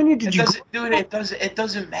Farmville, Virginia? It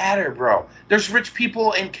doesn't matter, bro. There's rich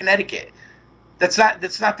people in Connecticut. That's not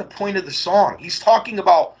the point of the song. He's talking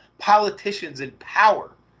about politicians in power.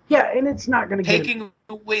 Yeah, and it's not going to taking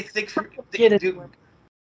away things from dude.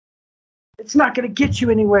 It's not going to get you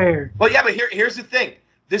anywhere. Well, yeah, but here's the thing.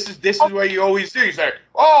 This is what you always do. You say,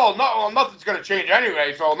 "Oh, no, well, nothing's going to change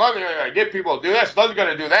anyway. So nothing going to get people to do this. Nothing's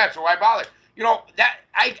going to do that. So why bother?" You know that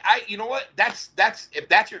you know what? That's if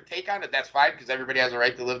that's your take on it, that's fine because everybody has a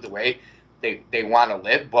right to live the way they want to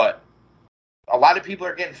live. But a lot of people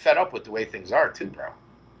are getting fed up with the way things are too, bro.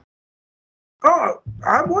 Oh,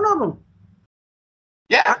 I'm one of them.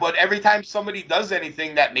 Yeah, but every time somebody does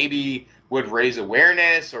anything that maybe would raise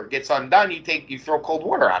awareness or gets undone, you throw cold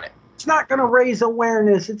water on it. It's not going to raise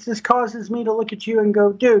awareness. It just causes me to look at you and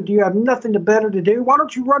go, dude, do you have nothing better to do? Why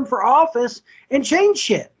don't you run for office and change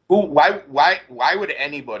shit? Why would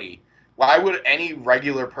any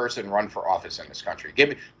regular person run for office in this country?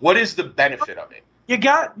 What is the benefit of it? You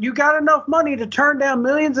got enough money to turn down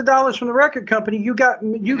millions of dollars from the record company. No.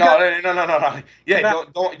 Yeah,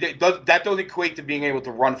 that doesn't equate to being able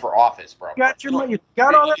to run for offiess, bro. You got your money. You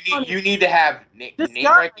got all that money. You need to have name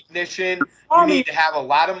recognition. You need to have a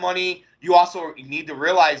lot of money. You also need to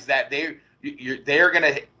realize that they are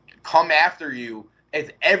going to come after you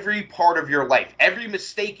at every part of your life. Every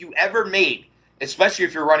mistake you ever made, especially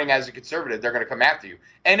if you're running as a conservative, they're going to come after you.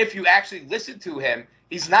 And if you actually listen to him,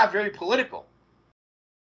 he's not very political.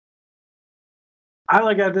 I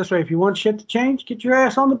look at it this way: if you want shit to change, get your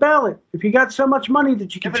ass on the ballot. If you got so much money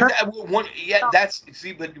that you can turn, that's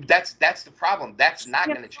the problem. That's not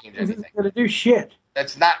going to change anything. It's going to do shit.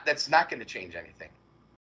 That's not going to change anything.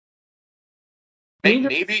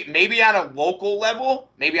 Maybe on a local level,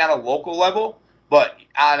 but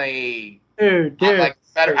on a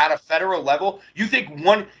federal level,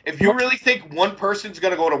 if you really think one person's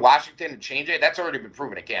going to go to Washington and change it, that's already been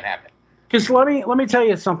proven. It can't happen. Because let me tell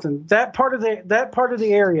you something. That part of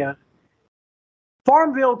the area,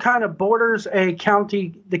 Farmville kind of borders the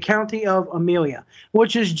county of Amelia,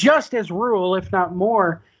 which is just as rural, if not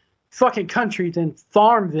more, fucking country than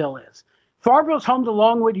Farmville is. Farmville's home to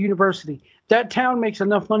Longwood University. That town makes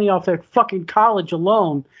enough money off that fucking college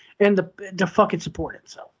alone and to fucking support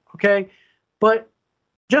itself. Okay, but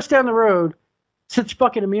just down the road sits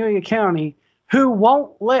fucking Amelia County, who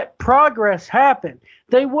won't let progress happen.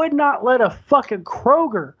 They would not let a fucking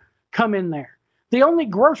Kroger come in there. The only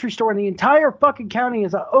grocery store in the entire fucking county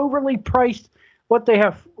is an overly priced, what they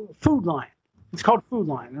have, Food Line. It's called Food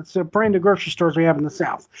Line. That's a brand of grocery stores we have in the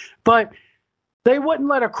South. But they wouldn't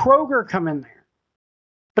let a Kroger come in there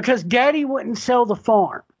because Daddy wouldn't sell the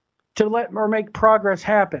farm to let or make progress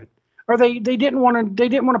happen. Or they didn't want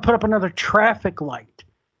to put up another traffic light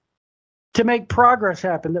to make progress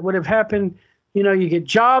happen that would have happened. You know, you get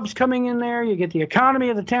jobs coming in there, you get the economy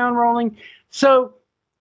of the town rolling. So,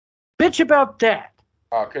 bitch about that.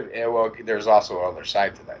 There's also another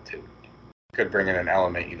side to that too. Could bring in an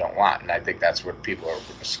element you don't want, and I think that's what people are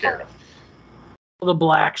scared of. The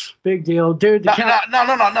blacks, big deal, dude. No.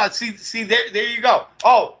 See, there you go.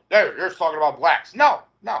 Oh, you're just talking about blacks. No.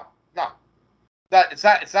 It's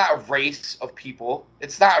not a race of people.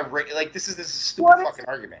 It's not a race. Like this is a stupid fucking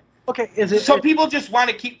argument. Okay, is it? Some people just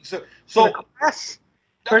want to keep so. Class?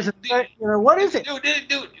 What is it,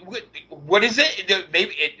 dude? What is it?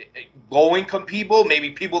 Maybe low income people,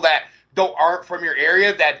 maybe people that aren't from your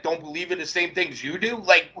area that don't believe in the same things you do.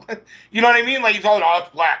 Like, you know what I mean? Like, it's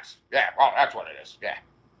blacks. Yeah, well, that's what it is. Yeah,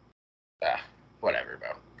 whatever, bro.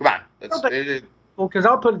 Come on. Well, because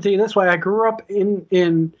I'll put it to you this way: I grew up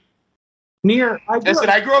in.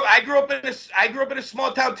 I grew up in a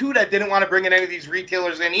small town too that didn't want to bring in any of these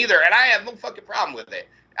retailers in either, and I have no fucking problem with it.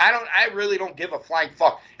 I really don't give a flying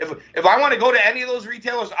fuck. If I want to go to any of those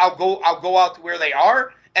retailers, I'll go out to where they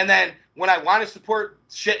are, And then when I want to support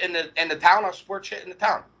shit in the town, I'll support shit in the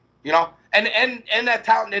town. You know, and that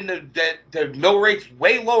town, and the mill rate's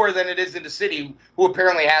way lower than it is in the city, who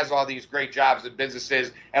apparently has all these great jobs and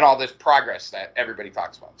businesses and all this progress that everybody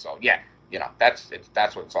talks about. So yeah, you know, that's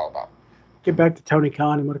what it's all about. Get back to Tony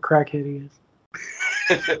Khan and what a crackhead he is.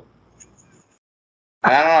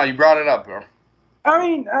 I don't know. You brought it up, bro. I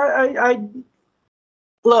mean, I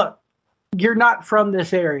look. You're not from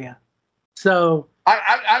this area, so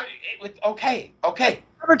okay.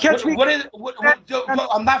 Never catch me.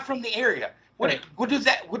 I'm not from the area. What is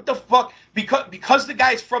that? What the fuck? Because the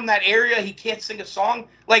guy's from that area, he can't sing a song.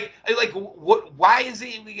 Like what? Why is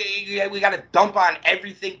it we got to dump on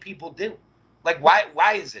everything people do? Like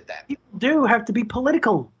why is it that people do have to be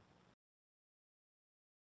political?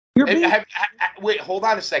 Wait, hold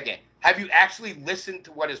on a second. Have you actually listened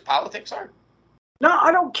to what his politics are? No,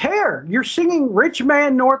 I don't care. You're singing "Rich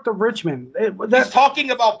Man North of Richmond." He's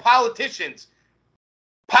talking about politicians.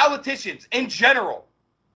 Politicians in general.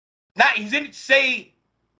 He didn't say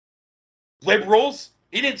liberals.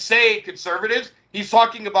 He didn't say conservatives. He's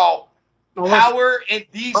talking about power in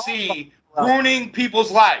D.C. ruining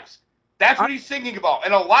people's lives. That's what he's singing about.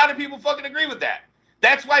 And a lot of people fucking agree with that.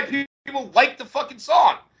 That's why people like the fucking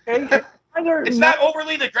song. It's not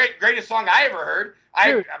overly the greatest song I ever heard.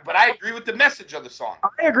 But I agree with the message of the song.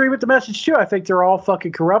 I agree with the message, too. I think they're all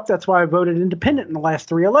fucking corrupt. That's why I voted independent in the last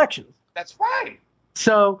 3 elections. That's fine.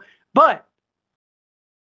 So, but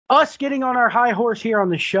us getting on our high horse here on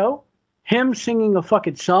the show, him singing a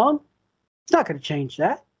fucking song, it's not going to change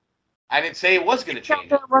that. I didn't say it was going to change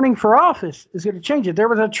it. Running for office is going to change it. There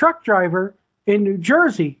was a truck driver in New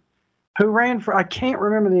Jersey who ran for, I can't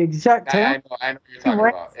remember the exact time. I know what you're talking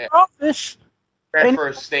about. For office. Ran for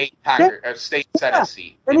a state Senate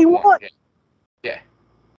seat. And he won. Yeah.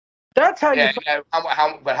 That's how you.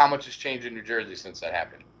 But how much has changed in New Jersey since that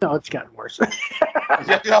happened? No, it's gotten worse. All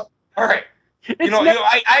right.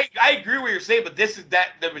 I agree with what you're saying, but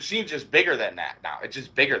the machine's just bigger than that now. It's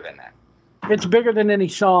just bigger than that. It's bigger than any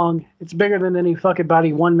song. It's bigger than any fucking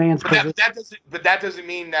body. One man's. But that doesn't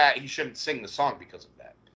mean that he shouldn't sing the song because of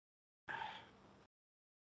that. The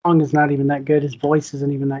song is not even that good. His voice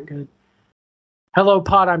isn't even that good. Hello,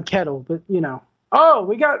 pot, I'm kettle, but you know. Oh,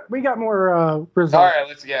 we got more results. All right,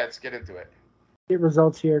 let's get into it. Get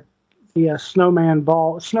results here. The Snowman's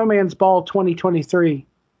Ball 2023 is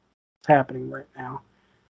happening right now.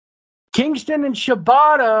 Kingston and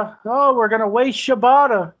Shibata. Oh, we're gonna waste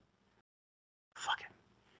Shibata. Fucking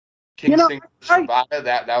Kingston Shibata.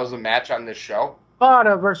 That was a match on this show.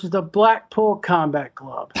 Shibata versus the Blackpool Combat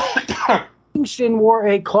Club. Kingston wore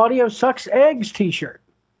a Claudio Sucks Eggs T-shirt.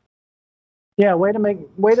 Yeah, way to make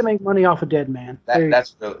money off a dead man.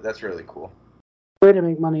 That's really cool. Way to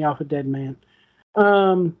make money off a dead man.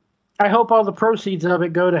 I hope all the proceeds of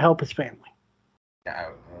it go to help his family. Yeah.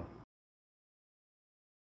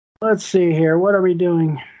 Let's see here. What are we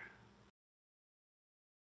doing?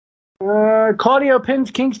 Claudio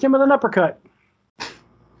pins Kingston with an uppercut.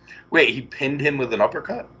 Wait, he pinned him with an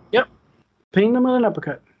uppercut? Yep. Pinned him with an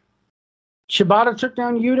uppercut. Shibata took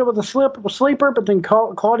down Yuta with a sleeper, but then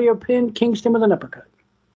Claudio pinned Kingston with an uppercut.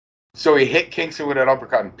 So he hit Kingston with an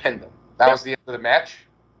uppercut and pinned him. That was the end of the match?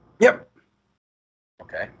 Yep.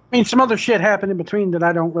 Okay. I mean, some other shit happened in between that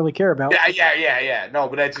I don't really care about. Yeah. No,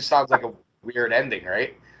 but that just sounds like a weird ending,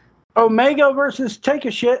 right? Omega versus Take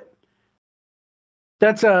a Shit.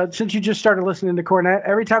 That's since you just started listening to Cornette,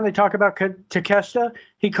 every time they talk about Takeshita,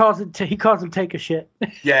 he calls him Take a Shit.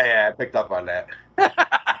 Yeah, I picked up on that.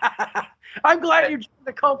 I'm glad you joined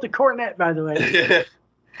the cult of Cornette, by the way.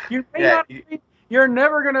 You're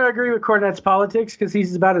never going to agree with Cornette's politics because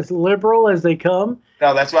he's about as liberal as they come.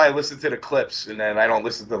 No, that's why I listen to the clips, and then I don't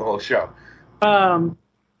listen to the whole show.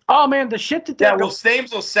 Oh, man, the shit that... Yeah, well,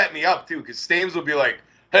 Stames will set me up, too, because Stames will be like,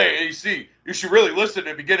 hey, AC, you should really listen to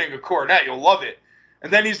the beginning of Cornette. You'll love it.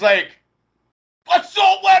 And then he's like,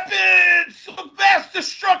 assault weapons! Mass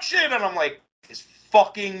destruction! And I'm like, this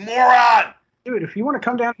fucking moron! Dude, if you want to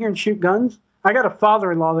come down here and shoot guns, I got a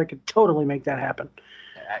father-in-law that could totally make that happen.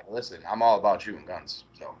 Listen, I'm all about shooting guns,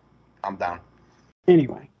 so I'm down.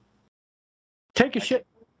 Anyway. Take a shit.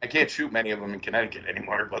 I can't shoot many of them in Connecticut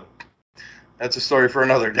anymore, but that's a story for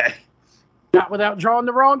another day. Not without drawing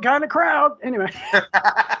the wrong kind of crowd. Anyway.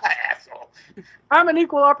 Asshole. I'm an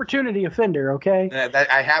equal opportunity offender, okay?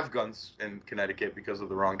 I have guns in Connecticut because of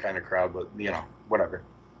the wrong kind of crowd, but, whatever.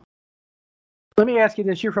 Let me ask you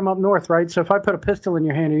this. You're from up north, right? So if I put a pistol in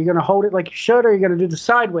your hand, are you going to hold it like you should, or are you going to do the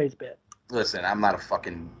sideways bit? Listen, I'm not a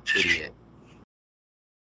fucking idiot.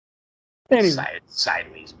 Anyway.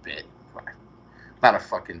 Sideways bit. Not a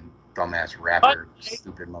fucking dumbass rapper,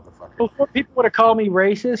 stupid motherfucker. Before people would have called me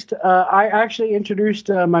racist, I actually introduced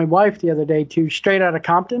my wife the other day to Straight Outta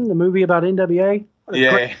Compton, the movie about NWA.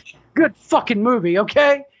 Yeah. Good fucking movie,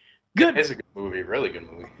 okay? Good. It's a good movie, really good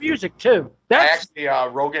movie. Music, too. Actually,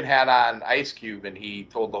 Rogan had on Ice Cube, and he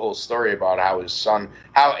told the whole story about how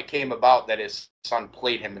it came about that his son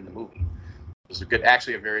played him in the movie. It was a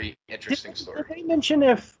very interesting story. Did they mention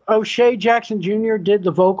if O'Shea Jackson Jr. did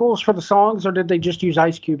the vocals for the songs, or did they just use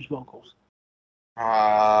Ice Cube's vocals?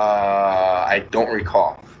 I don't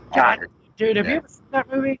recall. God, dude, have you ever seen that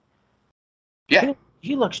movie? Yeah.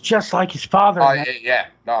 He looks just like his father. Oh, yeah.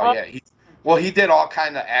 No, yeah. He did all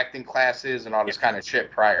kind of acting classes and all this kind of shit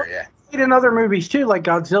prior, yeah. He did in other movies, too, like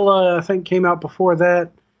Godzilla, I think, came out before that.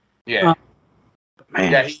 Yeah.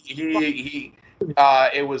 Man, yeah, he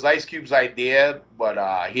it was Ice Cube's idea,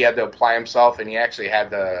 but he had to apply himself, and he actually had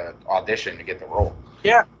to audition to get the role.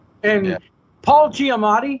 Yeah, and Paul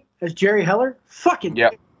Giamatti as Jerry Heller, fucking...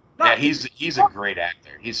 Yep. Yeah, he's a great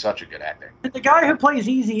actor. He's such a good actor. And the guy who plays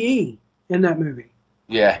Eazy-E in that movie.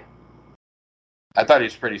 Yeah. I thought he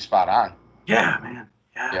was pretty spot on. Yeah, man.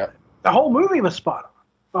 Yeah. Yep. The whole movie was spot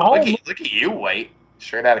on. Look at you, White.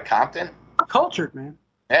 Straight out of Compton. Cultured, man.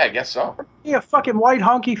 Yeah, I guess so. Yeah, fucking white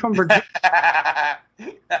honky from Virginia.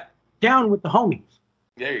 Down with the homies.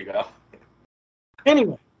 There you go.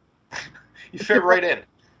 Anyway. You fit right in.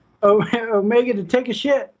 Omega to take a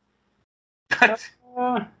shit. I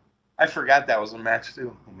forgot that was a match,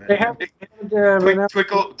 too. Oh, they have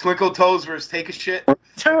Twinkle Toes versus Take a Shit.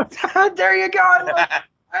 There you go.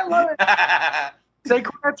 I love it.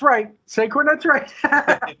 Saquon, that's right.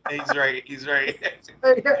 He's right.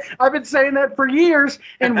 I've been saying that for years,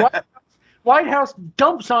 and White House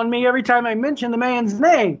dumps on me every time I mention the man's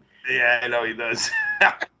name. Yeah, I know he does.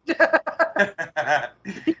 He's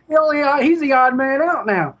the odd man out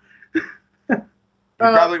now. You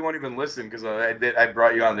probably won't even listen because I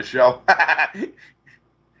brought you on the show.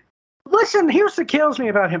 Listen, here's what kills me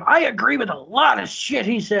about him. I agree with a lot of shit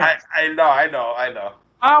he says. I know.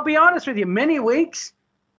 I'll be honest with you. Many weeks,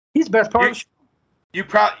 he's the best part of the show. You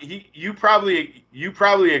probably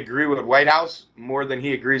agree with White House more than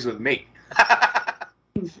he agrees with me.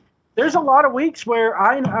 There's a lot of weeks where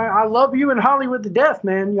I love you in Hollywood to death,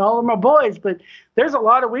 man. Y'all are my boys, but there's a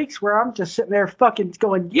lot of weeks where I'm just sitting there fucking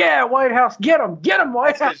going, yeah, White House, get him,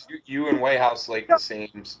 White House. You and White House like the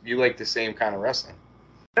same. You like the same kind of wrestling.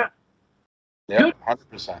 Yeah,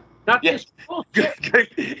 100%. Not just bullshit. Good.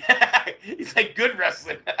 He's like good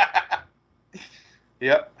wrestling.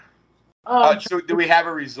 Yep. So do we have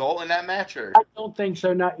a result in that match, or? I don't think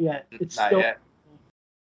so. Not yet. It's not yet.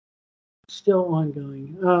 Still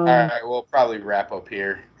ongoing. All right, we'll probably wrap up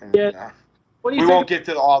here. Yeah. What do you we think? won't get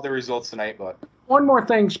to all the results tonight, but one more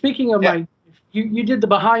thing. Speaking of you did the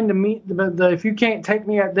behind the meet the if you can't take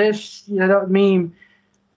me at this, meme.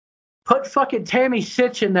 Put fucking Tammy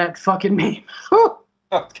Sitch in that fucking meme. Oh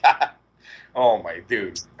God. Oh my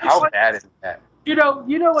dude. How bad is that? You know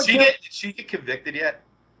what? Did she get convicted yet?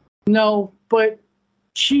 No, but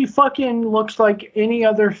she fucking looks like any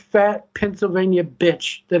other fat Pennsylvania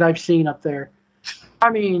bitch that I've seen up there. I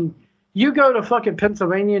mean, you go to fucking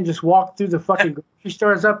Pennsylvania and just walk through the fucking grocery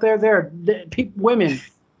stores up there. There are women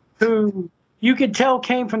who you could tell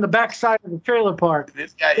came from the backside of the trailer park.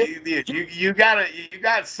 This guy, you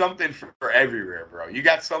got something for everywhere, bro. You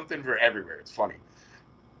got something for everywhere. It's funny.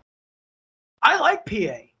 I like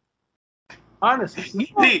PA.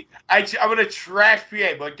 Honestly. I'm gonna trash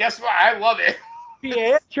PA, but guess what? I love it.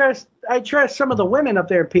 PA, I trust some of the women up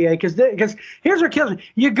there at PA because here's what kills me.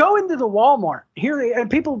 You go into the Walmart here,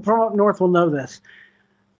 and people from up north will know this.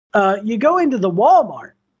 You go into the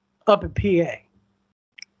Walmart up at PA,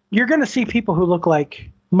 you're going to see people who look like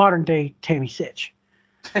modern day Tammy Sitch.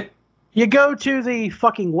 You go to the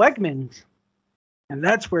fucking Wegmans, and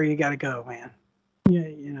that's where you got to go, man.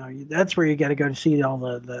 Yeah, that's where you got to go to see all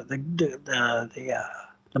the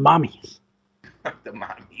mommies. The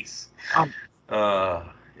mommies.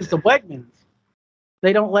 It's the Wegmans.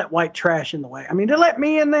 They don't let white trash in the way. I mean, they let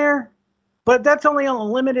me in there, but that's only on a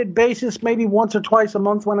limited basis, maybe once or twice a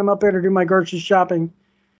month when I'm up there to do my grocery shopping.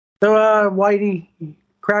 So, Whitey,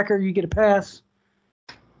 Cracker, you get a pass.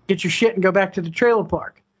 Get your shit and go back to the trailer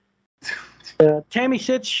park. Tammy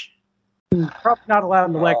Sitch, probably not allowed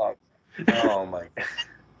in the Wegmans. Oh my God.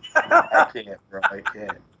 I can't, bro. I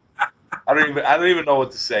can't. I don't even know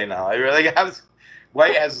what to say now.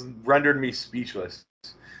 White has rendered me speechless.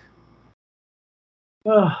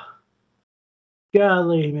 Oh,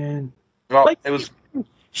 golly, man. Well, it was.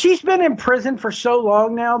 She's been in prison for so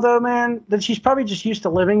long now, though, man, that she's probably just used to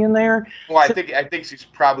living in there. Well, I think she's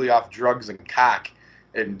probably off drugs and cock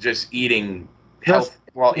and just eating health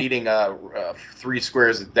while eating 3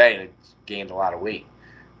 squares a day, and it gained a lot of weight.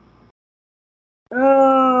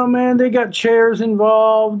 Oh, man, they got chairs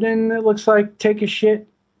involved, and it looks like Take a Shit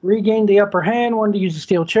regained the upper hand, wanted to use the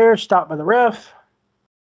steel chair, stopped by the ref.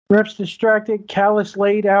 Ref's distracted. Callis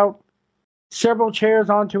laid out several chairs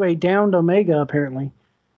onto a downed Omega, apparently,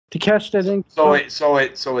 to catch that in. So it's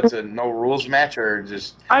a no rules match, or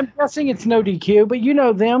just? I'm guessing it's no DQ, but you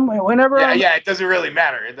know them. Whenever Yeah, it doesn't really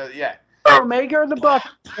matter. Yeah. Omega or the Buck,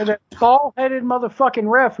 or that bald-headed motherfucking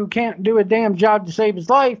ref who can't do a damn job to save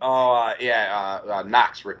his life. Oh,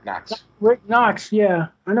 Knox, Rick Knox. Rick Knox, yeah.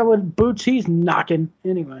 I know what boots he's knocking.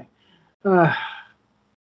 Anyway. Well,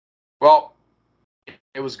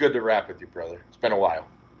 it was good to rap with you, brother. It's been a while.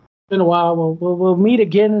 We'll meet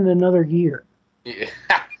again in another year. Yeah.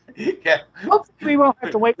 Yeah. Hopefully we won't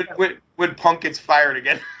have to wait. When Punk gets fired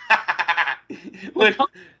again. We'll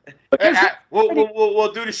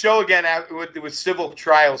do the show again after with civil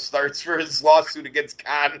trial starts for his lawsuit against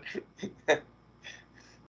Khan.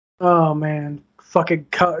 Oh man, fucking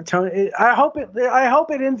Tony! I hope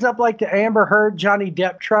it ends up like the Amber Heard Johnny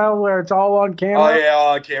Depp trial where it's all on camera. Oh yeah,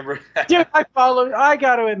 all on camera. Dude, I followed. I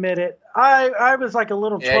got to admit it. I was like a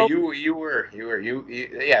little. Yeah, you were.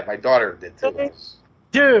 Yeah, my daughter did too.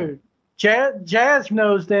 Dude. Jazz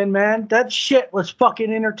knows then, man. That shit was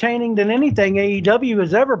fucking entertaining than anything AEW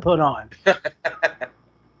has ever put on.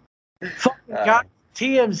 Fucking got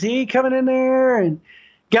TMZ coming in there, and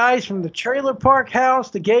guys from the trailer park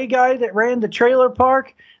house, the gay guy that ran the trailer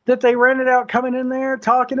park that they rented out coming in there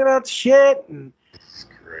talking about shit. And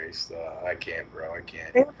Christ, I can't, bro. I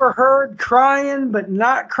can't. Amber Heard crying, but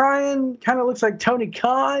not crying. Kind of looks like Tony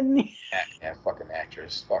Khan. Yeah, fucking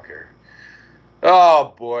actress. Fuck her.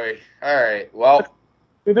 Oh, boy. All right. Well,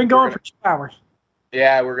 we've been going for 2 hours.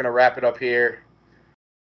 Yeah, we're going to wrap it up here.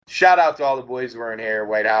 Shout out to all the boys who are in here.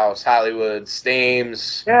 White House, Hollywood,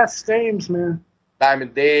 Stames. Yeah, Stames, man.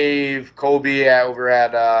 Diamond Dave, Kobe over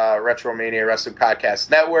at Retromania Wrestling Podcast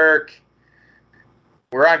Network.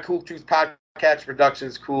 We're on Cool Truth Podcast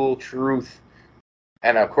Productions, Cool Truth.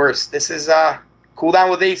 And, of course, this is Cool Down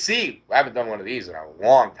with AC. I haven't done one of these in a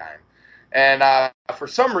long time. And for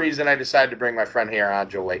some reason, I decided to bring my friend here on,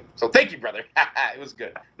 Joe Wade. So thank you, brother. It was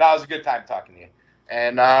good. No, it was a good time talking to you.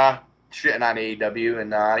 And shitting on AEW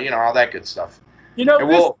and, all that good stuff. And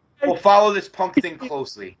we'll follow this Punk thing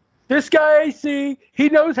closely. This guy, AC, he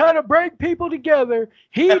knows how to bring people together.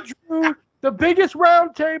 He drew the biggest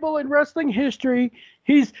round table in wrestling history.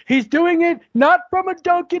 He's doing it not from a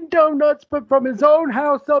Dunkin' Donuts, but from his own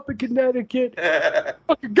house up in Connecticut.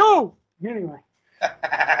 Fucking go! Anyway.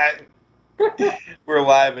 We're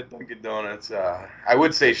live at Dunkin' Donuts. I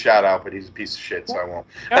would say shout out, but he's a piece of shit, so I won't.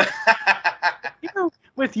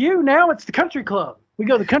 With you now, it's the country club. We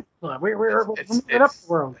go to the country club. We're moving up the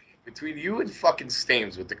world. Between you and fucking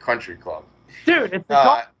Stames with the country club, dude. It's a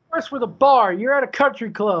golf course with a bar. You're at a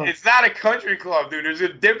country club. It's not a country club, dude. There's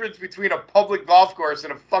a difference between a public golf course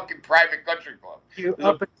and a fucking private country club. There's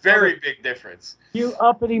a very big difference. You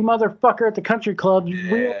uppity motherfucker at the country club.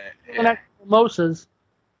 You at mimosas.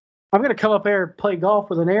 I'm going to come up there and play golf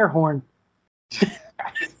with an air horn.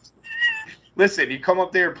 Listen, you come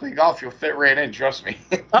up there and play golf, you'll fit right in, trust me.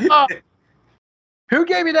 Who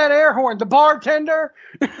gave you that air horn? The bartender?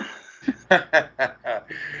 All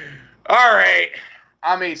right.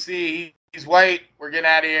 I'm AC. He's White. We're getting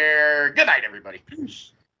out of here. Good night, everybody.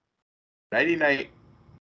 Nighty-night.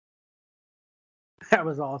 That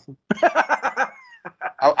was awesome.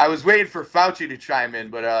 I was waiting for Fauci to chime in,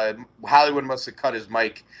 but Hollywood must have cut his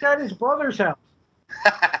mic. He's at his brother's house.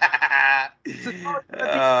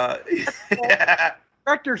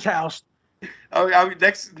 Director's house.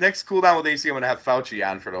 Next Cool Down with AC, I'm going to have Fauci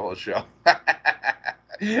on for the whole show. All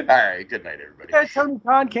right, good night, everybody. Tony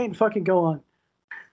Khan can't fucking go on.